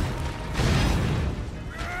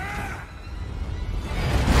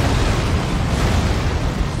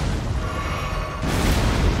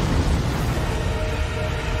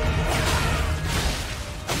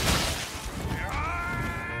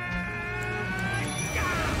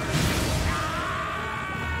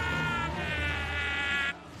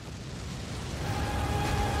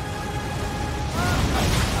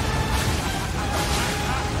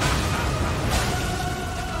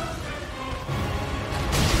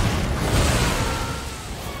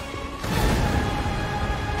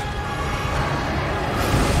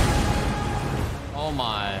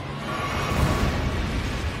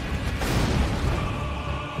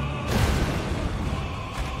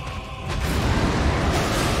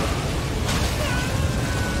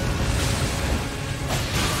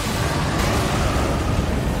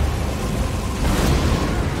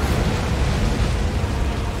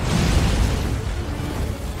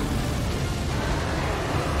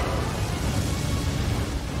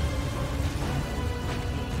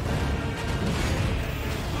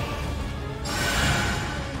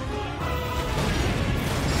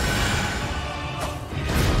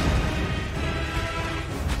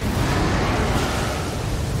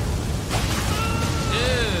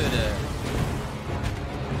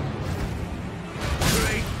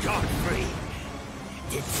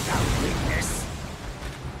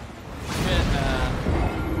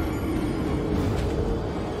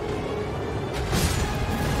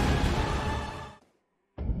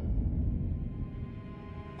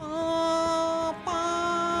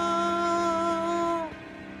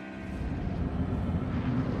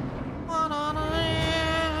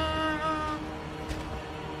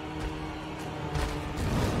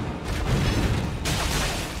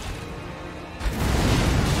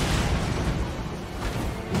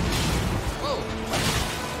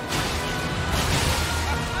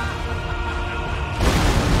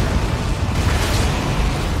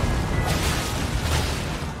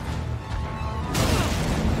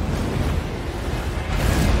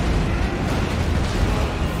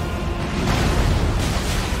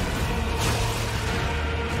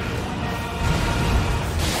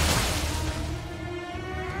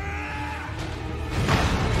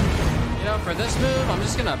 for this move, I'm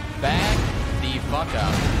just gonna back the fuck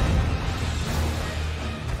up.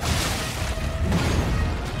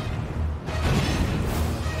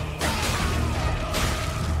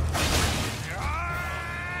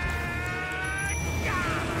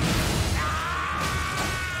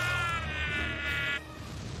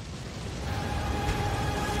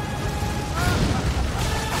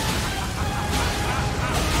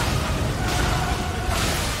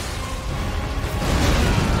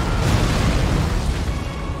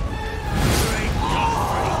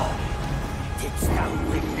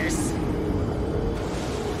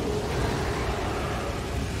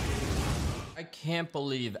 I can't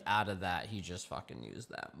believe out of that he just fucking used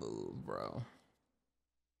that move, bro.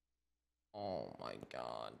 Oh my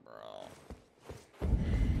god, bro.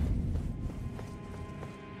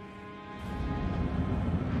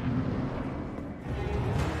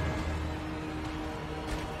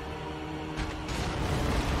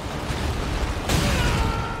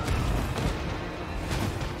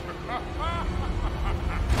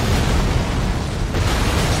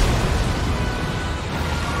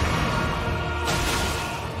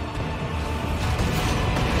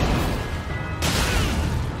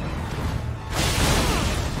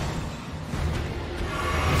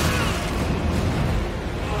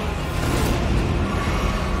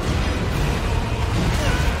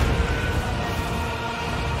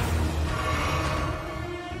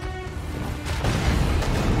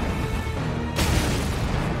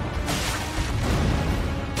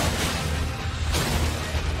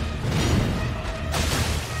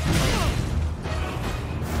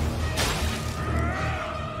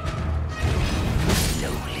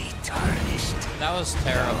 That was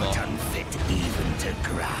terrible. Unfit even to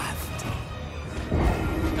graft.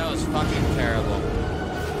 That was fucking terrible.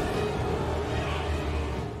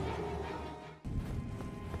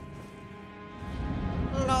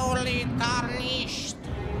 Lowly tarnished.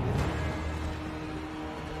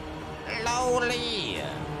 Lowly.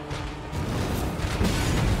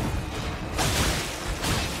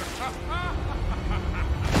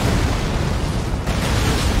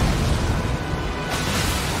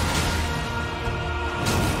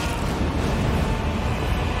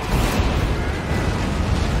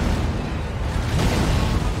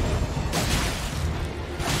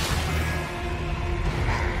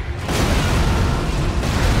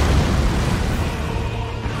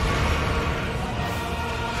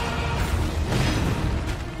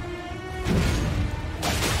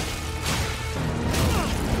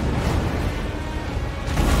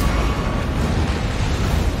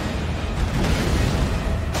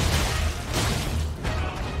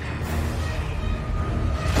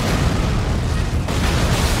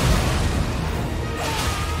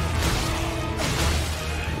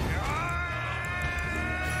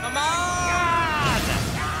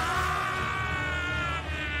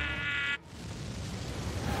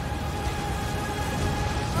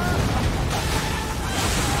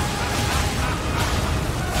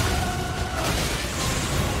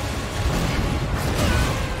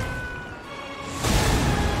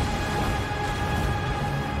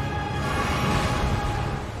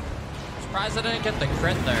 Surprised I didn't get the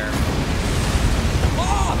crit there.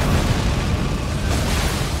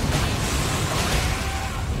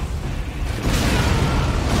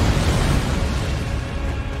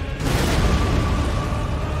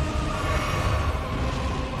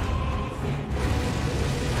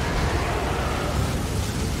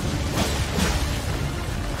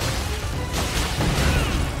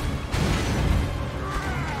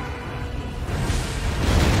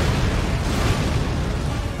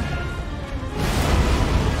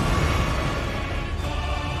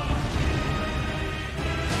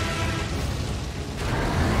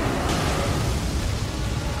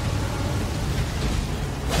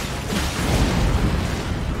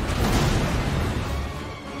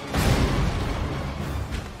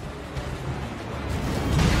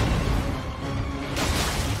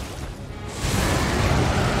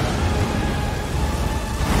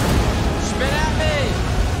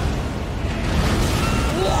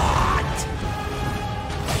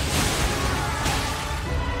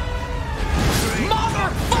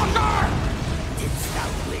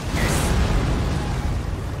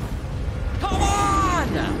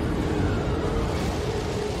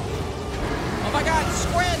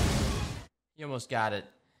 You almost got it.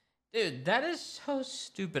 Dude, that is so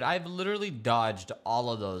stupid. I've literally dodged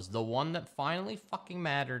all of those. The one that finally fucking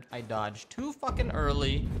mattered, I dodged too fucking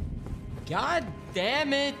early. God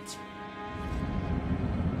damn it.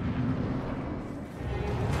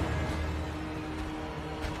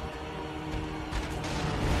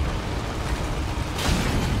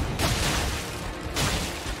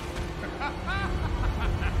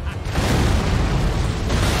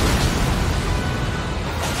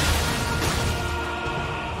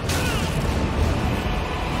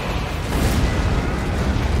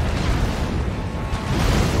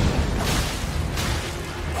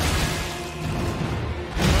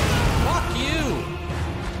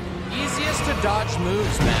 dodge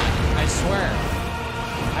moves, man. I swear.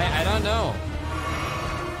 I don't know.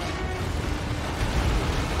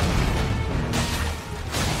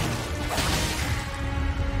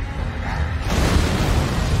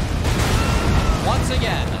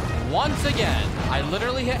 Once again, I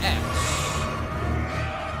literally hit X.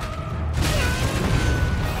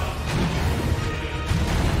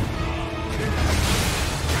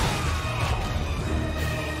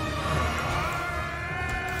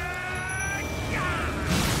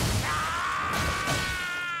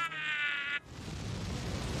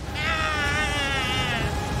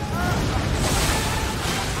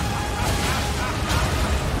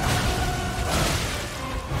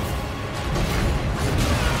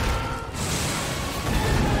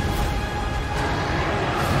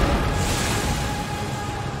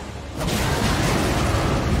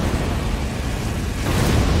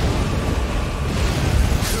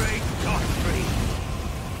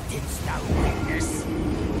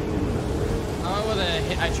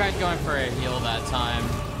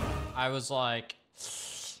 I was like,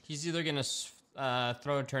 he's either gonna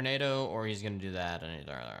throw a tornado or he's gonna do that, and he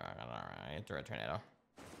threw a tornado.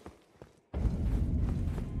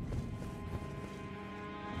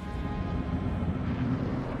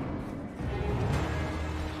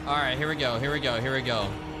 All right, here we go. Here we go. Here we go.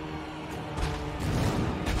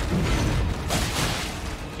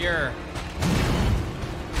 Here.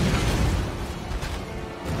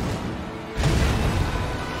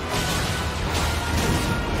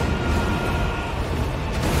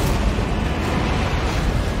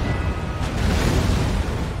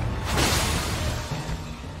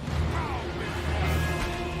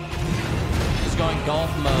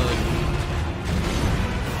 Golf mode.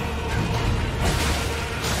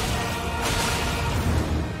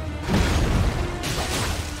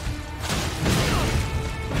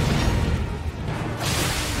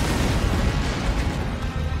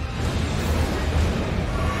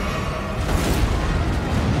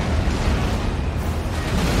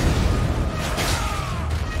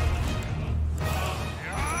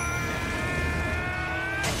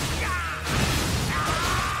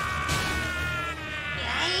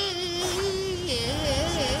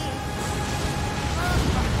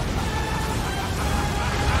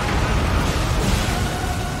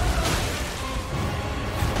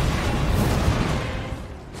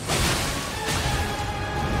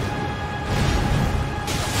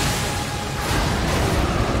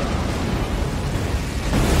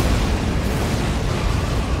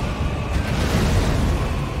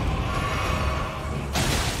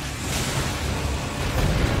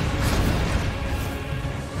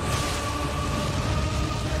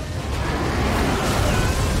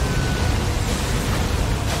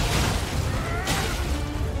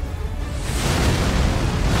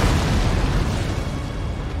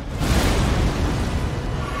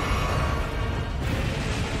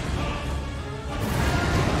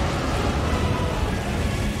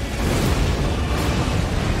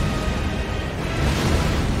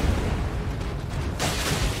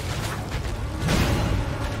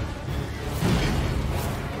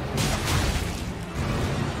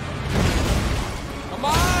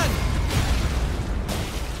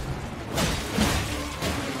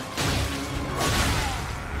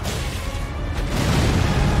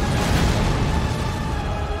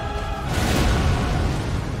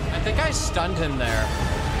 Stunned him there.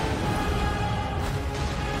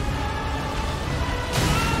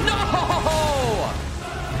 No!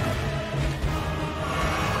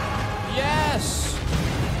 Yes!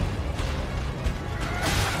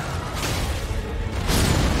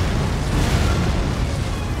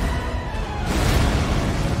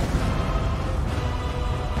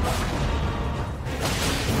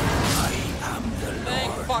 I am the Lord.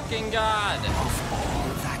 Thank fucking God. Of all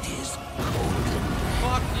that is golden.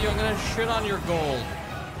 Fuck you, I'm gonna shit on your gold.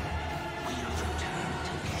 We'll return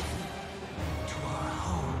together to our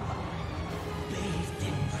home, bathed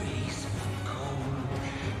in rays of gold.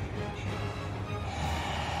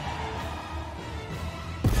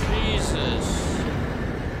 Jesus.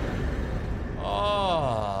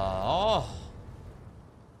 Oh.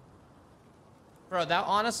 Bro, that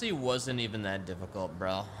honestly wasn't even that difficult,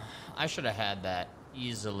 bro. I should have had that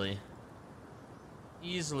easily.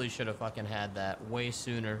 Easily should have fucking had that way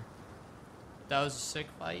sooner. That was a sick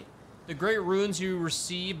fight. The great runes you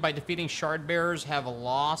receive by defeating shard bearers have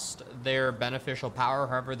lost their beneficial power.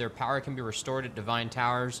 However, their power can be restored at divine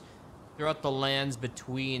towers throughout the lands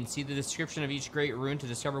between. See the description of each great rune to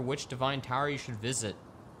discover which divine tower you should visit.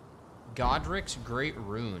 Godric's Great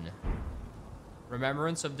Rune.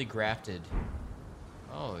 Remembrance of the Grafted.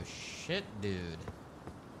 Oh shit, dude.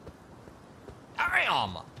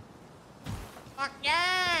 Damn! Fuck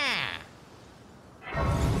yeah!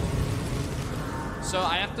 So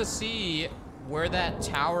I have to see where that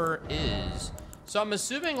tower is. So I'm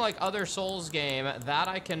assuming, like other Souls game, that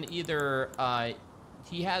I can either,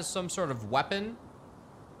 he has some sort of weapon.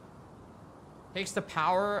 Takes the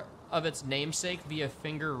power of its namesake via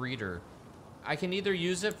finger reader. I can either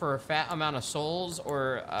use it for a fat amount of souls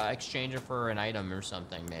or exchange it for an item or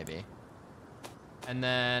something, maybe. And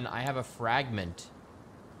then I have a fragment.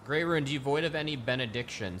 Great rune, devoid of any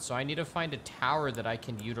benediction. So I need to find a tower that I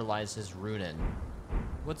can utilize his rune in.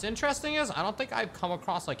 What's interesting is I don't think I've come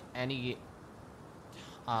across like any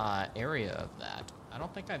area of that. I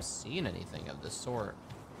don't think I've seen anything of this sort.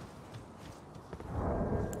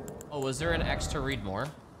 Oh, was there an X to read more?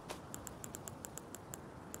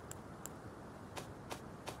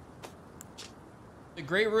 The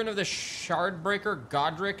Great Rune of the Shardbreaker,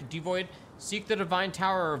 Godric, devoid. Seek the Divine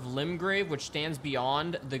Tower of Limgrave, which stands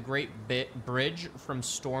beyond the Great Bridge from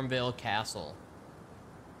Stormvale Castle.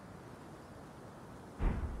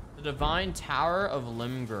 The Divine Tower of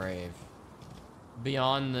Limgrave.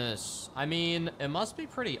 Beyond this. I mean, it must be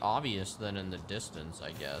pretty obvious then in the distance,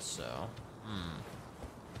 I guess, so.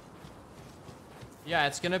 Yeah,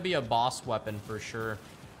 it's gonna be a boss weapon for sure.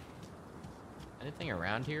 Anything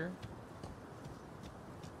around here?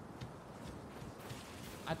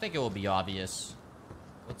 I think it will be obvious.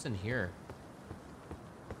 What's in here?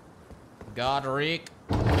 Godric.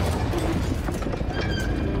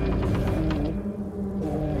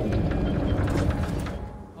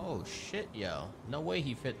 Oh shit, yo. No way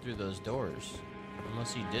he fit through those doors.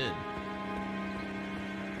 Unless he did.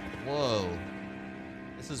 Whoa.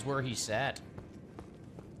 This is where he sat.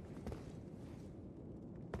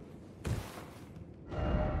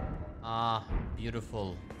 Ah,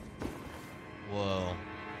 beautiful. Whoa.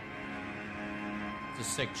 It's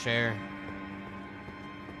a sick chair.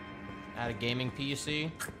 At a gaming PC?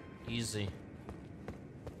 Easy.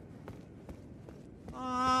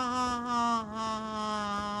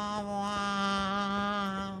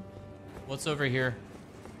 What's over here?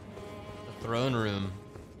 The throne room.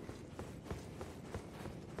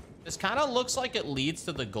 This kind of looks like it leads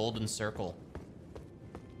to the golden circle.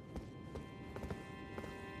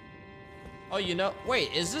 Oh, you know,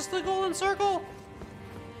 wait, is this the golden circle?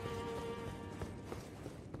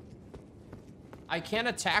 I can't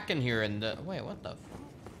attack in here and the, wait, what the fuck?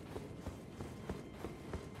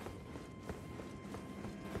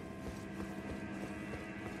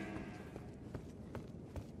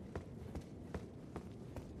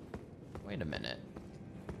 Wait a minute.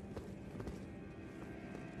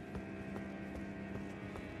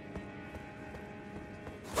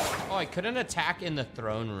 Oh, I couldn't attack in the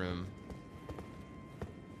throne room.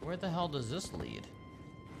 Where the hell does this lead?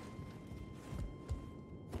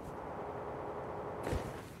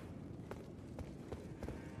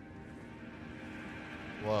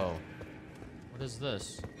 Whoa. What is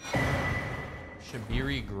this?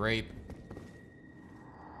 Shabiri grape.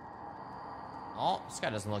 Oh, this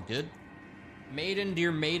guy doesn't look good. Maiden,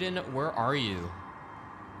 dear maiden, where are you?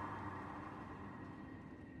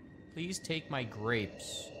 Please take my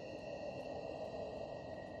grapes.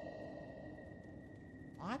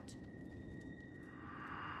 What?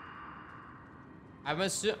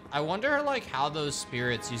 I wonder, like, how those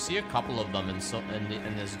spirits, you see a couple of them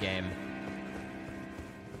in this game.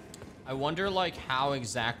 I wonder, like, how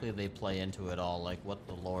exactly they play into it all, like, what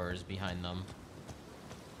the lore is behind them.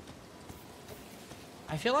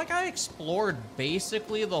 I feel like I explored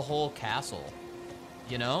basically the whole castle,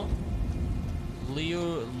 you know?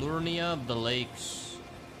 Lurnia of the Lakes.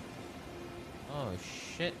 Oh,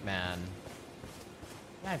 shit, man.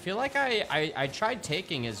 Yeah, I feel like I tried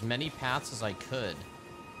taking as many paths as I could.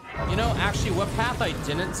 You know, actually, what path I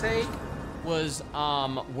didn't take was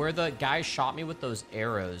where the guy shot me with those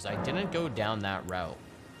arrows. I didn't go down that route.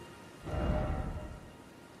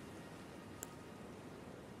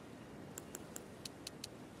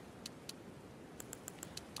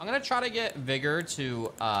 I'm gonna try to get vigor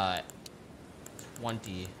to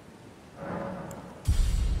 20.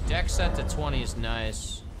 Dex set to 20 is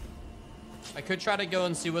nice. I could try to go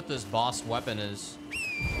and see what this boss weapon is.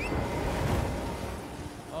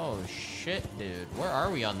 Oh shit, dude. Where are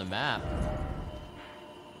we on the map?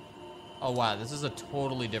 Oh wow, this is a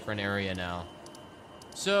totally different area now.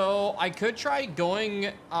 So I could try going,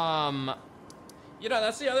 you know,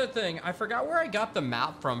 that's the other thing. I forgot where I got the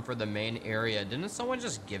map from for the main area. Didn't someone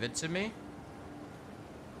just give it to me?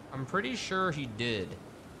 I'm pretty sure he did.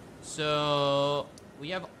 So we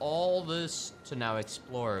have all this to now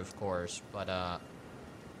explore, of course, but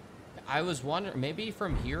I was wondering, maybe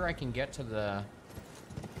from here I can get to the...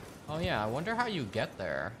 Oh yeah, I wonder how you get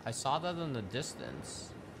there. I saw that in the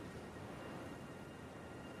distance.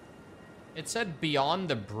 It said beyond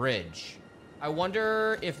the bridge. I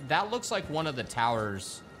wonder if that looks like one of the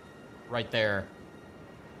towers right there.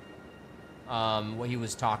 What he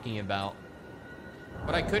was talking about.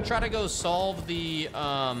 But I could try to go solve the, you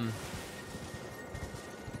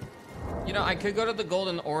know, I could go to the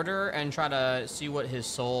Golden Order and try to see what his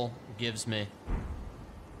soul gives me.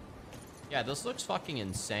 Yeah, this looks fucking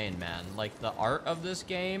insane, man. Like, the art of this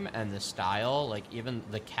game and the style, like, even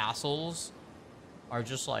the castles are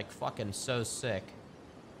just, like, fucking so sick.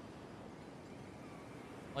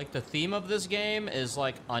 Like, the theme of this game is,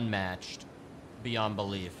 like, unmatched beyond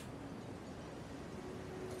belief.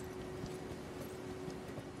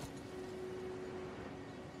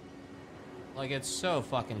 Like, it's so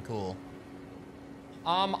fucking cool.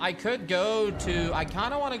 I could go to... I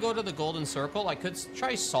kind of want to go to the Golden Circle. I could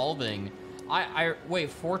try solving... Wait,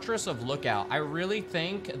 Fortress of Lookout. I really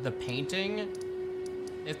think the painting...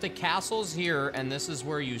 If the castle's here and this is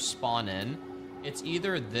where you spawn in, it's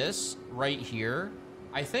either this right here.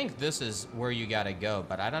 I think this is where you gotta go,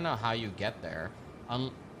 but I don't know how you get there.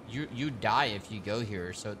 You die if you go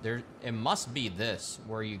here, so it must be this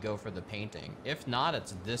where you go for the painting. If not,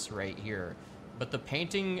 it's this right here. But the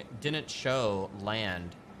painting didn't show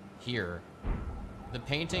land here. The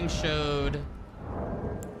painting showed...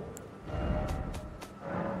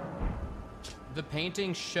 The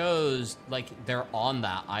painting shows, like, they're on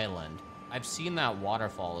that island. I've seen that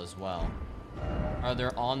waterfall as well. Or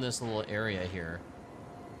they're on this little area here.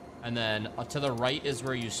 And then to the right is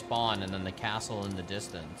where you spawn, and then the castle in the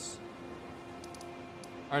distance.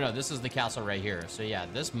 Or no, this is the castle right here. So yeah,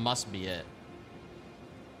 this must be it.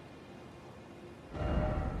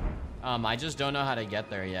 I just don't know how to get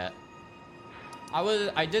there yet.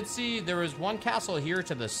 I did see there was one castle here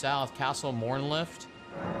to the south, Castle Mornlift.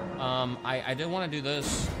 I did want to do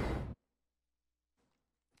this.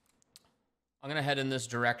 I'm gonna head in this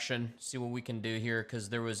direction, see what we can do here, because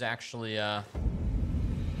there was actually, I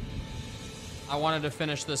wanted to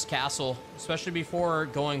finish this castle, especially before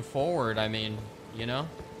going forward, I mean, you know?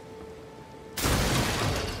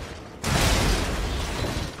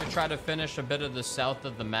 To try to finish a bit of the south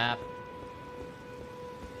of the map.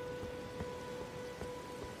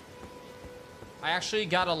 I actually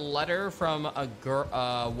got a letter from a girl,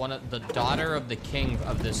 the daughter of the king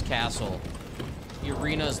of this castle.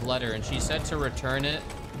 Irina's letter, and she said to return it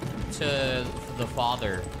to the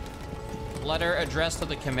father. Letter addressed to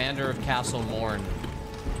the commander of Castle Morn.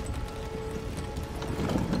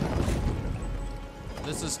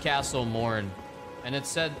 This is Castle Morn, and it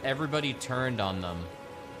said everybody turned on them.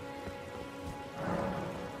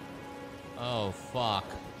 Oh, fuck.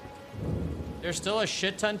 There's still a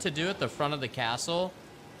shit ton to do at the front of the castle.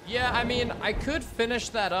 Yeah, I mean, I could finish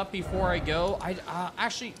that up before I go.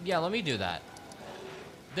 Actually, yeah, let me do that.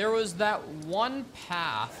 There was that one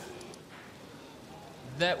path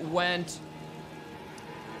that went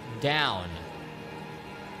down.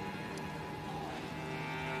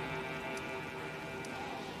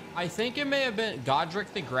 I think it may have been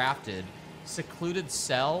Godric the Grafted. Secluded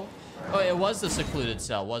Cell. Oh, it was the Secluded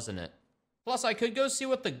Cell, wasn't it? Plus, I could go see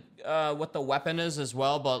what the weapon is as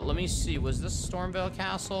well, but let me see. Was this Stormvale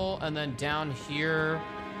Castle? And then down here...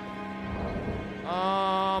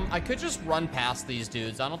 I could just run past these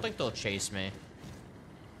dudes. I don't think they'll chase me.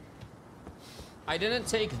 I didn't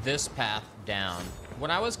take this path down. When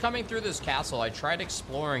I was coming through this castle, I tried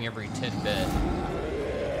exploring every tidbit.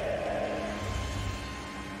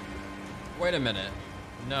 Wait a minute.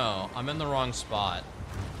 No, I'm in the wrong spot.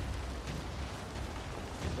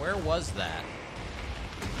 Where was that?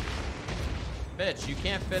 Bitch, you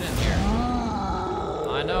can't fit in here.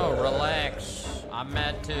 I know, relax. I'm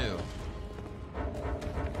mad too.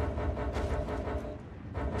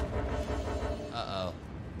 Uh-oh.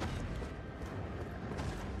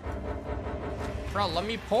 Bro, let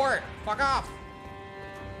me port. Fuck off.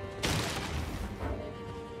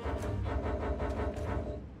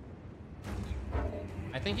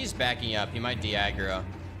 I think he's backing up. He might de-aggro.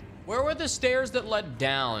 Where were the stairs that led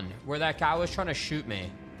down? Where that guy was trying to shoot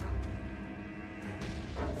me?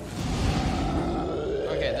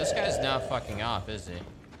 Okay, this guy's now fucking off, is he?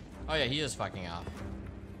 Oh yeah, he is fucking off.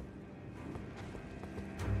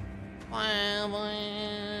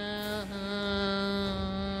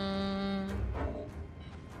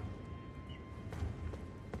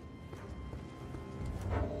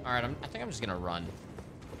 Alright, I think I'm just gonna run.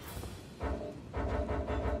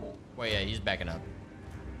 Wait, yeah, he's backing up.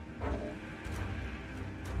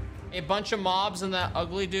 A bunch of mobs and that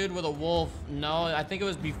ugly dude with a wolf. No, I think it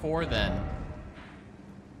was before then.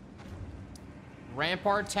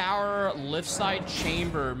 Rampart Tower, lift side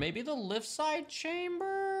chamber. Maybe the lift side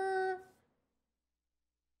chamber?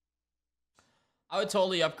 I would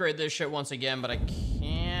totally upgrade this shit once again, but I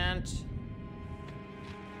can't.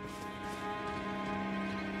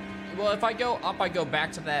 Well, if I go up, I go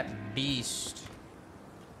back to that beast.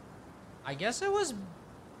 I guess it was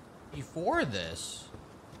before this.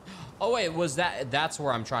 Oh wait, was that's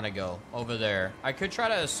where I'm trying to go, over there. I could try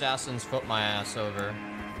to assassin's foot my ass over.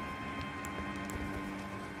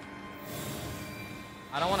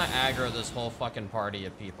 I don't want to aggro this whole fucking party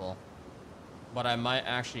of people, but I might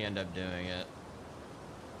actually end up doing it.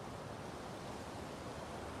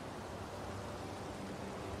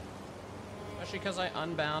 Especially because I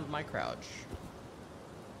unbound my crouch.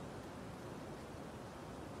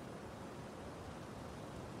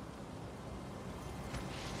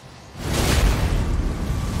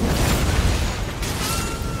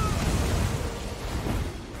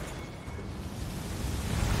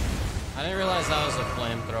 I didn't realize that was a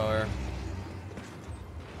flamethrower.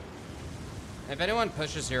 If anyone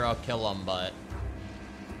pushes here, I'll kill them, but...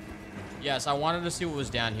 Yes, I wanted to see what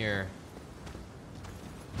was down here.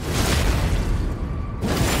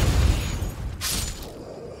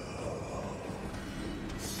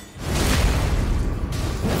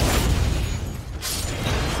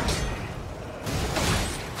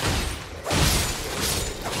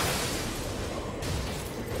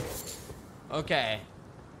 Okay.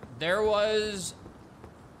 There was...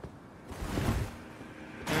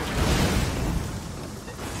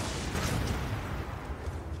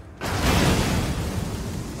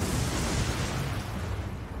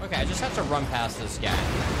 Okay, I just have to run past this guy.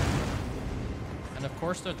 And of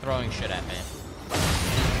course they're throwing shit at me.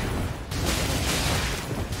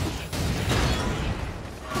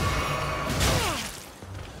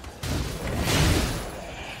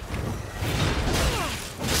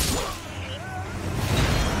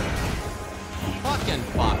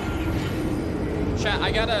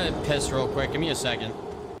 I gotta piss real quick. Give me a second.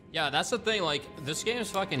 Yeah, that's the thing. Like, this game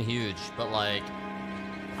is fucking huge, but like,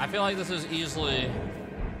 I feel like this is easily,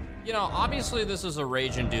 you know, obviously this is a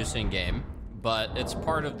rage-inducing game, but it's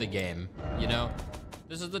part of the game, you know?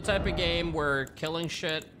 This is the type of game where killing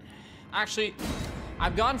shit... Actually,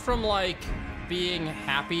 I've gone from like being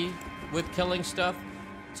happy with killing stuff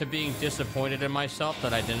to being disappointed in myself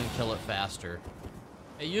that I didn't kill it faster.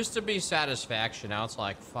 It used to be satisfaction. Now it's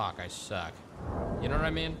like, fuck, I suck. You know what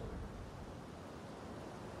I mean?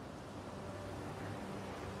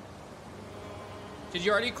 Did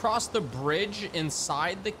you already cross the bridge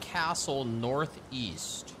inside the castle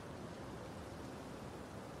northeast?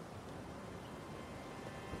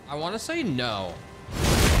 I want to say no.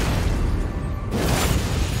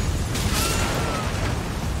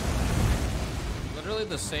 Literally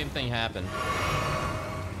the same thing happened.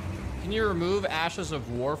 Can you remove Ashes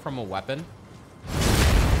of War from a weapon?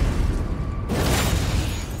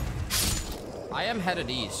 I am headed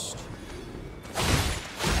east.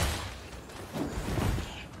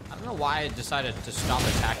 I don't know why I decided to stop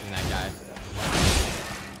attacking that guy.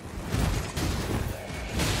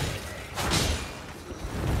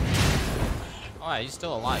 Oh, yeah, he's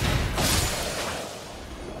still alive.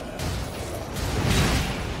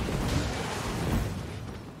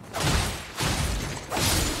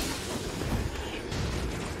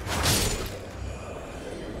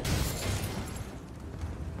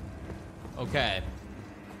 Okay.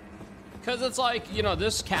 Because it's like, you know,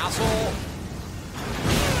 this castle...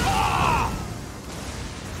 Ah!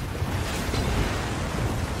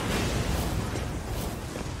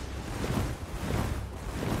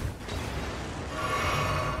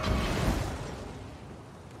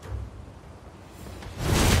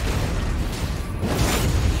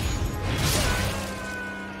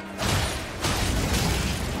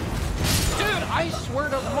 Dude, I swear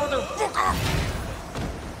to motherfucker!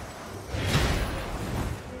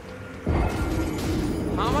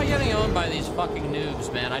 How am I getting owned by these fucking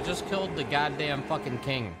noobs, man? I just killed the goddamn fucking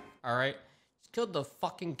king, alright? Just killed the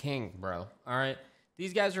fucking king, bro, alright?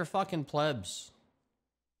 These guys are fucking plebs.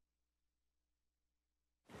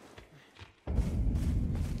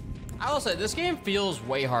 I will say, this game feels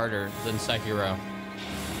way harder than Sekiro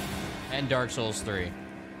and Dark Souls 3.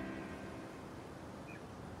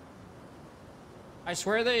 I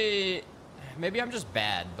swear they... Maybe I'm just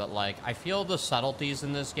bad, but like, I feel the subtleties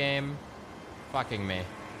in this game fucking me.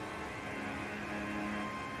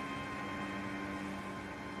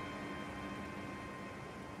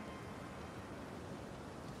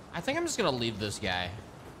 I think I'm just gonna leave this guy.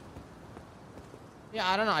 Yeah,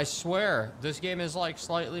 I don't know. I swear, this game is like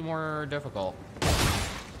slightly more difficult.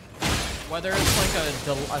 Whether it's like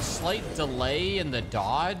a slight delay in the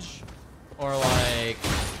dodge, Or like...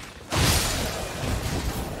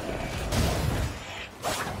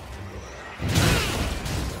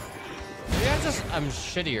 maybe I'm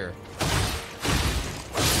shittier.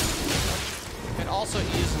 Could also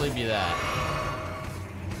easily be that.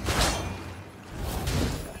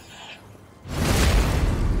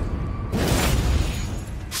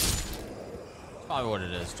 Probably what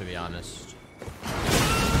it is, to be honest.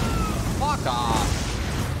 Fuck off.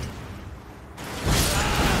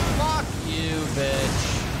 Fuck you, bitch.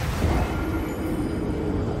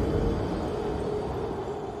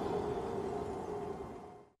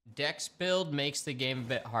 Dex build makes the game a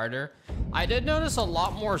bit harder. I did notice a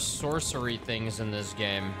lot more sorcery things in this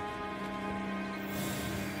game.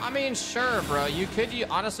 I mean, sure, bro. You could,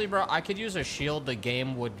 honestly, bro, I could use a shield. The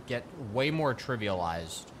game would get way more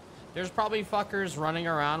trivialized. There's probably fuckers running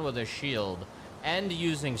around with a shield and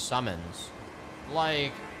using summons.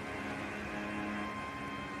 Like,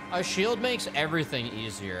 a shield makes everything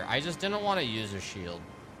easier. I just didn't want to use a shield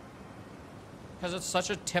because it's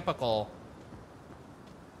such a typical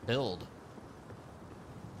build.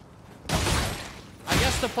 I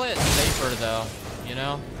guess to play it safer, though, you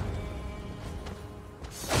know?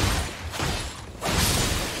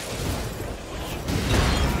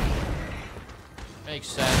 Makes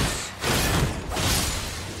sense.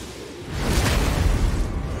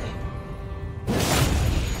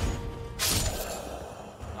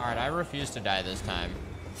 Alright, I refuse to die this time.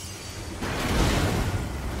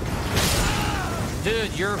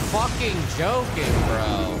 Dude, you're fucking joking,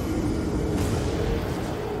 bro.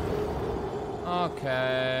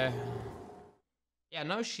 Okay. Yeah,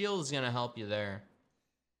 no shield is gonna help you there.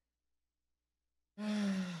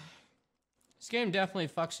 This game definitely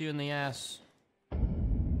fucks you in the ass.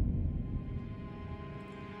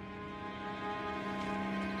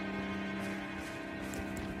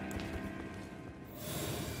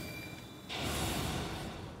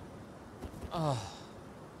 Oh.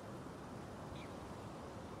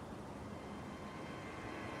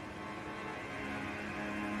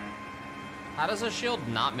 How does a shield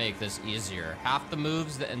not make this easier? Half the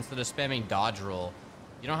moves that instead of spamming dodge roll,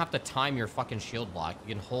 you don't have to time your fucking shield block.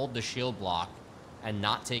 You can hold the shield block and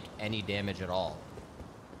not take any damage at all.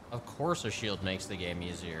 Of course a shield makes the game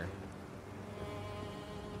easier.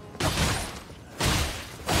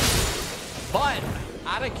 But,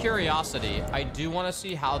 out of curiosity, I do want to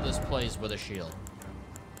see how this plays with a shield.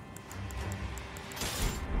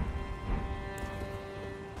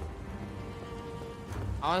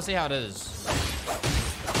 I want to see how it is.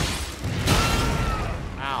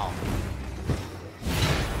 Ow.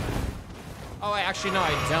 Oh, wait, actually, no,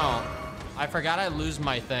 I don't. I forgot I lose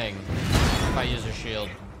my thing if I use a shield.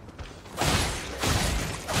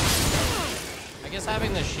 I guess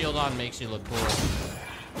having the shield on makes you look cool.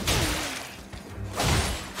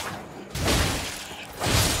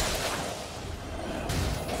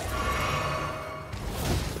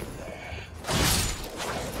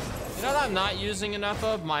 You know what I'm not using enough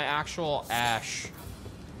of? My actual Ash.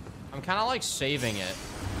 I'm kind of like saving it.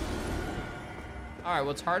 Alright,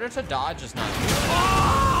 what's harder to dodge is not...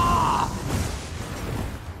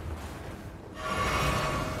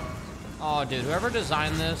 Oh, dude, whoever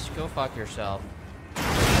designed this, go fuck yourself.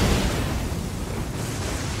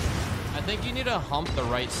 I think you need to hump the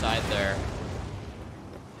right side there.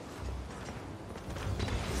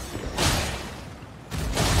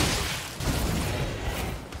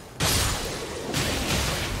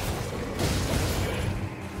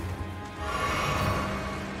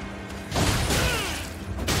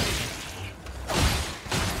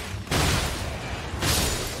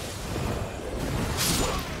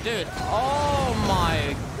 Dude, oh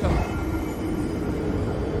my god.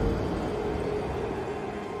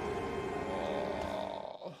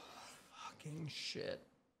 Oh, fucking shit.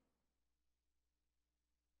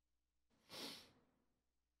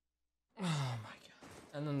 Oh my god.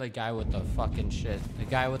 And then the guy with the fucking shit. The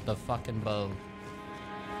guy with the fucking bow.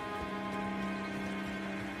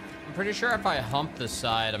 I'm pretty sure if I hump the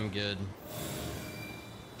side, I'm good.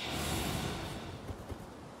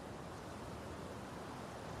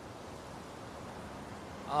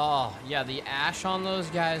 Oh, yeah, the Ash on those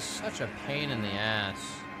guys, such a pain in the ass.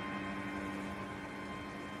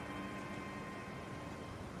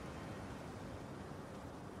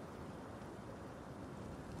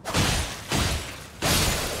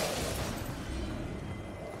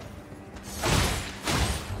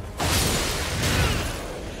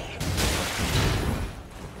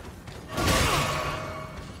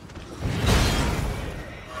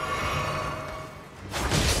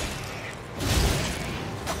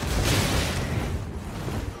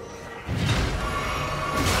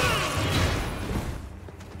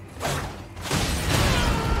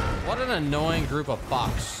 What an annoying group of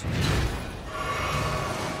fucks.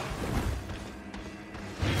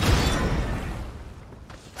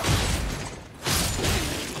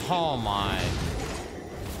 Oh my.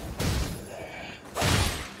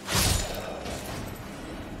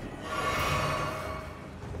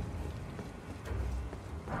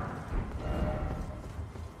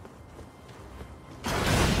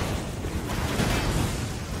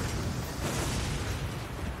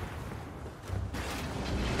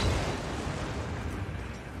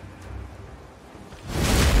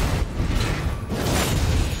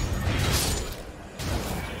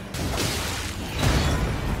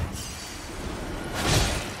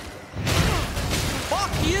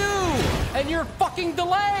 And your fucking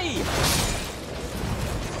delay!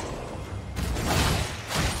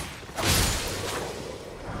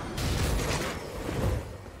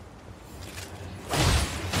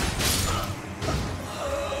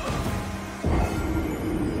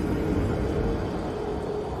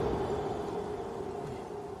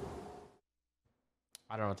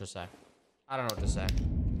 I don't know what to say. I don't know what to say.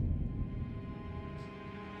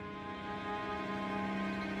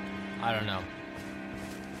 I don't know.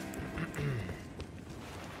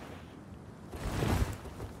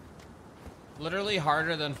 Literally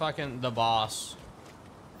harder than fucking the boss.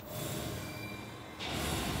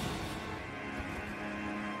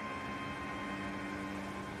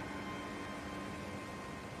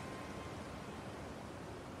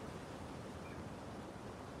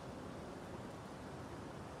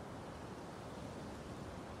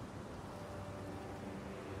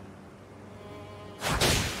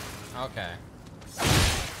 Okay.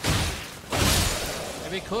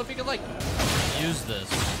 It'd be cool if you could, like, use this.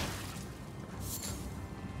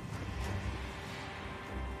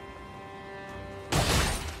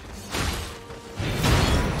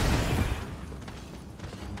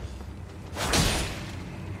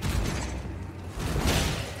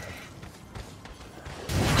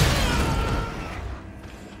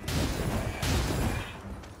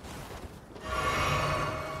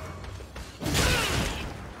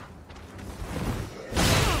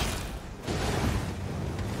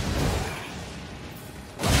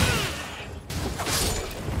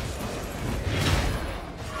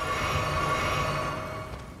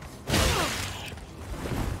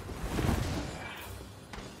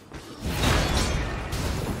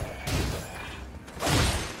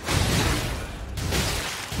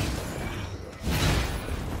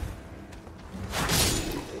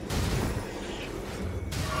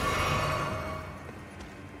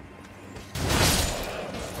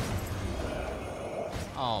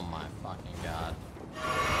 Oh my fucking god.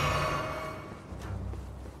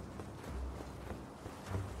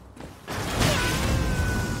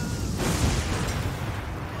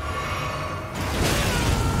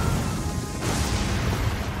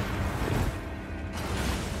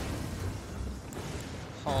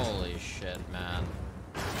 Holy shit, man.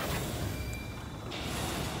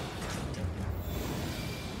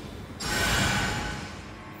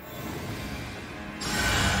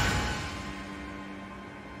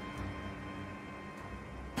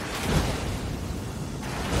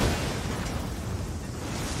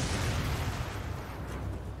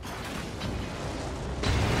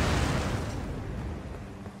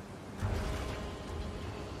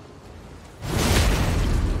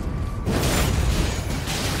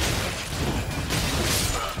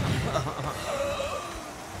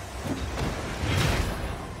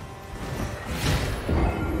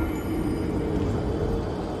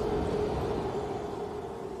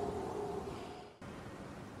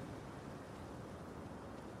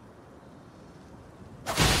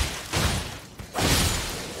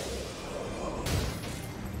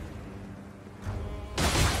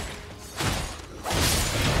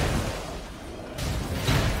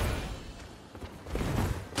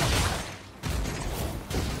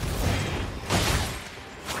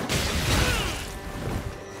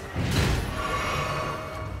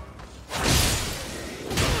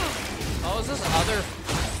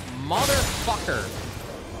 Motherfucker.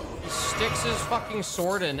 He sticks his fucking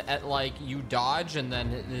sword in at, like, you dodge, and then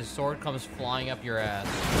his sword comes flying up your ass.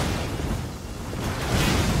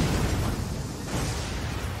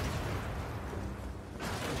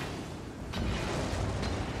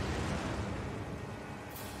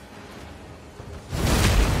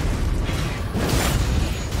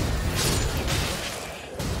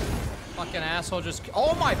 Fucking asshole just...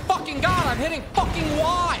 Oh my fucking god, I'm hitting fucking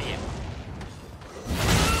Y!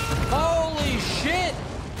 Holy shit!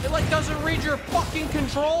 It, like, doesn't read your fucking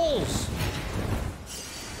controls!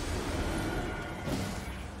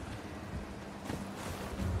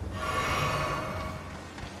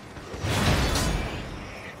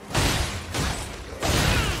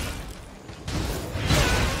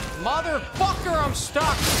 I'm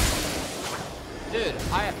stuck. Dude,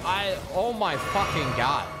 oh my fucking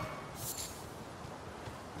god.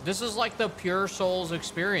 This is like the pure Souls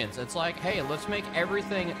experience. It's like, hey, let's make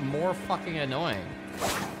everything more fucking annoying.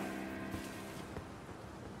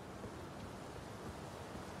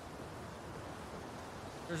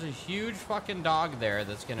 There's a huge fucking dog there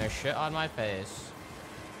that's gonna shit on my face.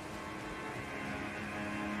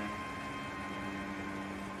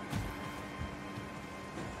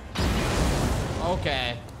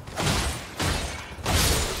 Okay.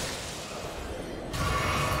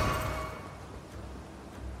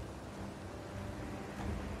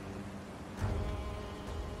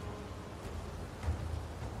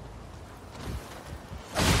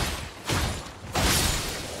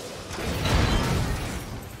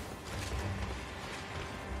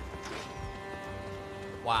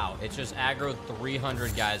 Wow, it just aggroed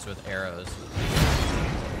 300 guys with arrows.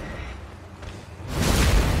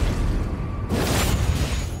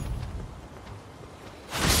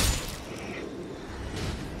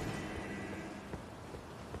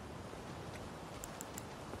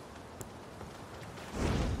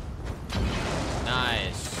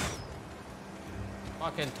 Nice.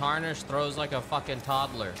 Fucking Tarnish throws like a fucking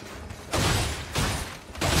toddler.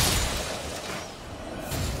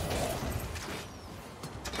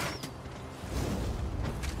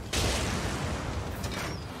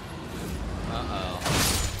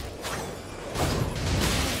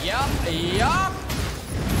 Yup.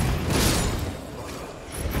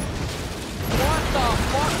 What the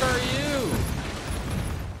fuck are you?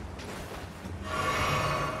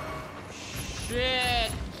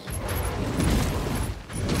 Shit.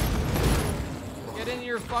 Get in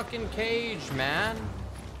your fucking cage, man.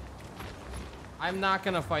 I'm not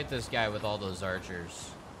gonna fight this guy with all those archers.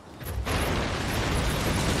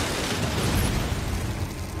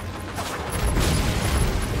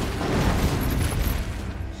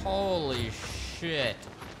 Holy shit.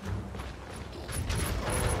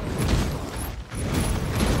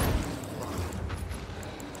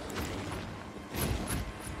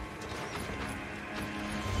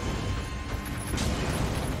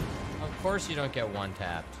 Of course you don't get one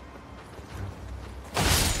tapped.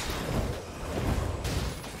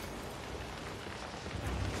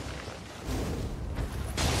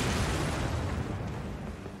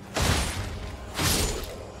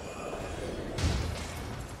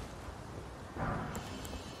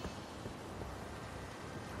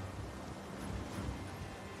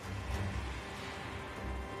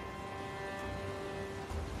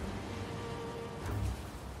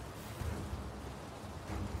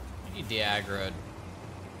 De-aggroed.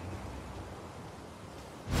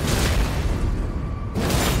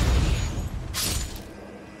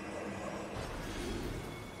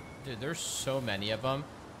 Dude, there's so many of them.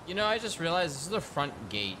 You know, I just realized this is the front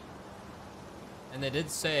gate. And they did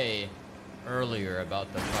say earlier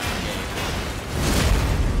about the front gate.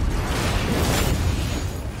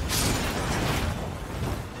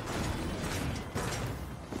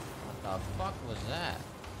 What the fuck was that?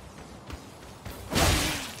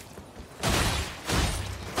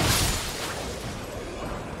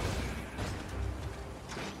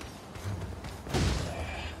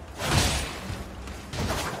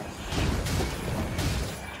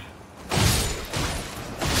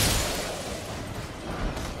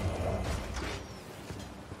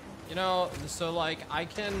 You know, so like I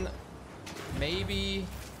can maybe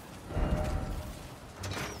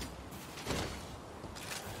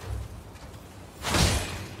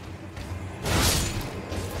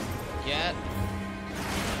get,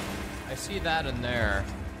 I see that in there.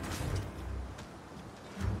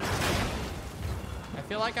 I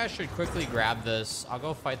feel like I should quickly grab this. I'll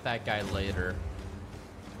go fight that guy later.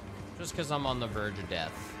 Just because I'm on the verge of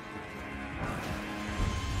death.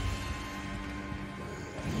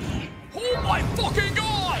 Oh my fucking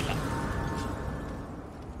god!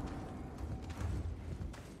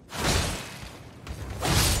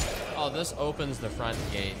 Oh, this opens the front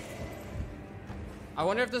gate. I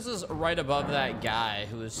wonder if this is right above that guy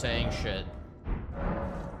who was saying shit.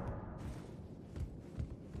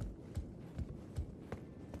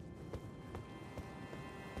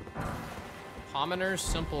 Commoner's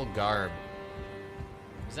simple garb.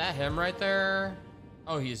 Is that him right there?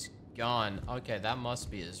 Oh, he's gone. Okay, that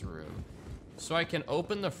must be his room. So I can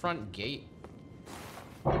open the front gate.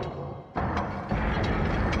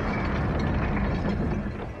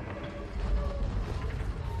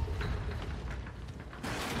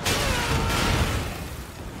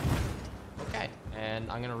 Okay,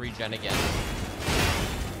 and I'm gonna regen again.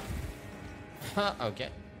 Okay.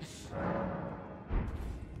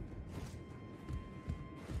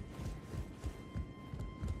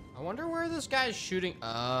 I wonder where this guy's shooting.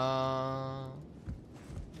 I'm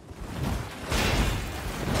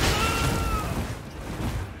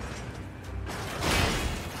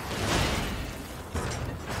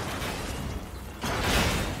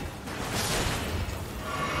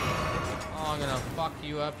gonna fuck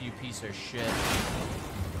you up, you piece of shit.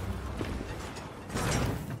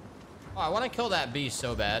 Oh, I want to kill that beast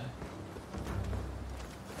so bad.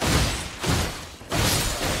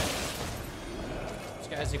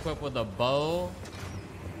 This guy's equipped with a bow.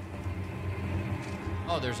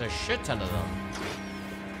 Oh, there's a shit ton of them.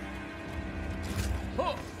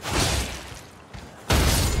 Oh.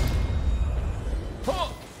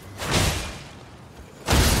 Oh.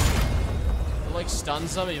 It like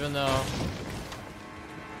stuns them even though...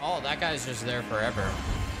 Oh, that guy's just there forever.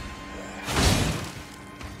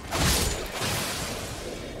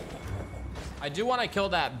 I do want to kill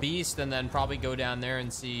that beast and then probably go down there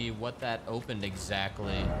and see what that opened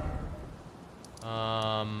exactly.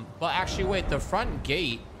 But actually, wait, the front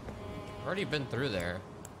gate, I've already been through there.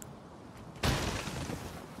 There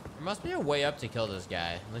must be a way up to kill this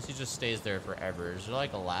guy, unless he just stays there forever. Is there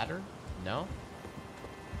like a ladder? No?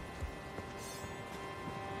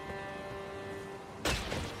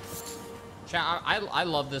 Chat, I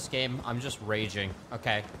love this game. I'm just raging.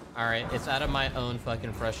 Okay. All right. It's out of my own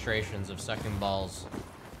fucking frustrations of sucking balls.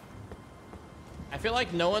 I feel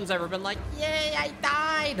like no one's ever been like, yay, I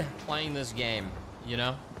died playing this game, you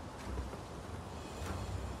know?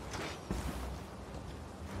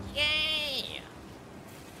 Yay!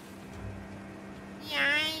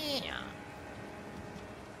 Yay!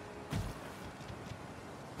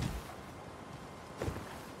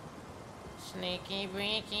 Sneaky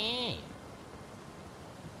beaky.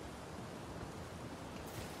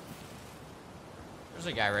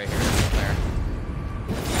 There's a guy right here. Right there.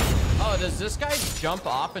 Oh, does this guy jump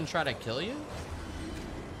off and try to kill you?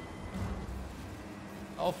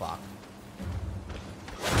 Oh, fuck.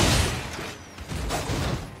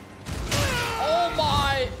 Oh,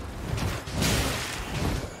 my!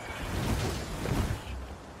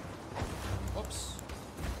 Whoops.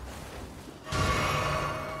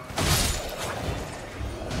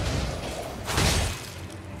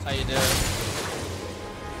 That's how you do it.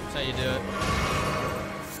 That's how you do it.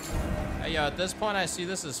 Hey, yo, at this point, I see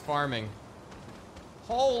this as farming.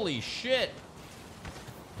 Holy shit.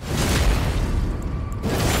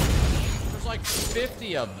 There's like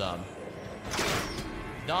 50 of them.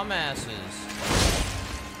 Dumbasses.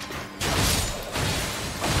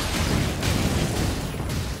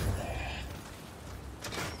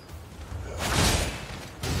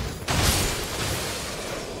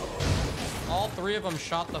 All three of them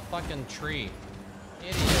shot the fucking tree.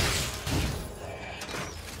 Idiots.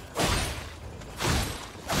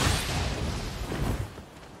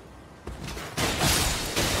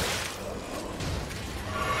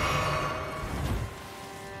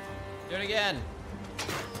 Do it again.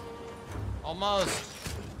 Almost.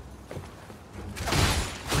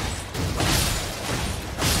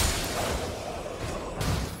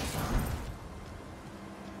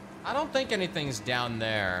 I don't think anything's down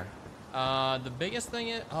there. The biggest thing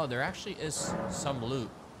is... Oh, there actually is some loot.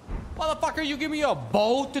 Motherfucker, you give me a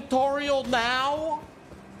bow tutorial now?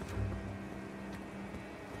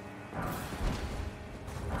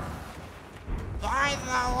 By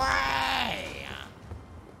the way!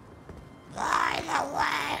 By the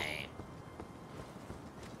way!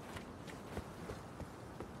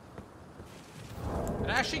 Did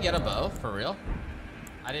I actually get a bow? For real?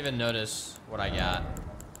 I didn't even notice what I got.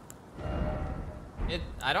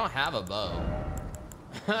 I don't have a bow.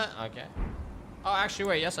 Okay. Oh, actually,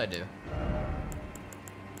 wait. Yes, I do.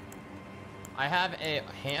 I have a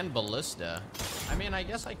hand ballista. I mean, I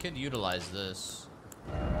guess I could utilize this.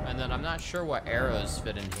 And then I'm not sure what arrows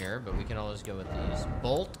fit in here, but we can always go with these.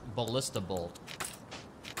 Bolt, ballista bolt.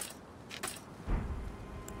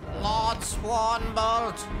 Lord Swan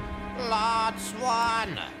Bolt! Lord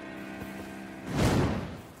Swan!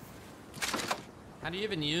 How do you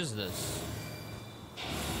even use this?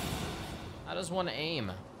 How does one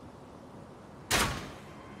aim?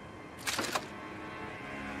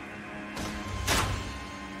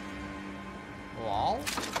 Lol?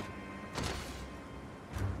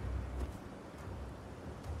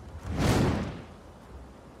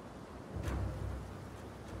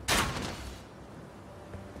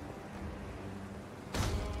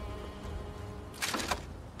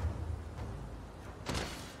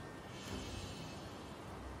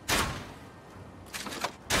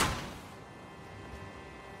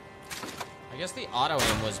 I guess the auto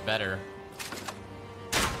aim was better.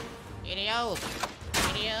 Idiot!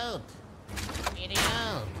 Idiot!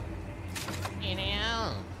 Idiot!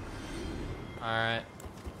 Idiot! Alright.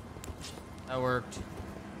 That worked.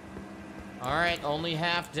 Alright, only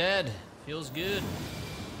half dead. Feels good.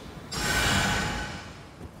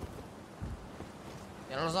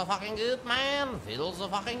 Feels so fucking good, man. Feels so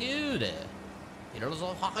fucking good. Feels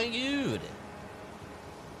so fucking good.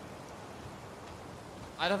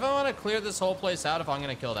 I definitely want to clear this whole place out if I'm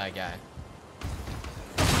gonna kill that guy.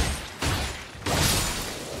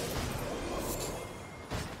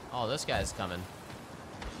 Oh, this guy's coming.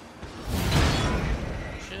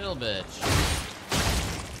 Chill, bitch.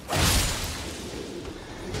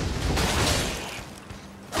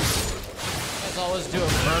 You guys always do a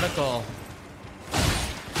vertical.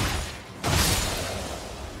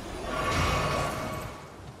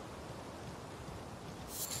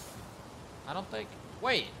 I don't think...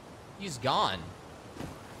 Wait, he's gone.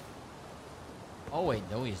 Oh, wait,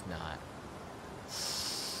 no, he's not.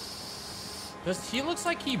 He looks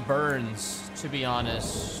like he burns, to be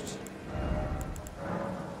honest.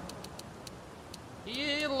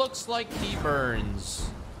 He looks like he burns.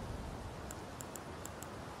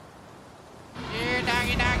 Here,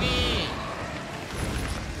 doggy, doggy.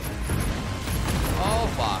 Oh,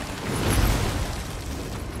 fuck.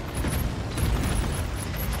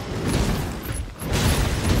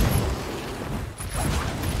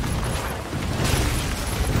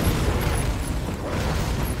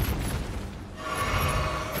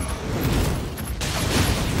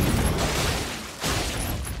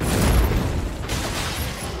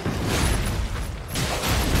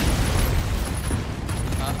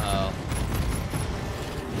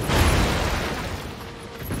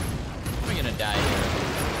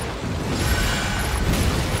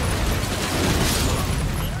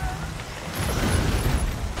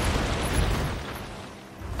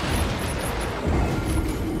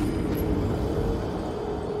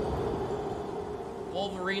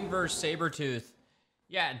 Versus Sabretooth.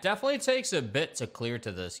 Yeah, it definitely takes a bit to clear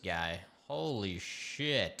to this guy. Holy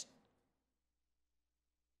shit.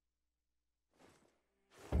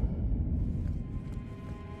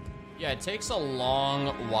 Yeah, it takes a long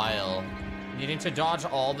while. Needing to dodge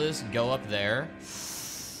all this, go up there.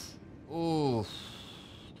 Ooh.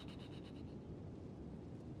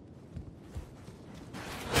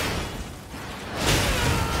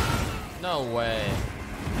 No way.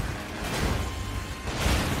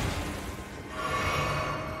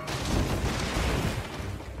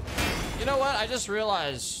 You know what? I just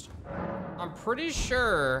realized I'm pretty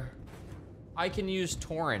sure I can use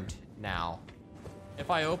torrent now.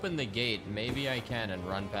 If I open the gate, maybe I can and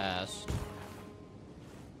run past.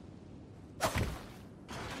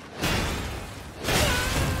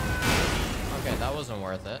 Okay, that wasn't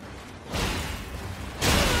worth it.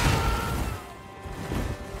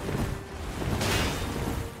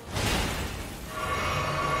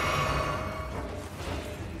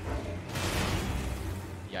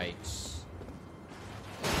 Yikes.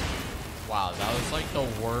 Wow, that was like the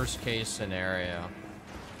worst case scenario.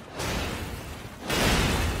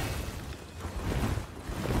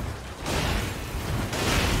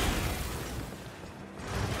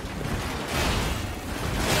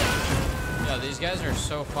 Yeah, these guys are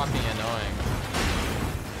so fucking annoying.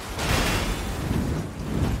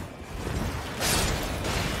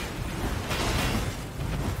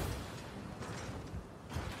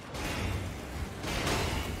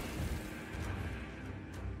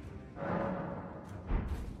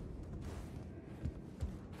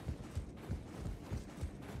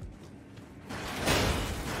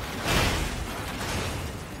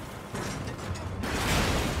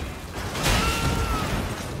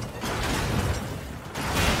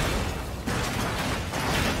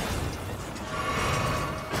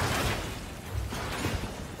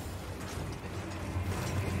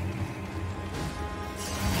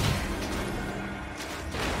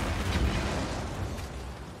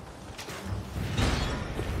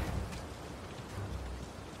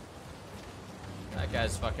 That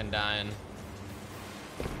guy's fucking dying.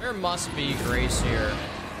 There must be grace here.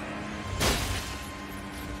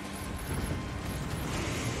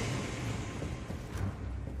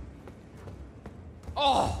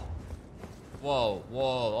 Oh! Whoa,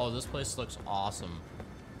 whoa. Oh, this place looks awesome.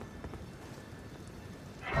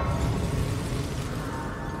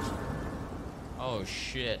 Oh,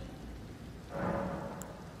 shit.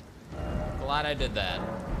 Glad I did that.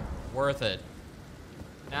 Worth it.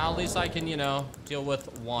 Now at least I can, you know, deal with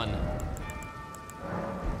one.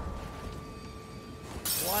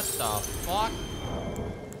 What the fuck?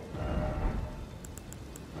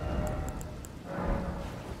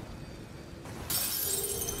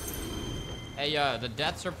 Hey, the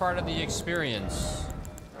deaths are part of the experience.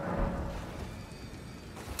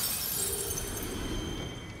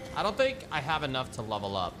 I don't think I have enough to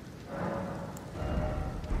level up.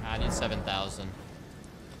 I need 7,000.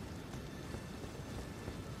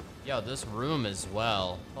 Yo, this room as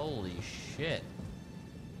well. Holy shit.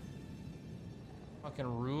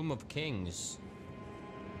 Fucking room of kings.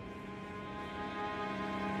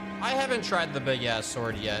 I haven't tried the big ass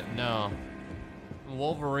sword yet, no.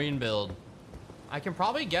 Wolverine build. I can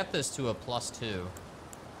probably get this to a +2.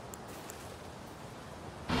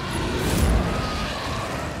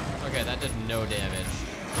 Okay, that did no damage.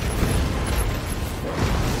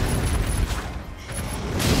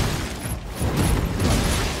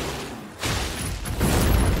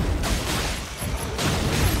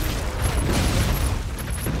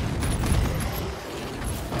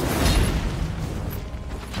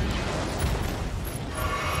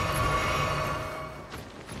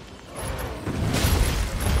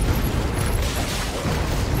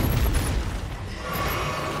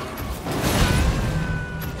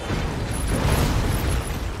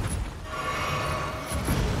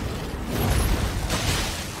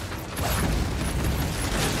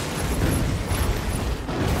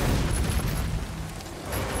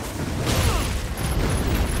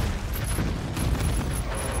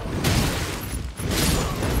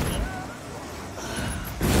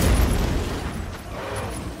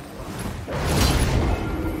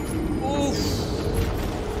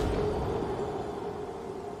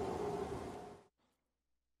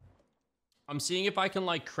 I'm seeing if I can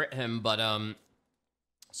like crit him, but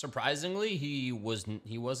surprisingly he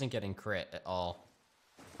wasn't getting crit at all.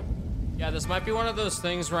 Yeah, this might be one of those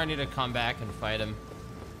things where I need to come back and fight him.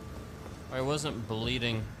 I wasn't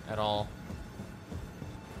bleeding at all.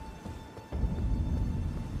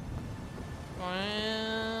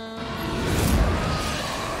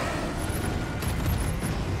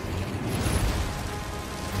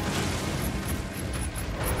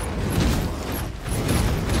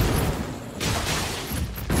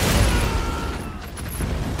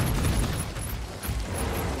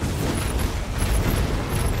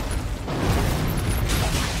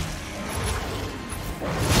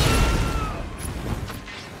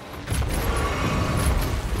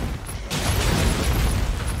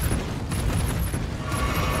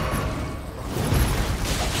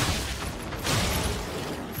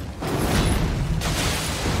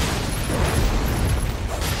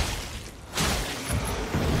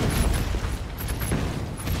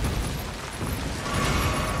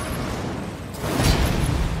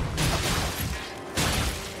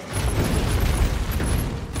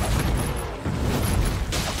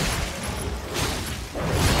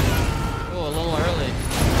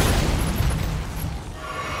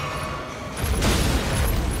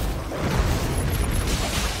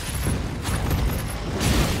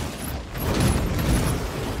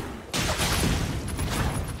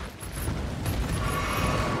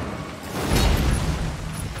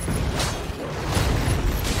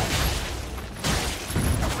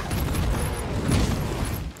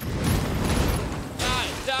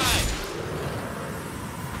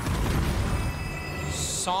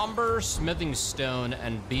 Somber Smithing Stone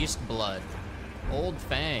and Beast Blood. Old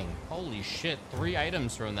Fang. Holy shit, 3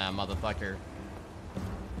 items from that motherfucker.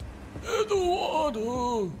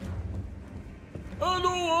 Eduardo!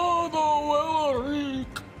 Lirik!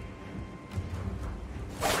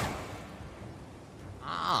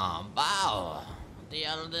 Ah, bow. The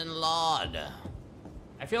Elden Lord.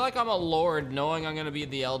 I feel like I'm a lord knowing I'm gonna be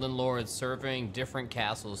the Elden Lord surveying different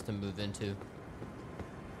castles to move into.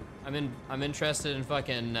 I'm interested in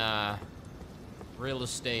fucking real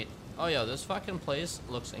estate. Oh yeah, this fucking place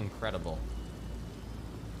looks incredible.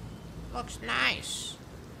 Looks nice.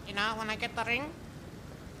 You know, when I get the ring,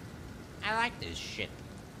 I like this shit.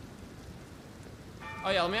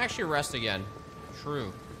 Oh yeah, let me actually rest again.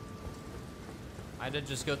 True. I did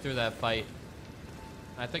just go through that fight.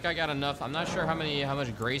 I think I got enough. I'm not sure how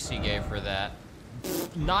much grace he gave for that.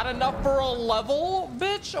 Not enough for a level,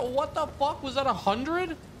 bitch? What the fuck? Was that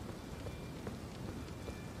 100?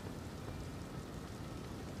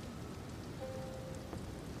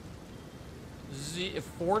 Z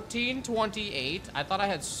 1428. I thought I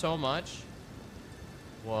had so much.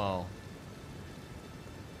 Whoa.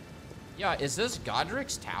 Yeah, is this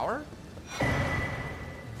Godric's tower?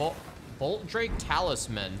 Bolt Drake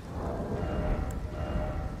Talisman.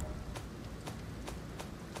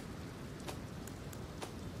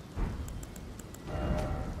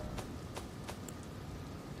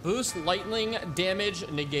 Boost lightning damage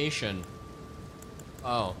negation.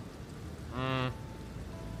 Oh.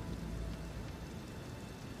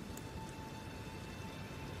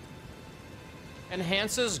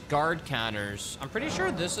 Enhances guard counters. I'm pretty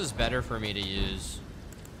sure this is better for me to use.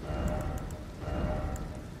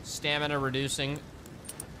 Stamina reducing.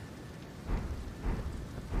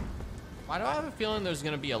 Why do I have a feeling there's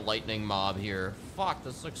gonna be a lightning mob here? Fuck,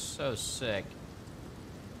 this looks so sick.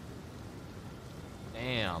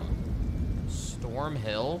 Damn. Storm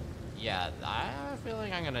Hill? Yeah, I have a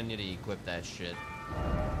feeling I'm gonna need to equip that shit.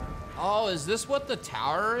 Oh, is this what the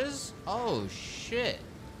tower is? Oh, shit.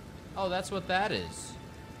 Oh, that's what that is.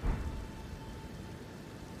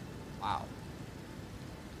 Wow.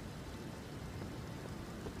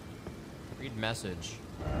 Read message.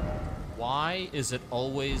 Why is it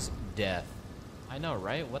always death? I know,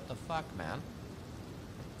 right? What the fuck, man?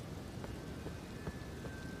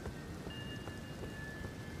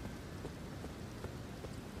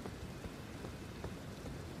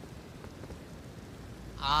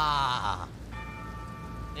 Ah.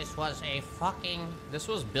 This was a fucking... This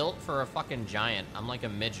was built for a fucking giant. I'm like a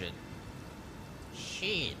midget.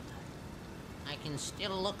 shit. I can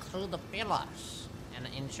still look through the pillars and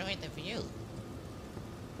enjoy the view.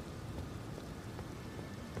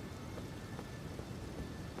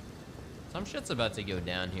 Some shit's about to go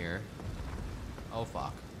down here. Oh,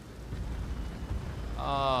 fuck.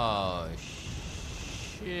 Oh,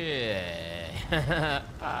 shit.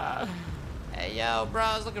 Hey, yo, bro,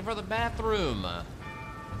 I was looking for the bathroom.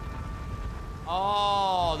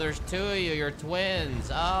 Oh, there's two of you. You're twins.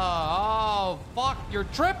 Oh, fuck. You're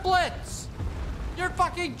triplets. You're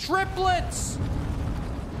fucking triplets.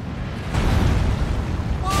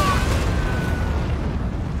 Fuck.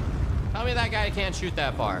 Tell me that guy can't shoot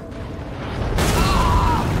that far.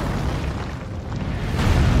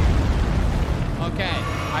 Okay,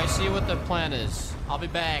 I see what the plan is. I'll be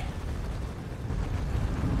back.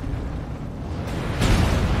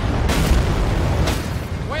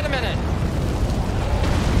 Wait a minute.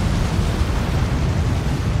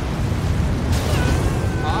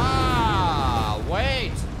 Ah,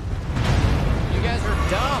 wait. You guys are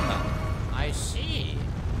dumb. I see.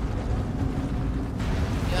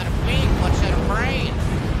 You got a big butcher brain.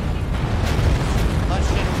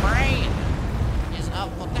 Butcher brain is a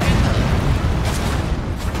potato.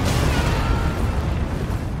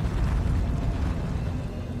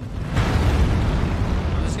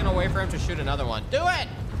 I'm just gonna wait for him to shoot another one. Do it!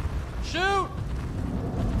 Shoot!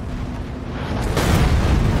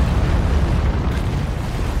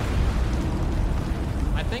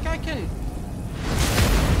 I think I can...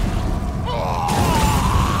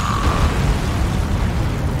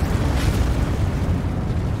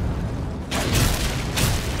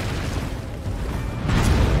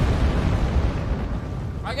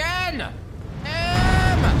 Again!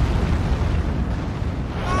 Him!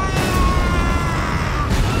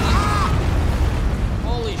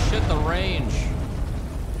 Holy shit, the range.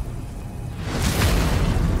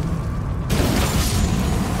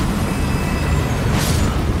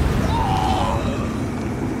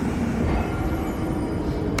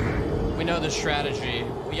 We know the strategy.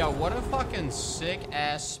 Yo, what a fucking sick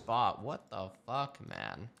ass spot. What the fuck,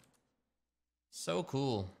 man? So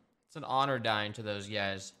cool. It's an honor dying to those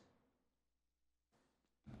guys.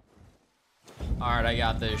 Alright, I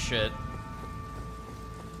got this shit.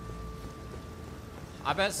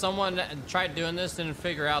 I bet someone tried doing this and didn't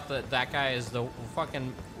figure out that that guy is the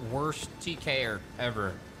fucking worst TKer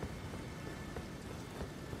ever.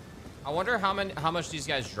 I wonder how much these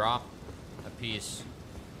guys drop a piece.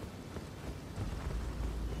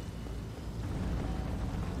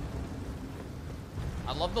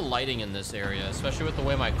 I love the lighting in this area, especially with the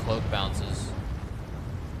way my cloak bounces.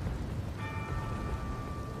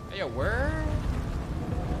 Hey, yo, where?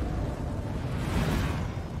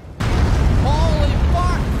 Holy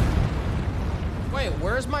fuck! Wait,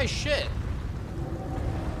 where's my shit?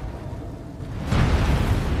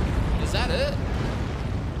 Is that it?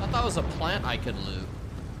 I thought that was a plant I could loot.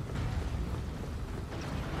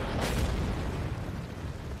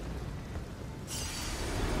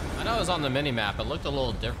 I know it was on the mini-map. It looked a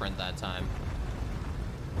little different that time.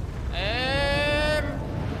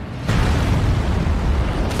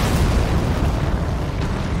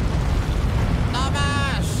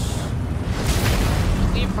 Thomas!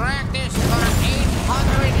 We practiced for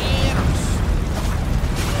 800 years.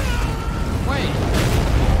 Wait.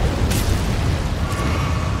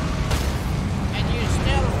 And you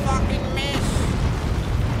still fucking miss.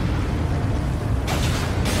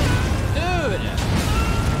 Dude!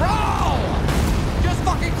 Bro! Just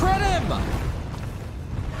fucking crit him!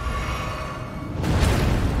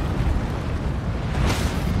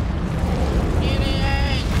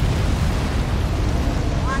 Idiot!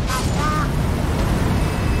 What the fuck?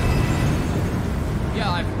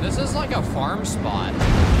 Yeah, this is like a farm spot.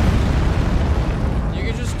 You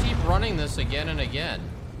can just keep running this again and again.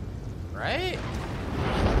 Right?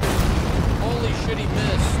 Holy shit, he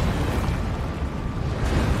missed.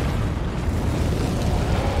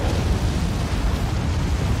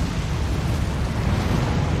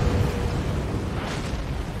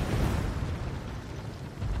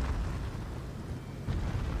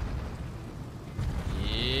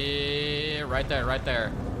 Yeah, right there, right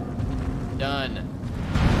there. Done.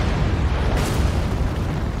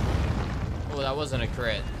 Oh, that wasn't a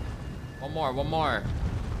crit. One more, one more.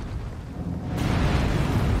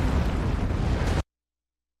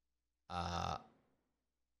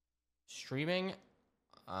 Streaming?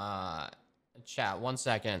 Chat, 1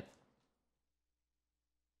 second.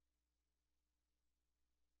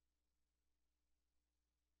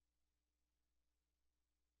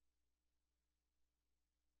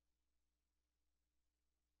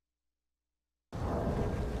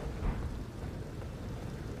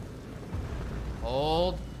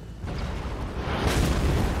 Hold.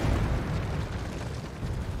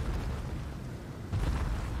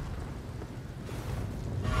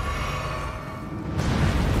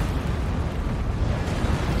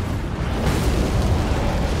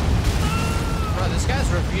 Bro, this guy's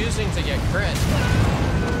refusing to get crit.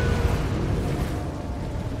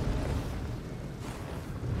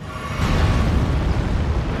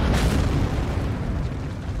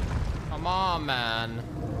 Come on, man.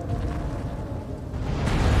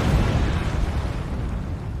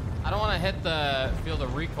 I don't want to feel the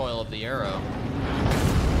recoil of the arrow.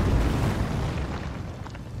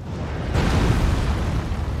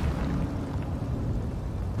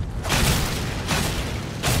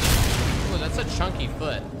 Ooh, that's a chunky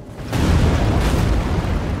foot.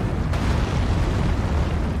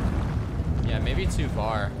 Yeah, maybe too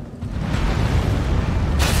far.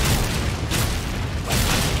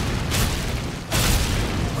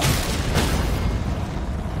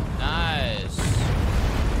 Nice.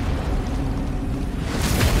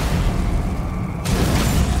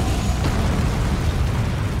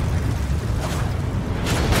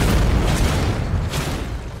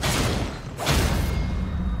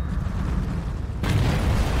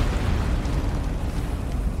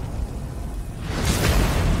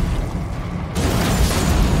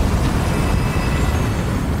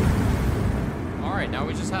 Now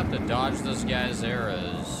we just have to dodge this guy's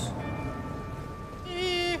arrows.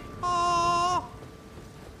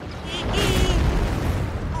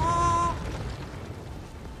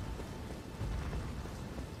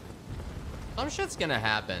 Some shit's gonna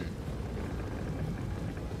happen.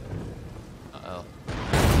 Uh-oh.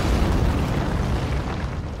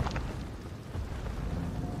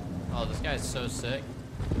 Oh, this guy's so sick.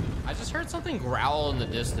 I just heard something growl in the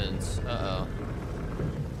distance. Uh-oh.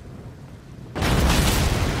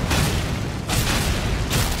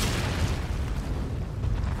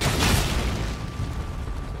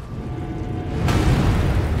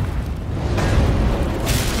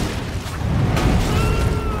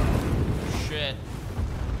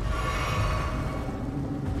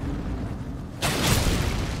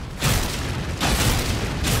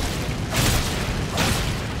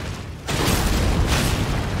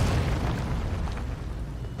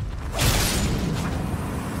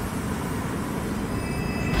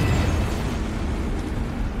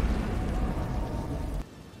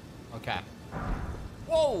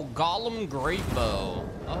 Golem Great Bow.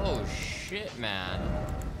 Oh shit, man.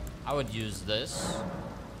 I would use this.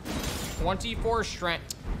 24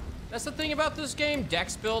 strength. That's the thing about this game,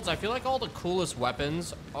 Dex builds. I feel like all the coolest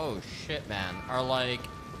weapons, oh shit, man, are like,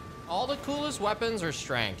 all the coolest weapons are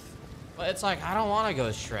strength. But it's like, I don't want to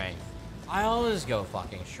go strength. I always go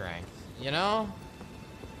fucking strength, you know?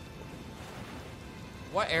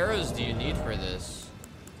 What arrows do you need for this?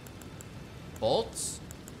 Bolts?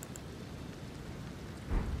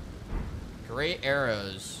 Great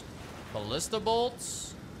arrows. Ballista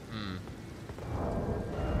bolts?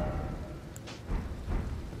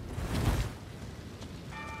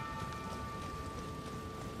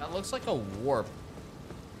 That looks like a warp.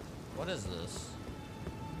 What is this?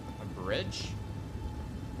 A bridge?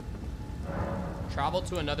 Travel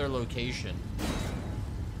to another location.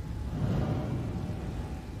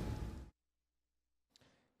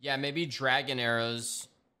 Yeah, maybe dragon arrows.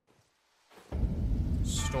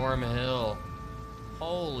 Storm Hill.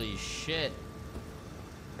 Holy shit.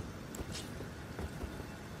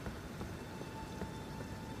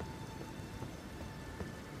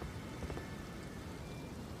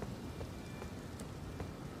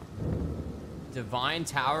 Divine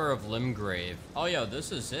Tower of Limgrave. Oh, yo,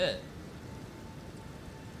 this is it.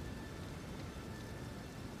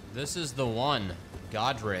 This is the one.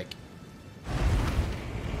 Godric.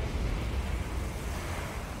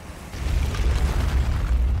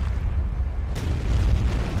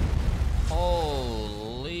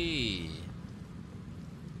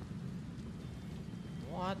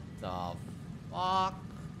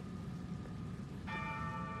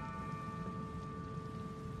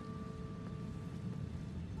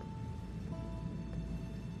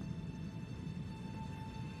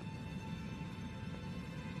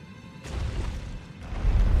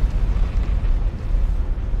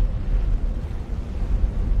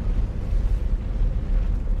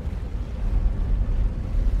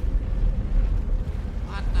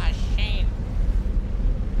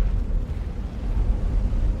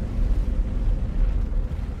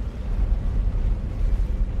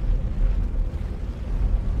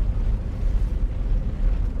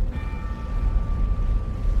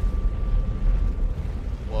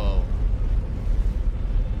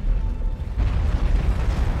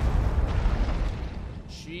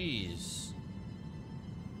 Jeez.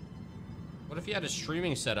 What if you had a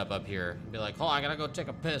streaming setup up here? Be like, oh, I gotta go take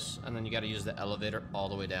a piss. And then you gotta use the elevator all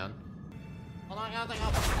the way down. Hold on, I gotta take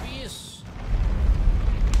a piece.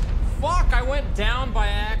 Fuck, I went down by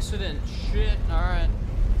accident. Shit, alright.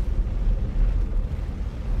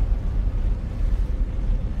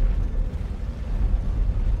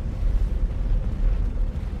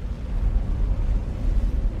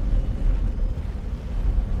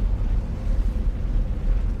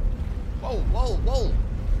 Whoa, whoa, whoa.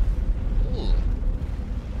 Ooh.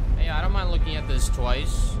 Hey, I don't mind looking at this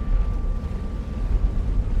twice.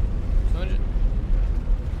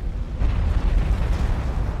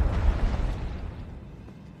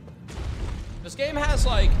 This game has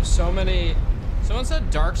like so many. Someone said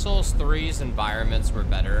Dark Souls 3's environments were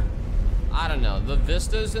better. I don't know. The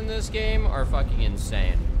vistas in this game are fucking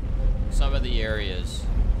insane. Some of the areas.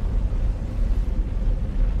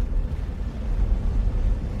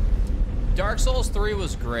 Dark Souls 3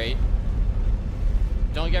 was great.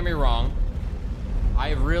 Don't get me wrong.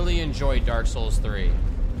 I really enjoyed Dark Souls 3.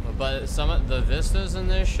 But some of the vistas in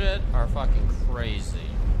this shit are fucking crazy.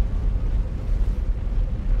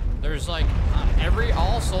 There's like,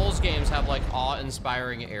 all Souls games have like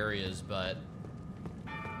awe-inspiring areas, but...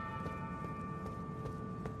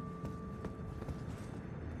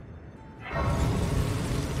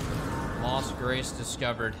 Lost Grace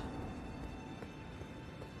discovered.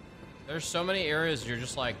 There's so many areas you're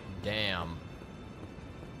just like, damn.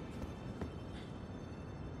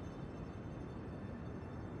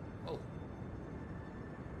 Oh.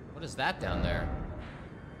 What is that down there?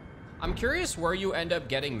 I'm curious where you end up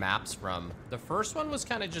getting maps from. The first one was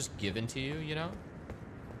kind of just given to you, you know?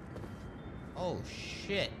 Oh,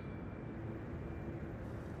 shit.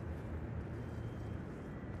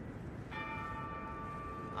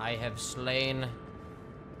 I have slain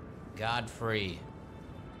Godfrey.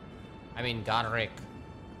 I mean, Godric.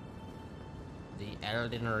 The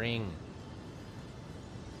Elden Ring.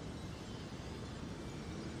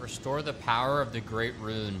 Restore the power of the Great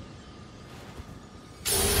Rune.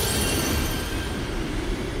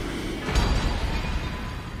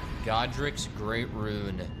 Godric's Great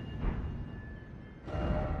Rune.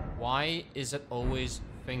 Why is it always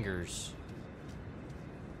fingers?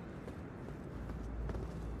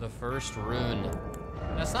 The first rune.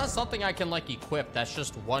 That's not something I can like equip. That's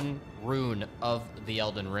just one rune of the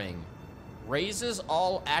Elden Ring. Raises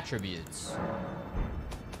all attributes.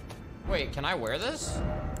 Wait, can I wear this?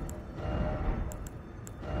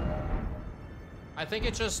 I think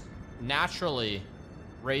it just naturally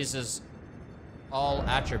raises all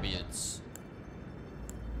attributes.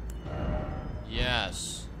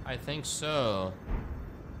 Yes, I think so.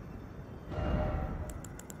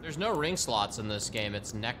 There's no ring slots in this game.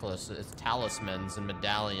 It's necklace, it's talismans and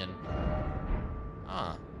medallion.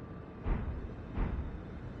 Huh.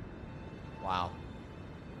 Wow.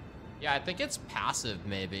 Yeah, I think it's passive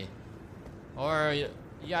maybe. Or,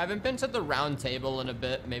 yeah, I haven't been to the round table in a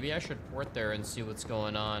bit. Maybe I should port there and see what's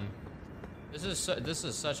going on. This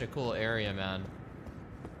is such a cool area, man.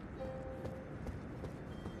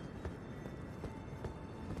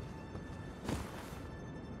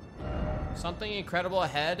 Something incredible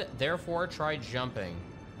ahead, therefore try jumping.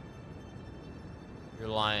 You're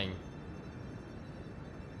lying.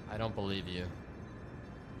 I don't believe you.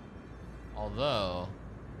 Although,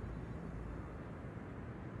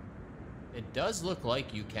 it does look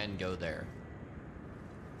like you can go there.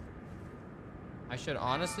 I should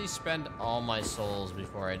honestly spend all my souls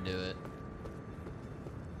before I do it.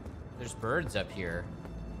 There's birds up here.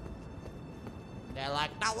 They're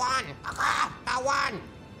like, the one! The one!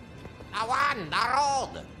 The one! The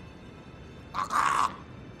road!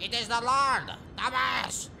 It is the Lord!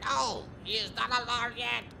 Dumbass! No! He is not a Lord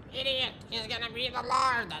yet! Idiot! He's gonna be the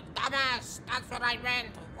Lord! Dumbass! That's what I meant!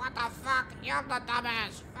 What the fuck? You're the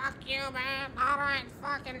dumbass! Fuck you, man! Alright,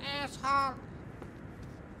 fucking asshole!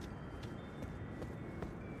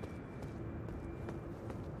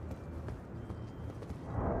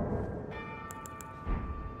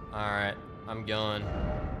 Alright, I'm going.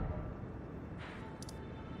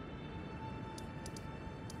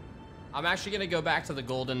 I'm actually gonna go back to the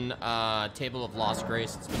golden table of Lost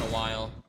Grace. It's been a while.